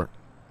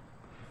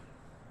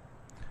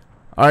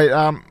 All right,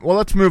 well,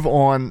 let's move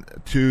on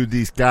to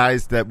these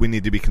guys that we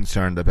need to be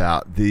concerned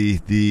about,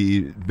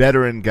 the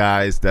veteran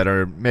guys that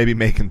are maybe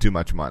making too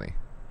much money.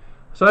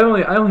 So I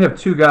only have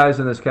 2 guys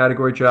in this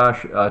category,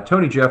 Josh.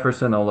 Tony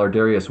Jefferson and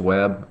Lardarius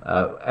Webb.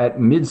 At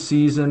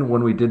midseason,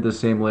 when we did the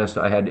same list,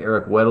 I had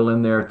Eric Weddle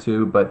in there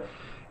too, but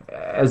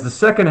as the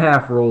second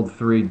half rolled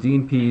through,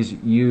 Dean Pease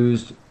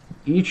used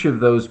each of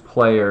those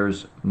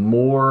players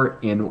more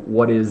in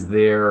what is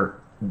their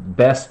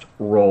best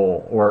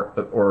role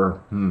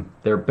or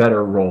their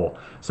better role.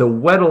 So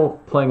Weddle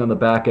playing on the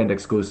back end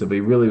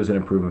exclusively really was an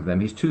improvement for them.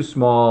 He's too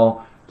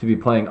small to be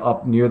playing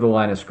up near the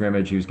line of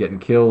scrimmage. He was getting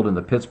killed in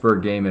the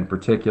Pittsburgh game in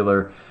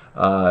particular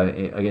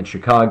against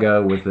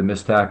Chicago with the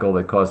missed tackle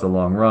that caused a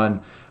long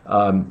run.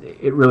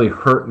 It really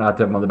hurt not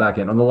to have him on the back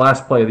end. On the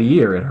last play of the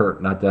year, it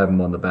hurt not to have him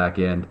on the back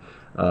end.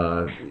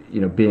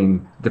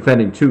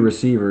 Defending 2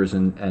 receivers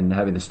and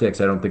having the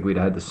sticks, I don't think we'd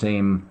had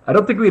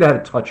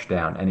a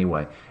touchdown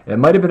anyway. It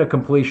might have been a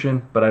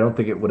completion, but I don't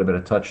think it would have been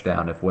a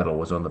touchdown if Weddle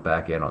was on the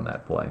back end on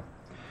that play.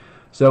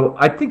 So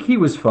I think he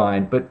was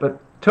fine, but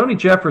Tony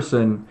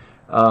Jefferson,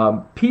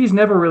 Pease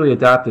never really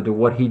adapted to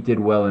what he did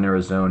well in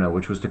Arizona,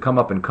 which was to come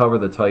up and cover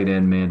the tight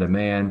end man to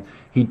man.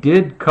 He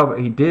did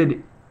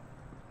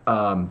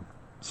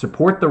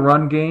support the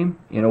run game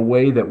in a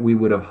way that we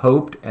would have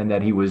hoped, and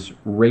that he was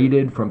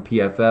rated from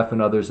PFF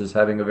and others as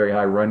having a very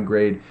high run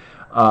grade.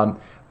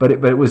 But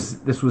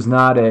this was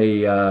not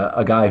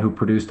a guy who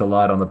produced a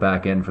lot on the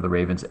back end for the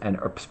Ravens, and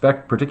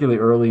particularly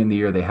early in the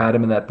year they had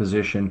him in that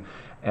position,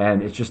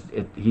 and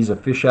he's a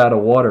fish out of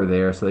water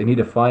there. So they need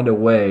to find a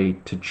way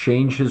to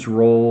change his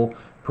role,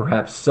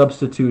 perhaps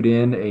substitute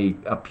in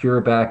a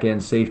pure back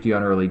end safety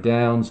on early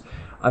downs.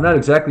 I'm not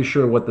exactly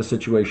sure what the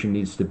situation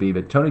needs to be,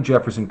 but Tony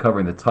Jefferson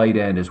covering the tight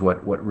end is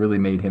what really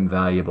made him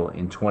valuable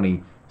in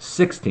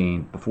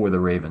 2016 before the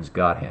Ravens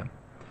got him.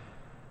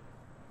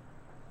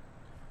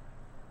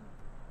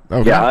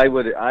 Okay. Yeah, I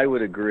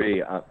would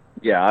agree.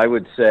 I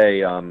would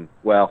say,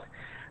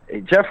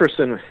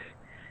 Jefferson,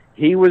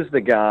 he was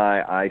the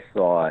guy I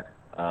thought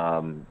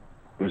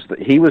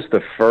he was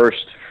the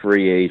first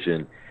free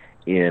agent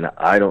in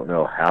I don't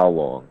know how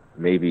long,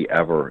 maybe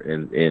ever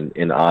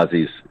in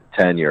Ozzy's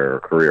tenure or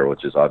career,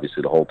 which is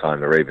obviously the whole time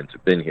the Ravens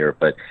have been here,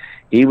 but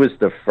he was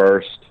the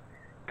first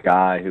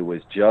guy who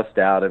was just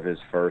out of his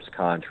first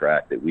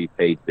contract that we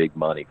paid big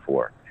money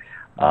for.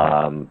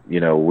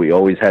 We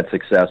always had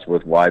success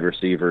with wide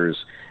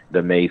receivers,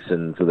 the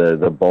Masons,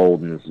 the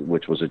Boldens,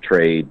 which was a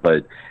trade,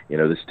 but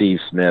the Steve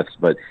Smiths,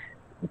 but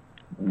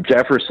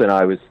Jefferson,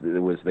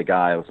 was the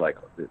guy. I was like,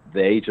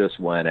 they just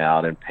went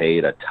out and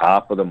paid a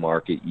top of the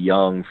market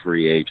young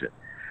free agent.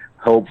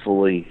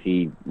 Hopefully,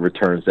 he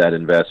returns that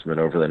investment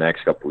over the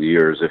next couple of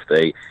years if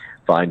they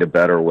find a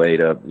better way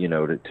to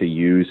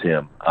use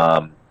him.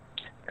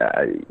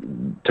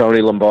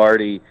 Tony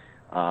Lombardi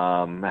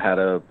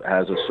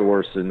has a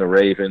source in the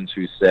Ravens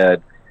who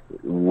said,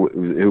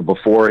 who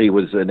before there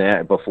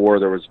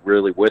was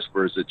really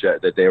whispers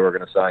that they were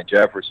going to sign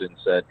Jefferson,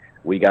 said,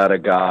 we got a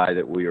guy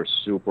that we are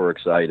super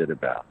excited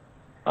about.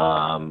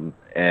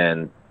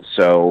 And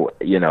so,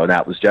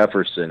 that was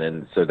Jefferson.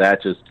 And so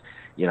that just,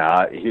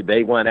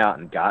 they went out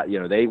and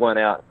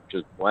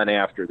just went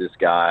after this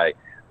guy,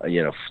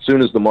 as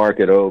soon as the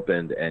market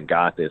opened, and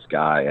got this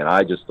guy. And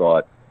I just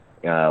thought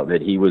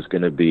that he was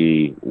going to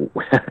be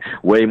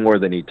way more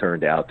than he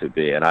turned out to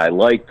be. And I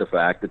liked the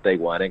fact that they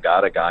went and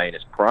got a guy in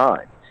his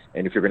prime.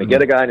 And if you're going to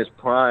get a guy in his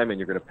prime and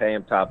you're going to pay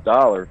him top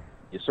dollar,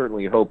 you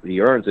certainly hope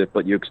he earns it,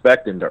 but you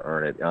expect him to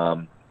earn it.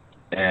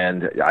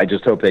 And I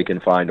just hope they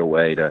can find a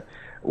way to,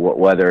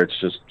 whether it's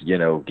just,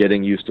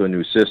 getting used to a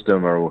new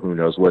system, or who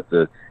knows what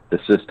the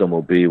system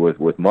will be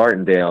with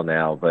Martindale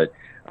now, but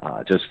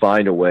just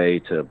find a way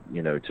to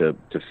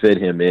fit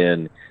him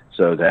in,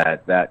 so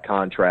that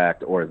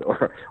contract or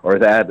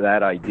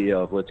that idea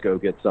of let's go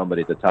get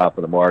somebody at the top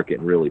of the market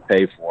and really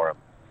pay for him,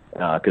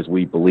 because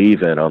we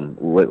believe in him.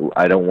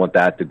 I don't want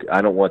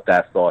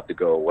that thought to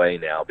go away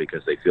now,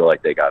 because they feel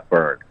like they got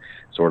burned,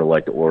 sort of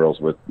like the Orioles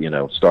with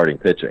starting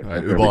pitching.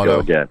 Right, here we go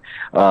again.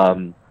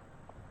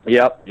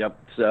 Yep.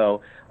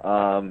 So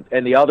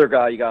and the other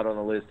guy you got on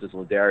the list is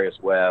Ladarius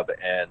Webb,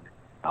 and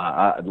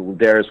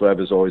Ladarius Webb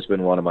has always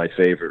been one of my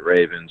favorite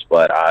Ravens,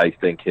 but I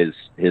think his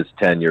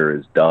tenure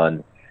is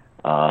done.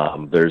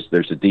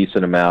 There's a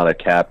decent amount of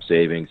cap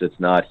savings. It's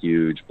not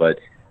huge, but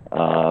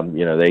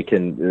they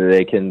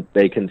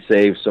can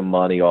save some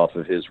money off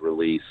of his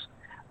release.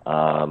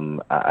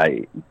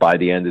 By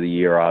the end of the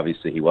year,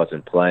 obviously he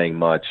wasn't playing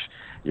much.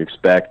 You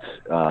expect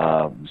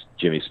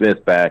Jimmy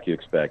Smith back. You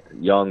expect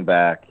Young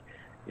back,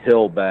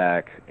 Hill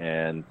back,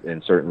 and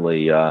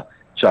certainly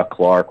Chuck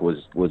Clark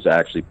was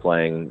actually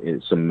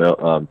playing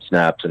some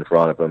snaps in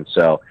front of him.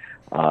 So.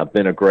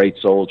 Been a great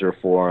soldier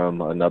for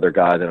him. Another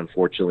guy that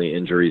unfortunately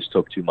injuries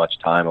took too much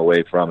time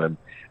away from him,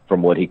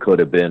 from what he could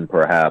have been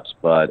perhaps.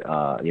 But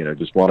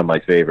just one of my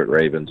favorite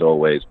Ravens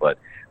always. But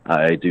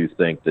I do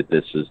think that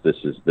this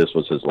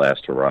was his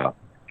last hurrah.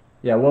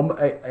 Yeah, well,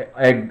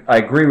 I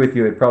agree with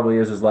you. It probably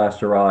is his last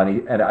hurrah,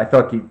 and I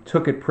thought he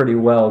took it pretty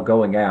well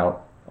going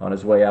out, on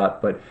his way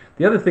out. But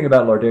the other thing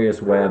about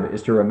Ladarius Webb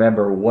is to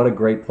remember what a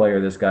great player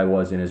this guy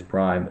was in his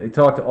prime. They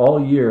talked all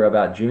year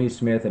about Jimmy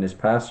Smith and his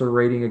passer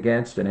rating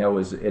against, and how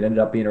it ended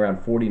up being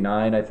around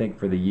 49, I think,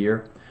 for the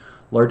year.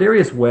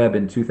 Ladarius Webb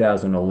in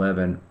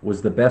 2011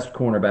 was the best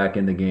cornerback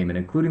in the game, and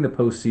including the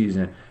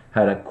postseason,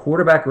 had a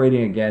quarterback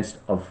rating against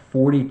of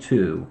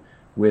 42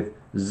 with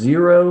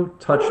 0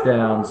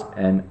 touchdowns,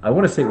 and I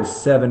want to say it was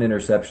 7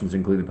 interceptions,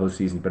 including the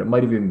postseason, but it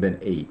might have even been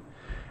 8.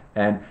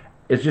 And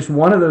it's just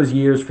one of those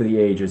years for the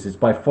ages. It's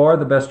by far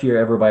the best year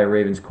ever by a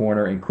Ravens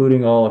corner,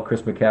 including all of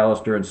Chris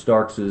McAllister and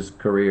Starks'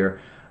 career.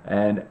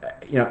 And,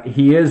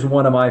 he is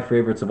one of my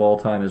favorites of all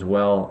time as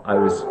well. I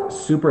was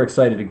super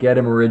excited to get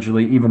him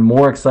originally, even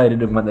more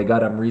excited when they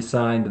got him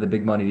re-signed to the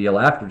big money deal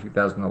after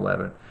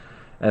 2011.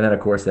 And then,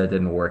 of course, that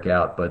didn't work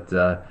out.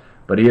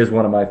 But he is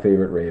one of my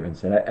favorite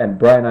Ravens. And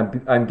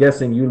Brian, I'm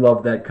guessing you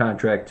loved that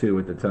contract, too,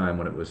 at the time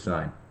when it was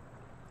signed.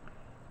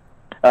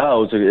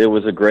 Oh, it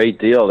was a great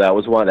deal. That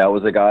was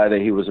a guy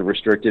that he was a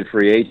restricted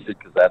free agent,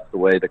 because that's the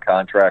way the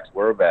contracts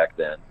were back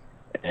then.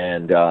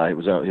 And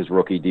his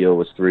rookie deal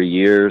was 3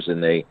 years,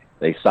 and they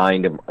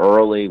signed him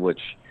early,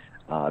 which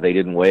they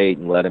didn't wait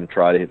and let him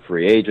try to hit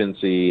free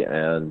agency.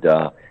 And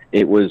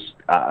it was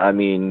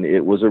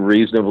a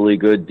reasonably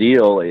good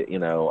deal.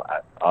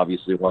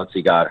 Obviously once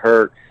he got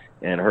hurt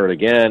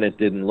again, it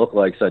didn't look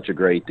like such a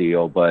great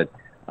deal, but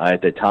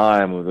at the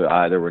time,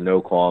 there were no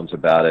qualms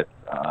about it,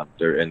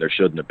 and there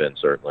shouldn't have been,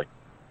 certainly.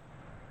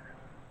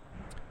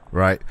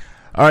 Right.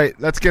 All right,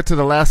 let's get to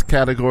the last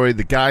category,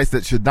 the guys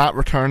that should not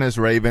return as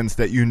Ravens,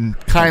 that you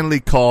kindly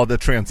call the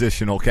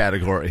transitional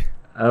category.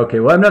 Okay,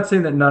 well, I'm not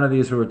saying that none of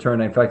these will return.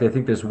 In fact, I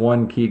think there's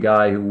one key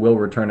guy who will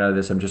return out of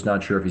this. I'm just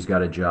not sure if he's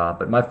got a job.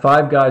 But my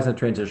 5 guys in the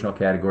transitional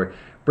category: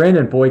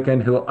 Brandon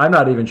Boykin, who I'm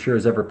not even sure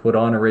has ever put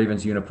on a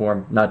Ravens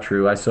uniform. Not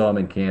true. I saw him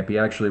in camp. He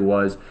actually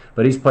was.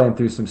 But he's playing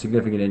through some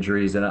significant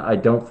injuries, and I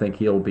don't think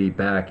he'll be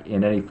back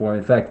in any form.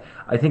 In fact,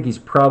 I think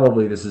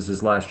this is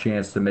his last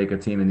chance to make a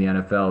team in the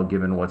NFL,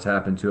 given what's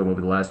happened to him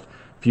over the last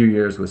few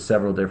years with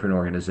several different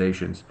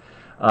organizations.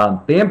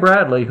 Bam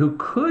Bradley, who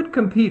could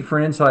compete for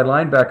an inside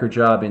linebacker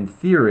job in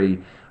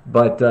theory,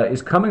 but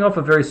is coming off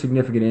a very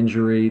significant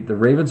injury. The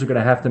Ravens are going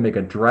to have to make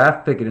a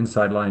draft pick at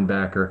inside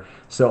linebacker,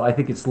 so I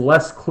think it's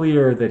less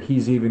clear that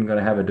he's even going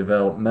to have a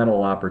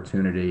developmental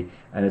opportunity,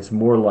 and it's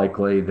more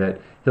likely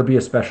that he'll be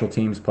a special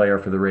teams player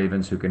for the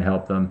Ravens who can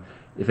help them.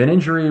 If an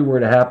injury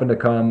were to happen to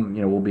come,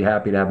 we'll be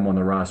happy to have him on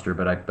the roster,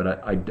 but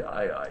I'm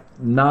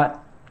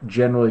not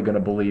generally going to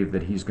believe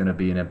that he's going to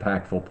be an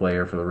impactful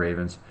player for the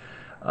Ravens.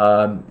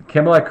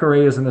 Kemalak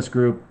Correa is in this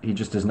group. He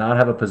just does not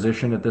have a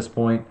position at this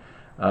point.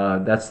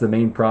 That's the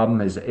main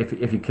problem. Is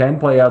if you can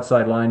play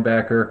outside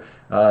linebacker,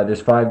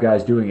 there's 5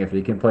 guys doing it. If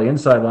he can play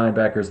inside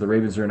linebackers, the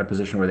Ravens are in a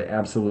position where they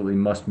absolutely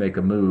must make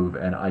a move,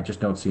 and I just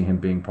don't see him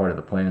being part of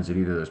the plans at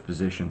either of those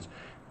positions.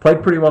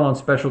 Played pretty well on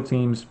special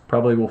teams.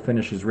 Probably will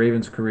finish his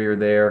Ravens career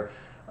there.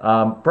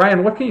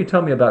 Brian, what can you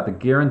tell me about the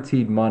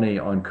guaranteed money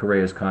on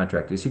Correa's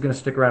contract? Is he going to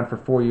stick around for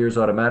 4 years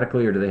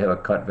automatically, or do they have a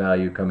cut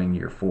value coming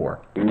year 4?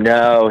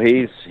 No,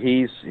 he's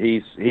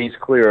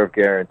clear of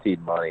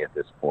guaranteed money at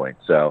this point.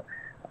 So,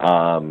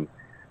 so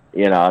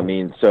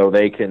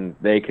they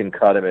can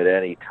cut him at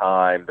any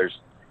time.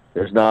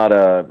 There's not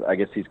I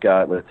guess he's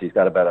got about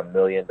 $1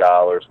 million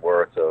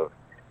worth of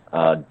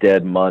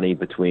dead money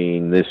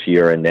between this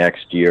year and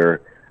next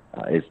year.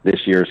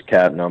 This year's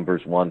cap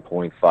number's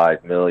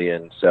 $1.5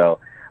 million. So,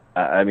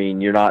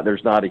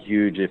 there's not a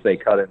huge. If they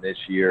cut him this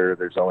year,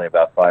 there's only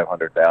about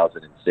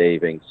 $500,000 in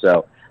savings.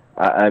 So,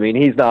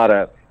 he's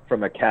not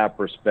from a cap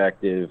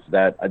perspective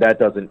that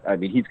doesn't.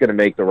 He's going to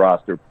make the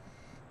roster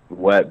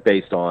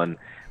based on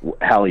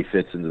how he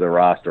fits into the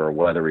roster or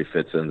whether he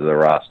fits into the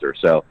roster.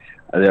 So,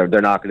 they're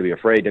not going to be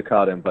afraid to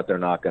cut him, but they're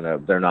not.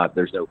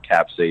 There's no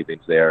cap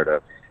savings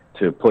there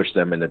to push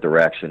them in the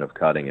direction of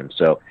cutting him.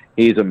 So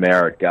he's a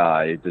merit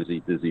guy. Does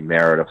he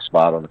merit a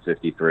spot on the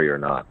 53 or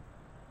not?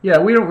 Yeah,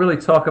 we don't really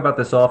talk about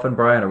this often,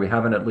 Brian, or we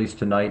haven't at least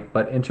tonight.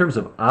 But in terms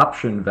of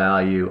option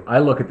value, I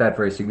look at that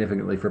very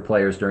significantly for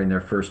players during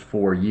their first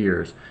 4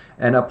 years.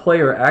 And a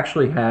player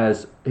actually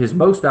has his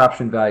most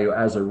option value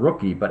as a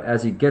rookie, but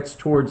as he gets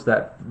towards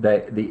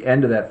the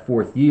end of that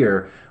 4th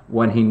year,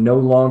 when he no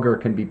longer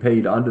can be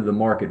paid under the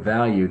market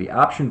value, the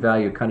option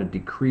value kind of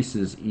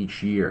decreases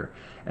each year.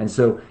 And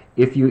so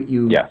if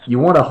you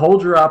want to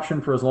hold your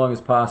option for as long as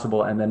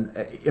possible, and then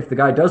if the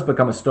guy does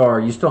become a star,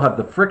 you still have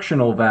the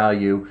frictional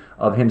value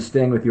of him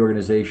staying with the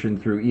organization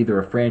through either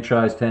a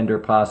franchise tender,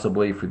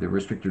 possibly for the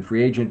restricted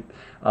free agent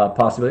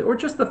possibility, or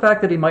just the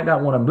fact that he might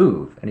not want to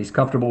move, and he's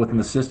comfortable within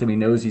the system. He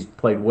knows he's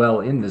played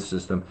well in this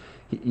system.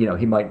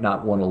 He might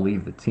not want to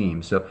leave the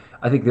team. So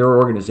I think there are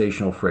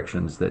organizational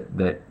frictions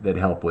that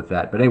help with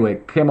that. But anyway,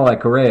 Kemalak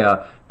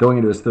Correa, going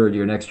into his 3rd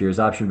year next year, his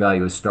option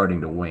value is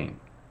starting to wane.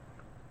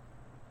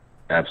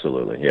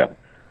 Absolutely, yeah.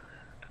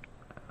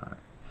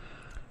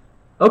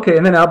 Okay,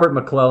 and then Albert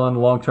McClellan,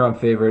 long-term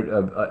favorite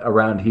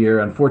around here.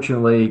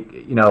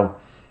 Unfortunately,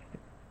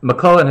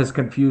 McClellan has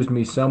confused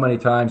me so many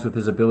times with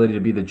his ability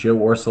to be the Joe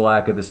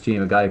Orsulak of this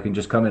team, a guy who can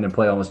just come in and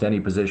play almost any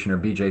position, or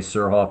B.J.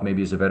 Surhoff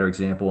maybe is a better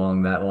example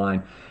along that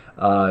line.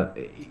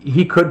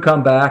 He could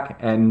come back,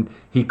 and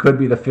he could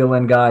be the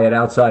fill-in guy at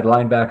outside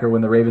linebacker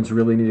when the Ravens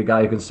really need a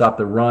guy who can stop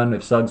the run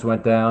if Suggs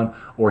went down,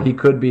 or he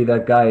could be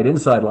that guy at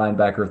inside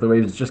linebacker if the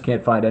Ravens just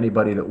can't find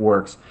anybody that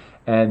works,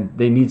 and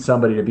they need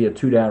somebody to be a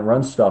 2-down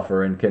run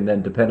stuffer and can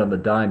then depend on the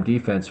dime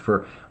defense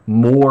for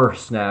more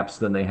snaps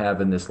than they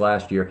have in this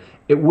last year.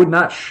 It would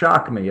not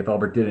shock me if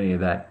Albert did any of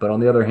that, but on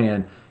the other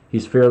hand,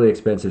 he's fairly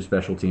expensive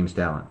special teams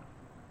talent.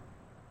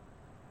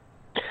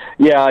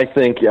 Yeah, I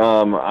think he's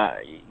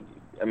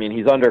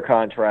under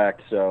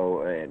contract,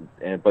 so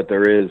but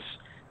there is.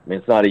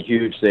 It's not a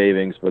huge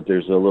savings, but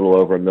there's a little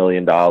over $1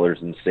 million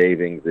in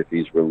savings if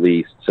he's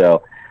released.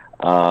 So,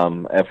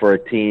 for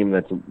a team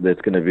that's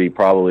going to be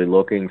probably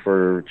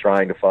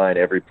trying to find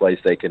every place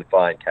they can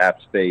find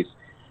cap space,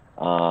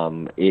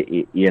 and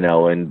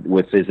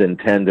with his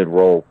intended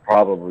role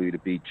probably to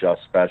be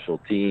just special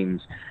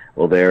teams.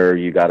 Well, there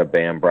you got a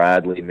Bam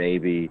Bradley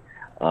maybe,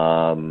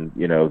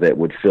 that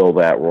would fill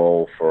that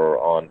role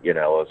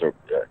as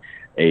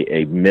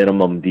a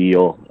minimum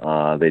deal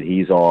that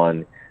he's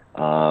on.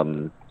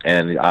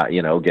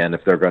 Again,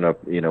 if they're going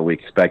to, we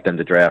expect them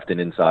to draft an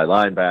inside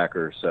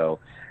linebacker. So,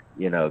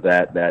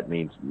 that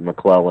means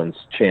McClellan's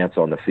chance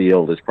on the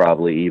field is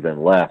probably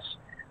even less.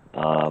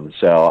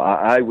 So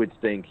I would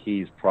think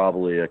he's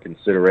probably a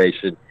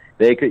consideration.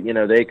 They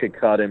could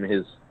cut him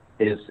his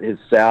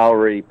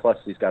salary, plus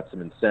he's got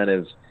some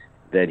incentives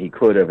that he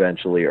could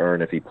eventually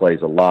earn if he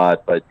plays a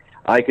lot. But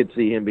I could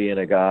see him being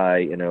a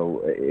guy,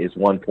 his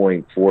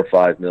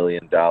 $1.45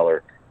 million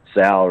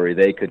salary.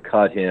 They could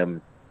cut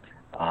him,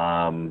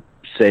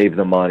 save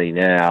the money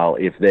now.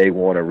 If they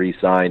want to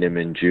re-sign him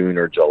in June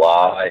or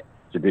July,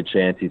 there's a good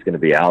chance he's going to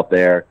be out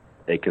there.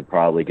 They could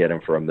probably get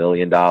him for $1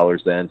 million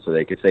then, so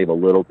they could save a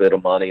little bit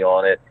of money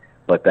on it.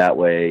 But that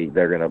way,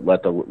 they're going to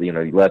let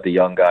the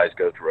young guys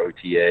go through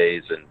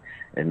OTAs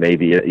and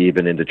maybe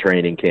even into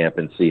training camp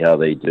and see how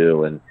they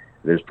do. And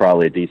there's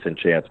probably a decent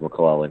chance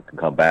McClellan can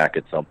come back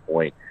at some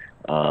point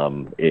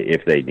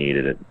if they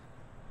needed it.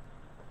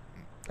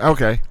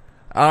 Okay.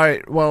 All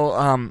right.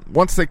 Well,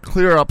 once they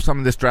clear up some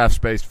of this draft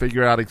space,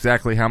 figure out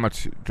exactly how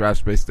much draft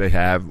space they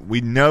have,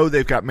 we know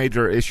they've got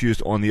major issues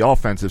on the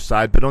offensive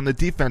side, but on the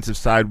defensive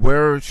side,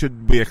 where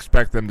should we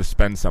expect them to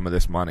spend some of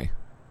this money?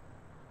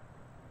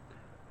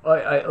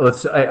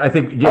 I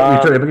think you're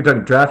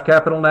talking draft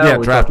capital now? Yeah,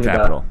 draft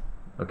capital.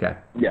 Okay.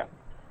 Yeah.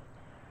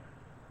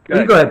 Go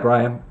ahead,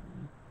 Brian.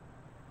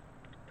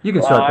 You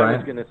can Well, start, I Brian.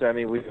 was going to say, I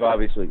mean, we've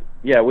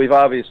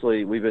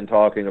been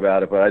talking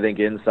about it, but I think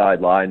inside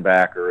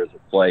linebacker is a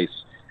place.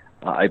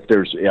 If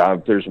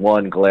there's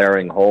one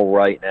glaring hole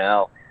right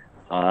now,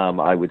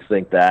 I would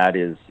think that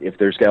is if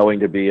there's going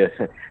to be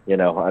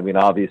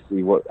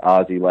obviously what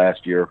Ozzie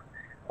last year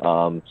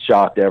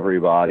shocked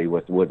everybody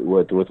with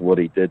what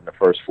he did in the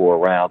first 4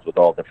 rounds with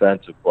all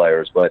defensive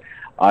players. But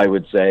I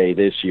would say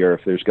this year,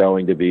 if there's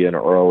going to be an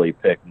early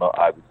pick,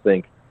 I would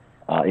think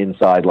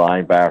inside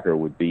linebacker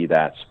would be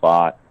that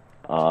spot.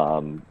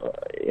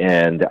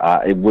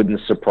 It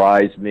wouldn't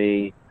surprise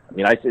me. I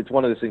mean, it's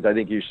one of those things. I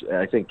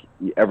think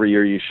every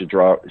year you should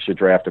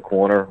draft a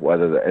corner.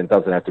 And it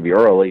doesn't have to be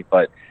early,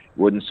 but it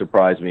wouldn't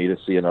surprise me to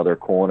see another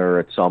corner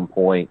at some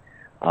point.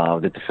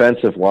 The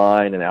defensive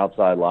line and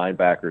outside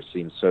linebackers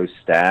seem so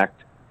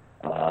stacked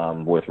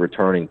with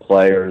returning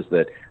players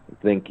that I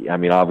think. I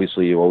mean,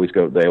 obviously, they always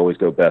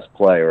go best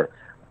player.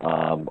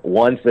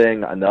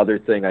 Another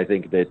thing I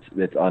think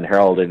that's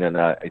unheralded, and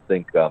I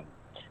think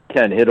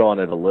Ken hit on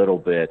it a little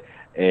bit.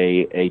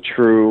 A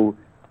true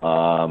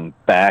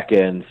back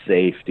end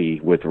safety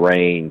with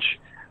range.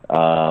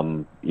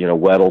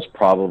 Weddle's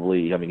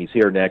probably. I mean, he's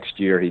here next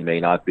year. He may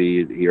not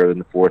be here in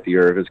the 4th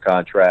year of his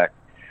contract.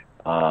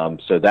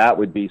 So that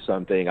would be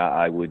something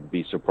I would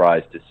be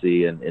surprised to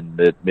see in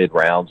mid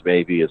rounds,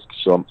 maybe as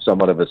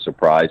somewhat of a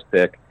surprise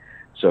pick,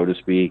 so to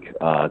speak.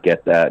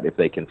 Get that if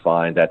they can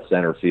find that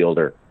center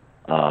fielder.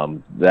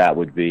 Those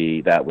would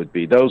be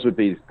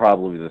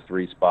probably the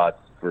 3 spots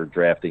for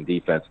drafting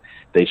defense.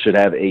 They should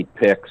have 8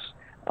 picks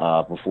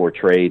before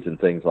trades and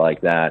things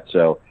like that.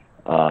 So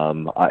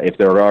if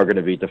there are going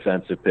to be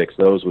defensive picks,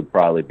 those would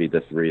probably be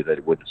the 3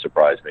 that wouldn't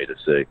surprise me to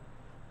see.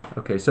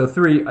 Okay, so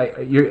 3.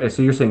 You're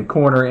saying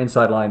corner,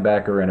 inside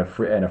linebacker, and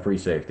a free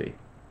safety.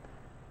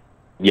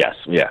 Yes.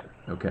 Yeah.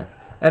 Okay.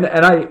 And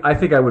I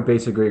think I would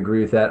basically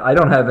agree with that. I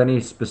don't have any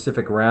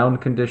specific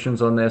round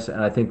conditions on this,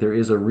 and I think there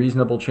is a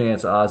reasonable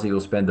chance Ozzie will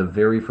spend the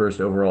very first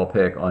overall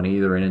pick on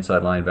either an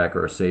inside linebacker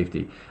or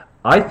safety.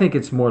 I think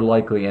it's more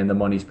likely, and the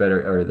money's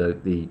better, or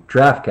the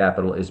draft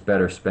capital is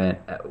better spent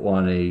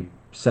on a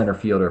center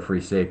fielder or free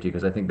safety,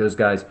 because I think those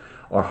guys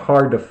are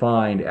hard to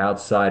find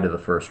outside of the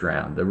first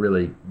round. The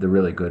really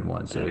good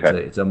ones. So okay.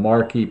 It's a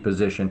marquee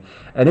position.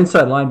 And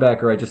inside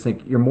linebacker, I just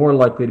think you're more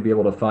likely to be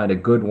able to find a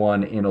good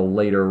one in a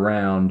later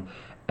round.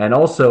 And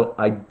also,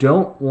 I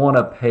don't want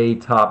to pay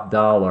top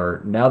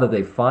dollar now that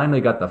they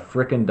finally got the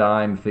frickin'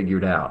 dime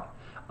figured out.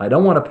 I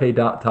don't want to pay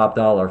top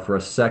dollar for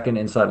a second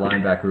inside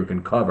linebacker who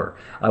can cover.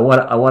 I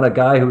want a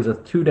guy who's a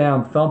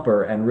 2-down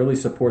thumper and really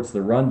supports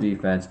the run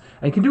defense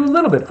and can do a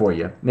little bit for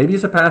you. Maybe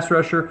it's a pass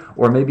rusher,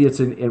 or maybe it's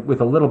with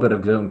a little bit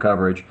of zone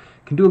coverage.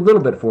 Can do a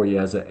little bit for you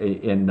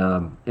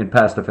in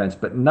pass defense,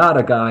 but not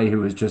a guy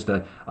who is just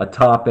a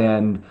top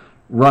end,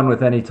 run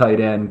with any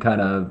tight end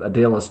kind of a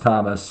Dallas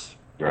Thomas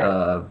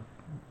talent.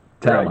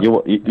 Right.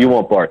 You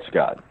want Bart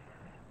Scott.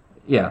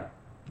 Yeah,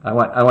 I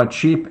want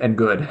cheap and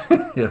good.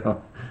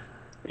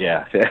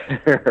 Yeah,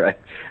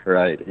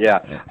 right.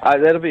 Yeah,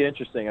 that'll be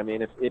interesting. I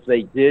mean, if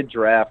they did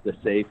draft a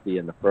safety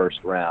in the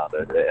first round,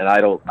 and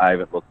I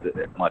haven't looked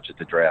much at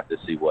the draft to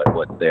see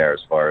what's there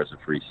as far as a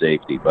free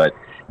safety, but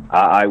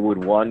I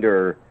would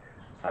wonder.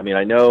 I mean,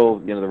 I know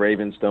the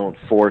Ravens don't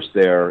force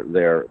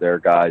their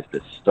guys to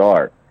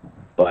start,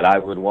 but I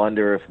would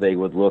wonder if they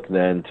would look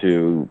then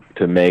to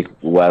make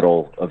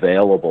Weddle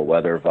available,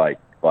 whether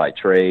by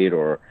trade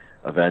or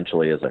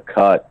eventually as a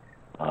cut.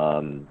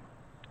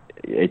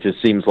 It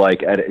just seems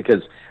like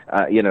because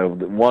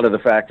one of the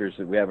factors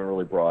that we haven't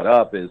really brought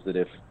up is that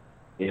if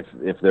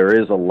there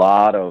is a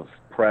lot of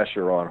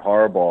pressure on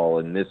Harbaugh,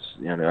 and this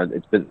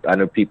it's been, I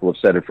know people have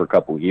said it for a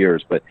couple of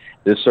years, but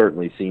this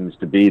certainly seems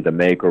to be the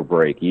make or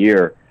break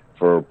year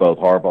for both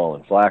Harbaugh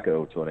and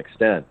Flacco to an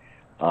extent.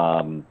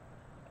 Will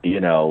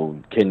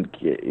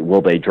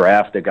they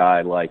draft a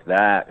guy like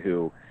that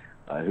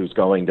who's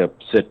going to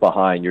sit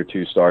behind your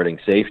 2 starting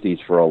safeties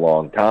for a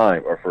long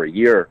time or for a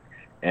year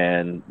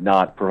and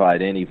not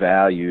provide any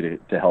value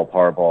to help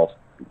Harbaugh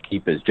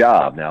keep his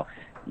job? Now,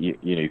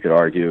 you could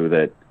argue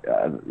that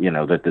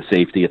that the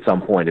safety at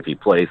some point, if he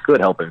plays, could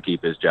help him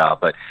keep his job.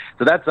 But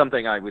so that's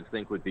something I would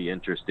think would be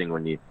interesting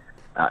when you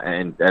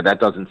and that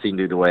doesn't seem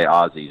to be the way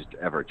Ozzie's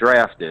ever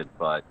drafted.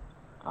 But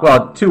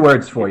 2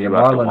 words for you,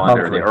 Marlon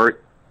Humphrey.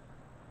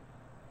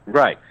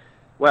 Right.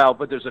 Well,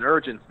 but there's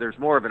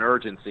more of an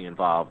urgency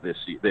involved this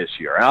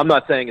year. And I'm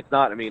not saying it's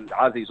not. I mean,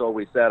 Ozzie's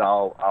always said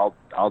I'll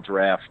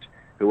draft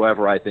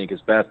whoever I think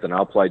is best, and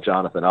I'll play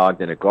Jonathan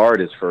Ogden at guard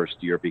his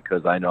first year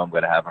because I know I'm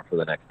going to have him for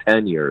the next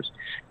 10 years,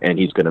 and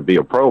he's going to be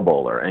a Pro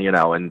Bowler. And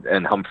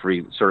and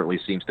Humphrey certainly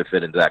seems to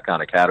fit into that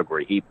kind of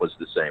category. Heap was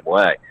the same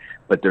way,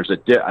 but there's a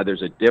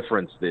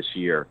difference this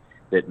year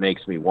that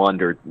makes me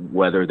wonder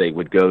whether they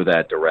would go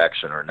that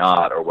direction or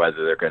not, or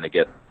whether they're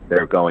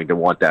going to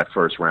want that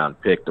first round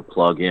pick to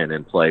plug in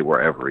and play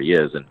wherever he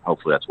is, and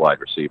hopefully that's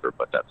wide receiver.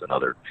 But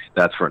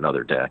that's for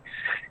another day.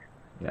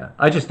 Yeah,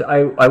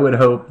 I would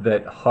hope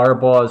that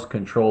Harbaugh's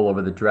control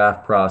over the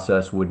draft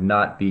process would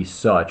not be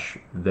such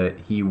that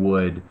he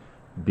would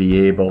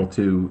be able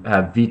to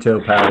have veto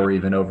power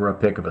even over a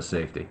pick of a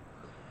safety.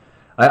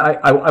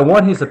 I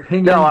want his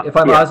opinion if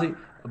I'm Ozzie,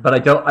 but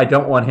I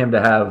don't want him to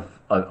have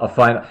a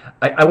final.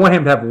 I want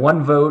him to have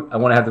one vote. I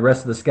want to have the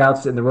rest of the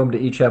scouts in the room to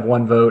each have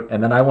one vote,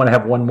 and then I want to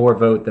have one more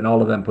vote than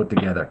all of them put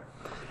together.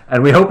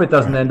 And we hope it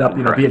doesn't end up,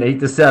 being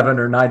 8-7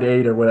 or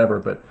 9-8 or whatever.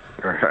 But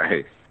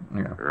right.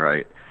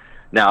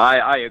 Now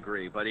I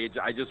agree, but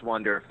I just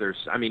wonder if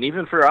there's. I mean,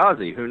 even for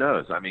Ozzie, who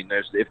knows? I mean,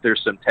 if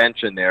there's some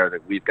tension there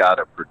that we've got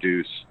to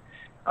produce,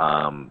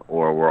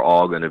 or we're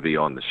all going to be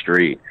on the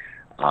street.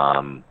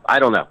 I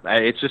don't know. I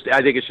think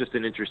it's just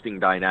an interesting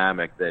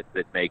dynamic that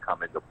may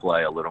come into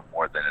play a little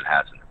more than it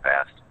has in the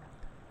past.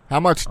 How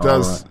much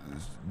does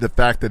the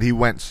fact that he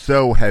went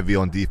so heavy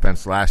on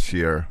defense last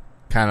year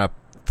kind of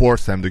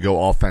force him to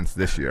go offense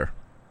this year?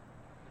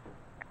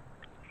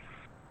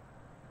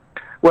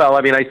 Well,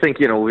 I mean, I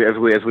think,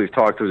 as we've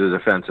talked to the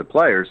defensive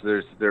players,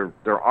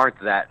 there aren't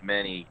that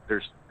many.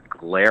 There's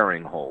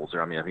glaring holes.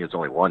 I mean, I think it's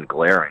only one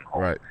glaring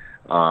hole. Right.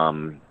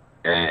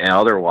 And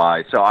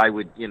otherwise, so I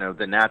would,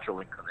 the natural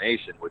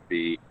inclination would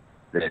be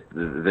that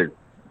they're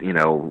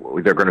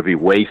going to be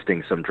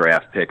wasting some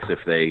draft picks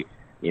if they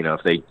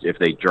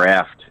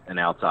draft an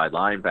outside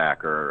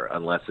linebacker,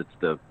 unless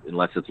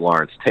it's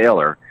Lawrence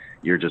Taylor,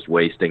 you're just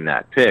wasting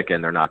that pick,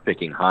 and they're not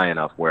picking high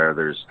enough where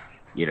there's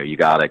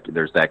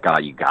that guy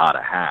you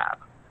gotta have,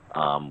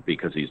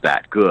 because he's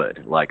that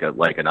good, like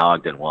an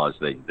Ogden was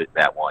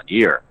that 1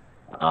 year.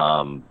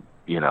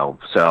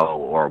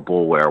 Or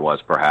Boulware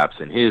was perhaps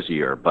in his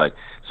year. But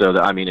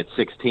at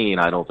 16,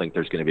 I don't think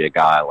there's going to be a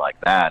guy like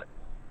that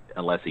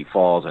unless he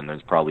falls, and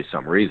there's probably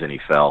some reason he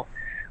fell.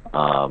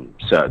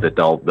 So that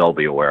they'll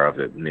be aware of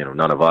it.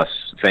 None of us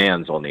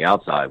fans on the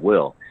outside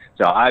will.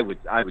 So I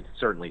would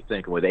certainly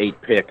think with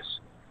 8 picks,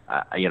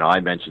 I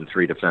mentioned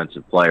 3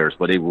 defensive players,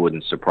 but it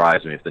wouldn't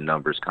surprise me if the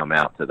numbers come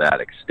out to that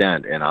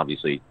extent. And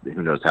obviously,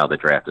 who knows how the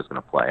draft is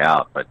going to play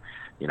out, but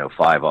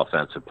 5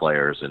 offensive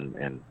players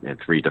and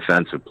 3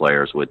 defensive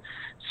players would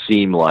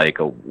seem like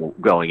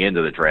going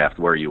into the draft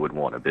where you would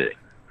want to be.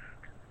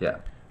 Yeah.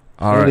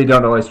 All right. They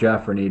don't always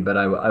draft for need, but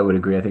I would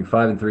agree. I think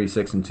 5-3,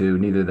 6-2,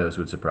 neither of those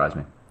would surprise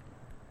me.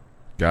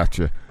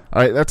 Gotcha.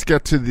 All right, let's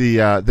get to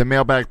the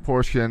mailbag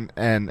portion,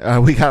 and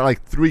we got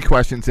 3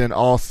 questions in,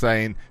 all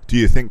saying, do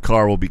you think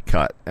Carr will be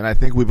cut? And I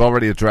think we've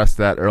already addressed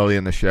that early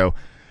in the show.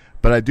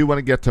 But I do want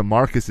to get to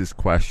Marcus's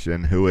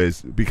question, who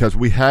is, because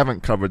we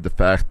haven't covered the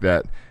fact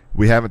that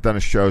we haven't done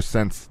a show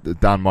since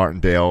Don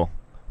Martindale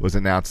was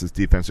announced as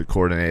defensive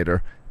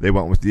coordinator. They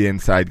went with the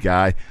inside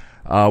guy.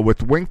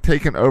 With Wink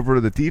taking over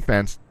the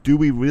defense, do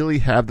we really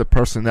have the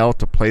personnel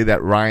to play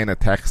that Ryan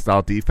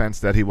attack-style defense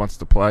that he wants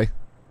to play?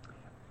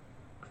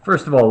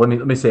 First of all, let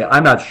me say,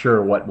 I'm not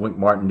sure what Wink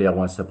Martindale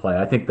wants to play.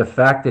 I think the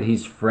fact that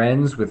he's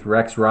friends with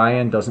Rex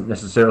Ryan doesn't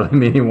necessarily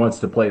mean he wants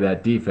to play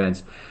that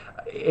defense.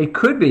 It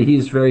could be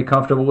he's very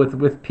comfortable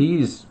with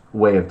P's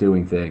way of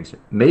doing things.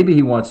 Maybe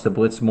he wants to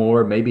blitz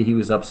more. Maybe he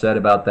was upset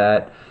about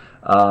that.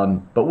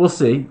 But we'll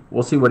see.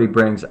 We'll see what he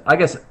brings. I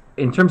guess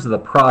in terms of the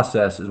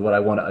process is what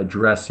I want to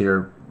address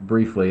here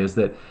briefly, is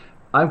that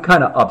I'm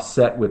kind of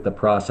upset with the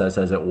process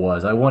as it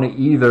was. I want to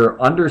either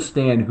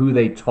understand who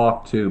they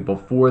talked to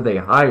before they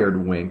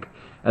hired Wink.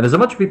 And there's a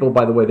bunch of people,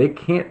 by the way, they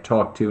can't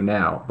talk to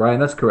now. Brian,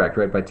 that's correct,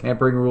 right? By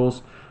tampering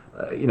rules,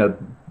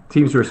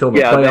 teams who are still in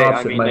the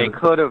playoffs. They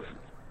could have.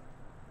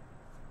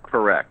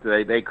 Correct.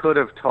 They could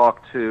have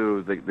talked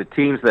to the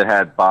teams that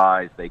had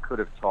buys. They could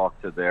have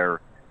talked to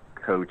their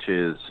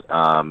coaches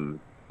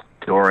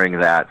during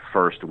that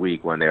first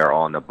week when they were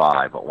on the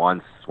bye. But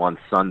once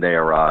Sunday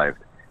arrived,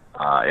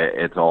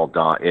 it's all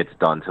done. It's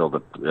done till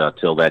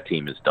that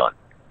team is done.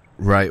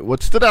 Right.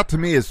 What stood out to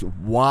me is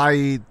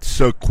why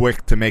so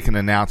quick to make an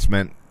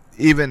announcement,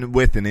 even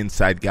with an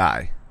inside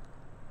guy.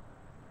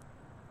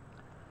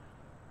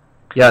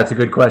 Yeah, it's a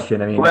good question.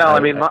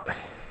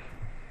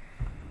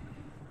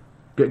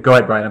 Go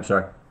ahead, Brian. I'm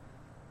sorry.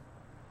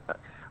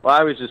 Well,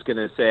 I was just going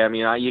to say,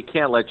 you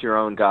can't let your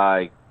own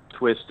guy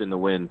twist in the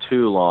wind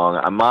too long.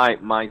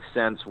 My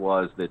sense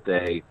was that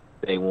they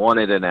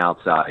wanted an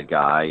outside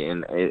guy,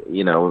 and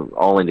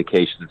all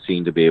indications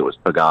seemed to be it was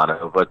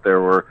Pagano. But there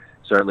were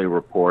certainly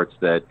reports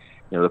that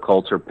the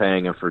Colts are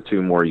paying him for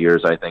 2 more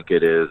years, I think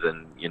it is,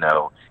 and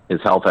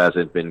his health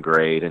hasn't been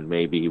great, and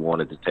maybe he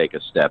wanted to take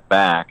a step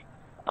back.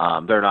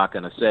 They're not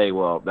going to say,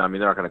 they're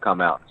not going to come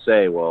out and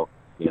say,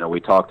 we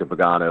talked to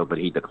Pagano, but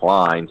he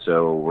declined,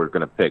 so we're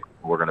going to pick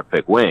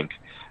Wink.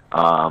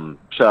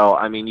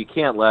 You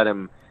can't let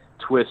him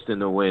twist in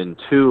the wind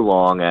too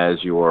long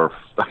as your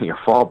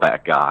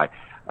fallback guy.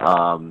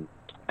 And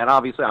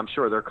obviously, I'm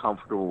sure they're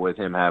comfortable with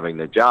him having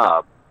the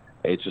job.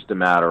 It's just a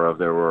matter of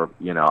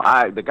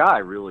the guy I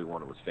really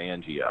wanted was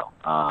Fangio,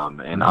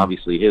 and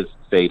obviously his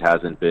fate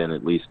hasn't been,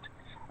 at least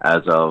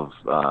as of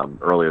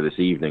earlier this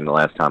evening, the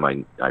last time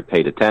I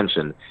paid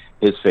attention,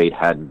 his fate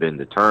hadn't been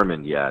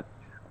determined yet.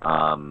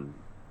 But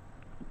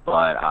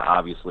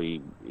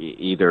obviously,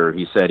 either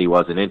he said he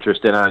wasn't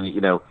interested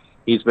in,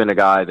 he's been a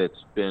guy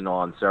that's been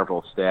on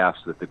several staffs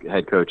that the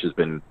head coach has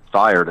been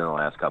fired in the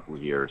last couple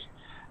of years.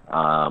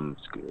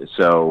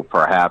 So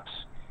perhaps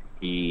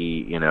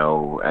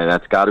and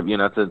that's got to be,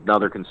 that's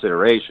another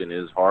consideration,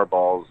 is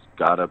Harbaugh's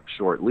got a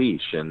short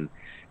leash, and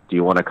do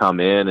you want to come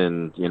in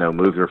and,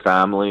 move your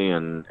family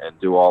and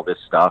do all this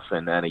stuff,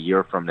 and then a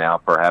year from now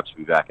perhaps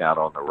be back out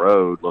on the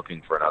road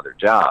looking for another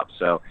job?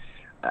 So,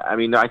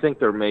 I think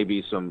there may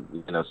be some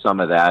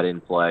of that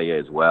in play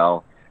as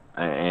well.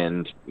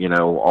 And,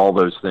 all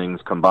those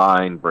things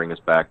combined bring us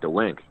back to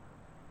Wink.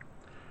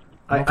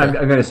 I'm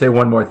going to say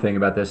one more thing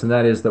about this, and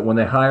that is that when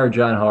they hired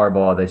John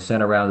Harbaugh, they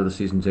sent around to the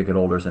season ticket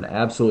holders an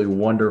absolutely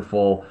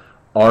wonderful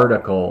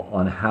article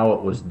on how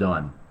it was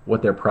done,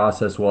 what their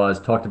process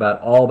was, talked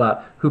all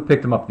about who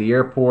picked them up at the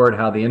airport,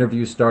 how the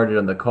interview started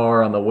in the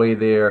car on the way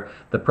there,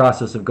 the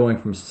process of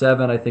going from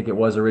 7, I think it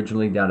was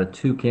originally, down to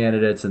 2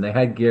 candidates, and they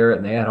had Garrett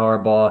and they had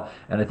Harbaugh,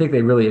 and I think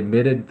they really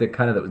admitted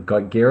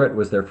that Garrett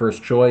was their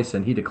first choice,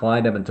 and he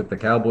declined him and took the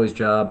Cowboys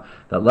job.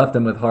 That left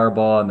them with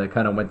Harbaugh, and they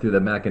kind of went through the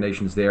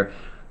machinations there.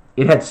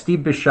 It had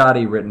Steve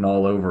Bisciotti written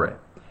all over it.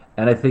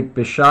 And I think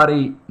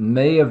Bisciotti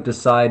may have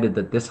decided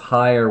that this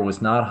hire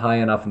was not high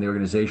enough in the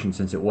organization,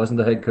 since it wasn't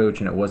the head coach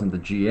and it wasn't the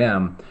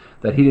GM,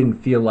 that he didn't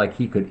feel like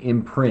he could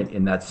imprint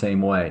in that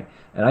same way.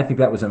 And I think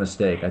that was a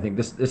mistake. I think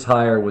this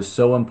hire was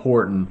so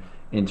important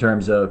in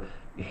terms of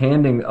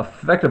handing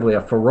effectively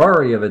a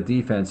Ferrari of a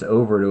defense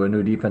over to a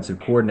new defensive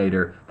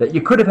coordinator, that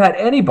you could have had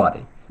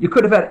anybody. You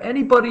could have had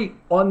anybody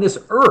on this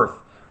earth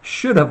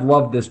should have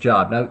loved this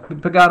job. Now,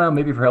 Pagano,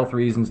 maybe for health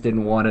reasons,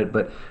 didn't want it,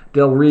 but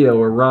Del Rio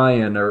or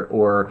Ryan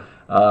or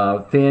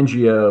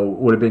Fangio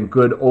would have been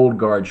good old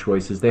guard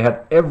choices. They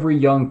have every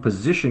young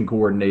position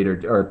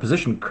coordinator or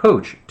position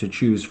coach to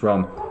choose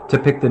from to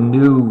pick the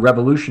new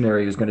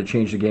revolutionary who's going to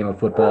change the game of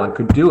football, and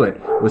could do it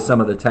with some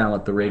of the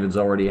talent the Ravens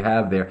already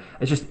have there.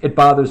 It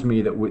bothers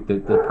me that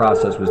the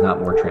process was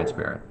not more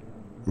transparent.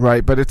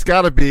 Right, but it's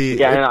got to be.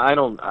 Yeah, I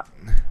don't.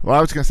 Well,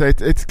 I was going to say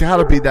it's got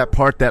to be that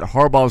part that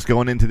Harbaugh's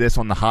going into this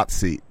on the hot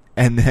seat,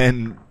 and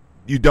then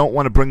you don't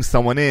want to bring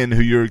someone in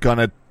who you're going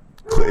to,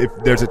 if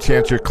there's a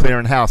chance you're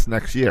clearing house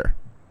next year.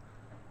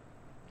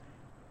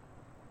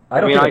 I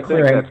think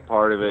that's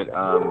part of it.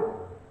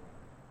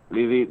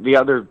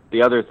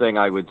 The other thing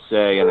I would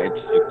say, and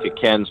it's to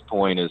Ken's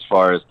point as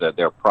far as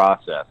their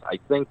process, I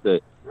think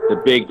that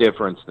the big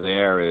difference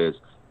there is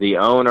the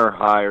owner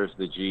hires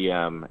the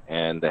GM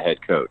and the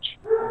head coach.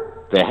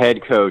 The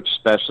head coach,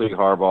 especially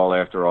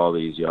Harbaugh, after all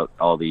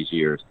these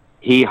years,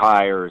 he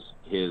hires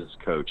his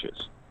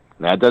coaches.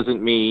 And that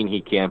doesn't mean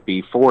he can't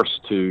be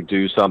forced to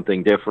do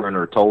something different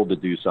or told to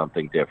do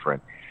something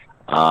different.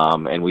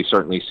 And we've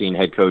certainly seen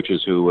head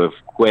coaches who have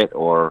quit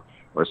or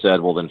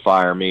said, "Well, then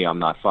fire me. I'm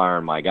not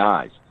firing my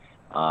guys."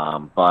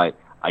 But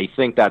I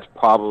think that's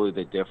probably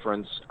the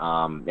difference.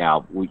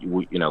 Now,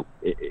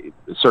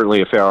 it's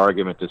certainly a fair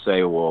argument to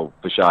say, well,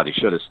 Bisciotti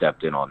should have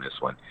stepped in on this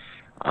one.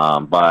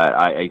 But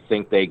I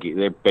think they're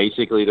giving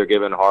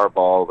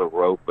Harbaugh the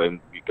rope, and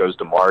it goes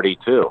to Marty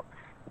too.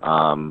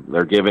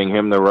 They're giving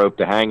him the rope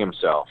to hang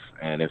himself,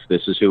 and if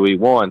this is who he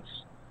wants,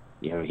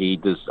 he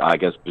does. I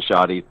guess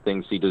Bisciotti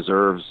thinks he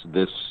deserves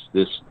this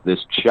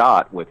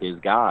shot with his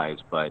guys,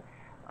 but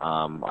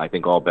I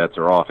think all bets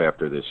are off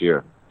after this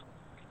year.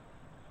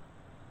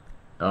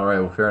 All right,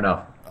 well, fair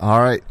enough. All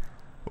right.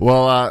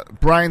 Well,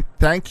 Brian,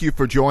 thank you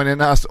for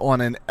joining us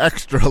on an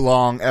extra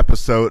long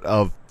episode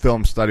of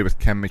Film Study with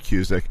Ken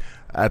McCusick.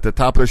 At the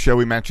top of the show,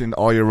 we mentioned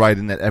all your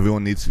writing that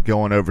everyone needs to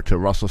go on over to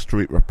Russell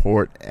Street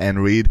Report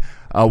and read.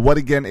 What,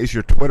 again, is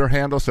your Twitter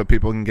handle so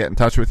people can get in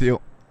touch with you?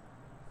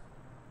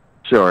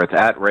 Sure. It's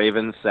at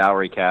Ravens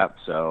Salary Cap,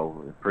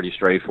 so pretty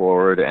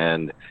straightforward.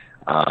 And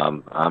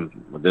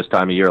this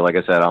time of year, like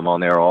I said, I'm on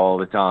there all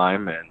the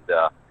time, and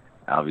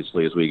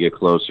obviously, as we get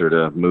closer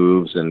to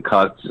moves and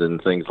cuts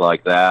and things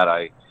like that,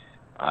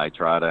 I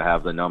try to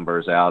have the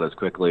numbers out as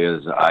quickly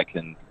as I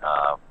can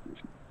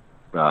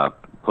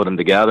put them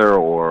together,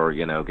 or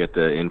get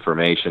the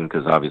information,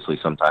 because obviously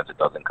sometimes it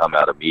doesn't come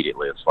out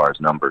immediately as far as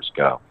numbers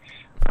go.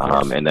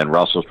 And then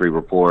Russell Street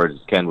Report, as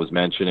Ken was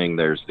mentioning,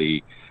 there's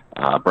the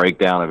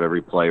breakdown of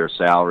every player's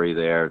salary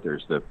there.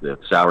 There's the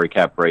salary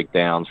cap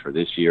breakdowns for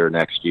this year,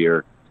 next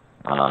year,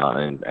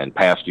 and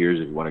past years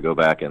if you want to go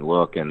back and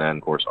look. And then,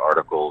 of course,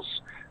 articles,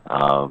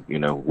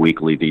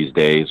 weekly these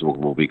days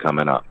will be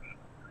coming up.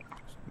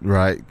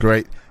 Right,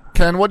 great.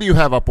 Ken, what do you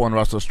have up on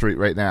Russell Street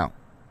right now?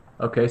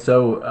 Okay,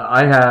 so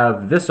I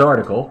have this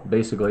article,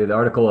 basically the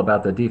article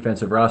about the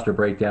defensive roster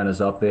breakdown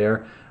is up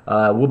there.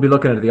 We'll be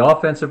looking at the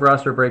offensive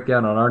roster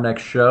breakdown on our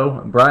next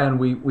show. Brian,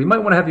 we might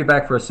want to have you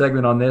back for a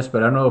segment on this,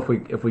 but I don't know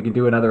if we can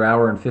do another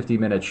hour and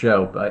 50-minute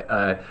show.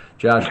 But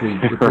Josh, we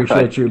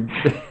appreciate you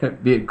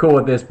being cool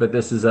with this, but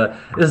this is a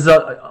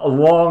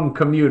long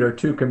commute, or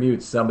 2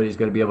 commutes. Somebody's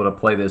going to be able to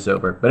play this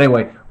over. But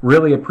anyway,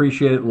 really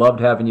appreciate it. Loved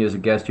having you as a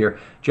guest here.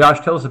 Josh,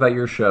 tell us about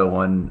your show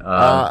on.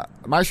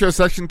 My show,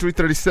 Section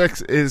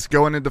 336, is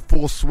going into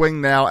full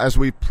swing now as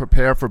we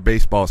prepare for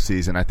baseball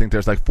season. I think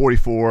there's like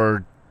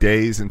 44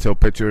 days until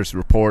pitchers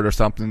report or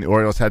something. The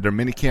Orioles had their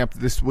mini camp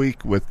this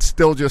week with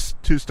still just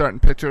 2 starting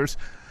pitchers.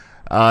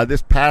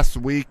 This past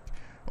week,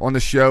 On the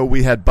show,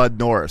 we had Bud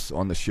Norris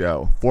on the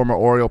show, former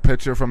Oriole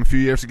pitcher from a few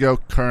years ago,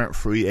 current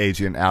free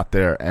agent out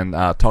there, and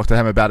talked to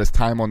him about his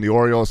time on the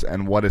Orioles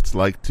and what it's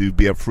like to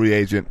be a free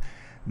agent,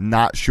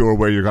 not sure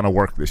where you're going to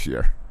work this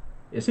year.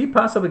 Is he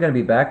possibly going to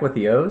be back with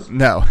the O's?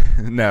 No.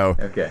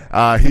 Okay.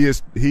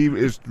 He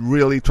is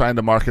really trying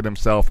to market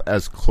himself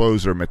as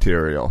closer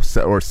material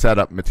or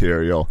setup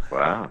material.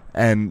 Wow.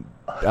 And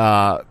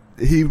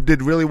he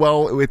did really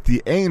well with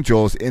the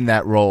Angels in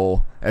that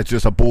role as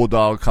just a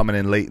bulldog coming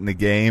in late in the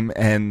game.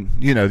 And,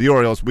 you know, the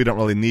Orioles, we don't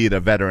really need a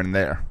veteran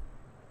there.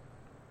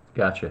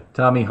 Gotcha.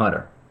 Tommy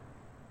Hunter.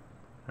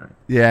 All right.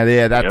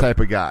 Yeah, that type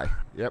of guy.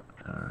 Yep.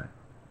 All right.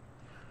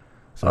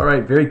 All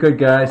right, very good,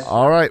 guys.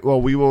 All right, well,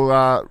 we will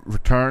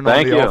return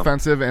on the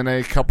offensive in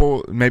a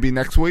couple, maybe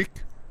next week.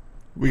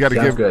 We got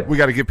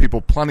to give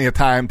people plenty of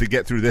time to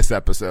get through this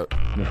episode.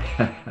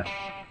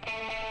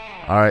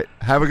 All right,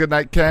 have a good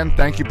night, Ken.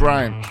 Thank you,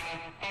 Brian.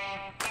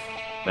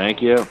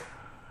 Thank you.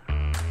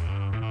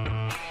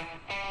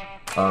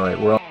 All right,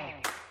 we're on.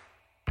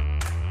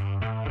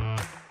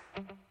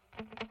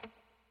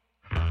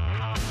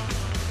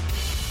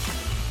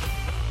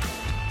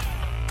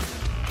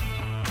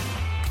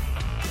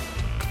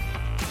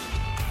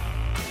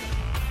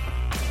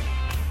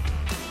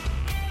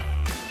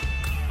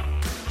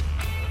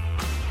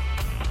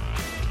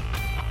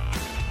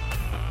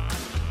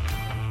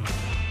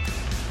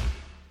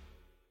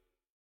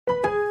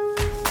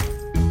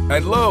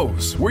 At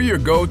Lowe's, we're your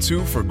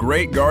go-to for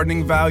great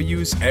gardening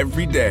values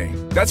every day.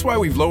 That's why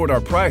we've lowered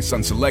our price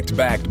on select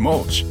bagged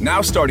mulch,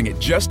 now starting at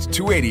just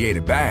 $2.88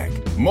 a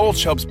bag.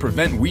 Mulch helps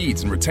prevent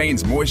weeds and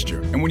retains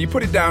moisture, and when you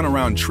put it down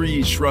around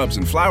trees, shrubs,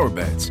 and flower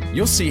beds,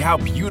 you'll see how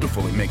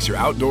beautiful it makes your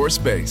outdoor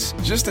space.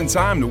 Just in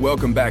time to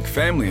welcome back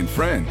family and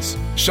friends.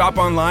 Shop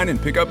online and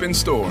pick up in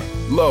store.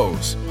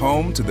 Lowe's,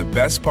 home to the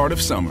best part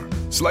of summer.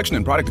 Selection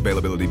and product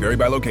availability vary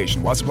by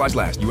location. While supplies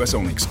last, U.S.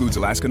 only. Excludes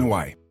Alaska and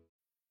Hawaii.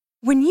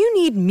 When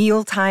you need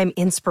mealtime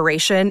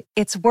inspiration,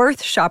 it's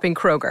worth shopping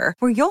Kroger,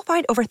 where you'll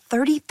find over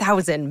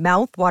 30,000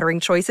 mouth-watering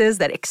choices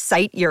that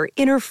excite your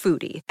inner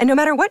foodie. And no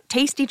matter what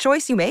tasty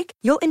choice you make,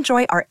 you'll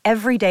enjoy our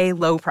everyday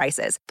low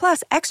prices,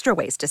 plus extra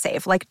ways to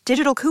save, like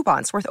digital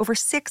coupons worth over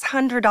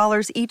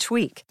 $600 each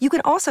week. You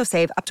can also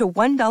save up to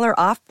 $1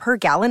 off per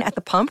gallon at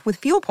the pump with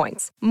fuel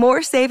points.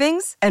 More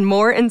savings and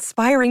more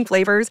inspiring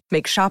flavors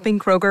make shopping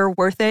Kroger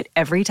worth it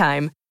every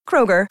time.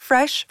 Kroger,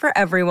 fresh for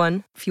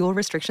everyone. Fuel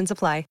restrictions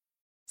apply.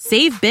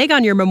 Save big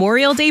on your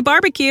Memorial Day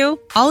barbecue,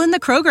 all in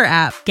the Kroger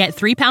app. Get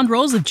 3-pound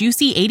rolls of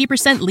juicy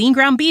 80% lean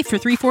ground beef for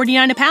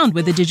 $3.49 a pound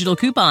with a digital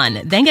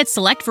coupon. Then get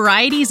select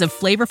varieties of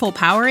flavorful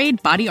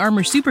Powerade, Body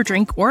Armor Super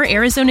Drink, or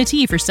Arizona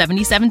tea for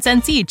 77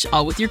 cents each,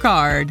 all with your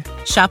card.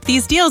 Shop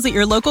these deals at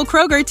your local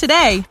Kroger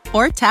today,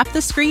 or tap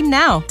the screen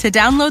now to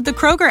download the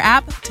Kroger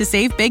app to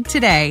save big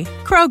today.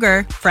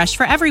 Kroger, fresh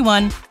for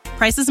everyone.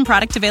 Prices and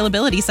product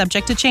availability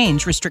subject to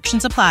change.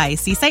 Restrictions apply.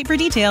 See site for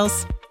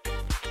details.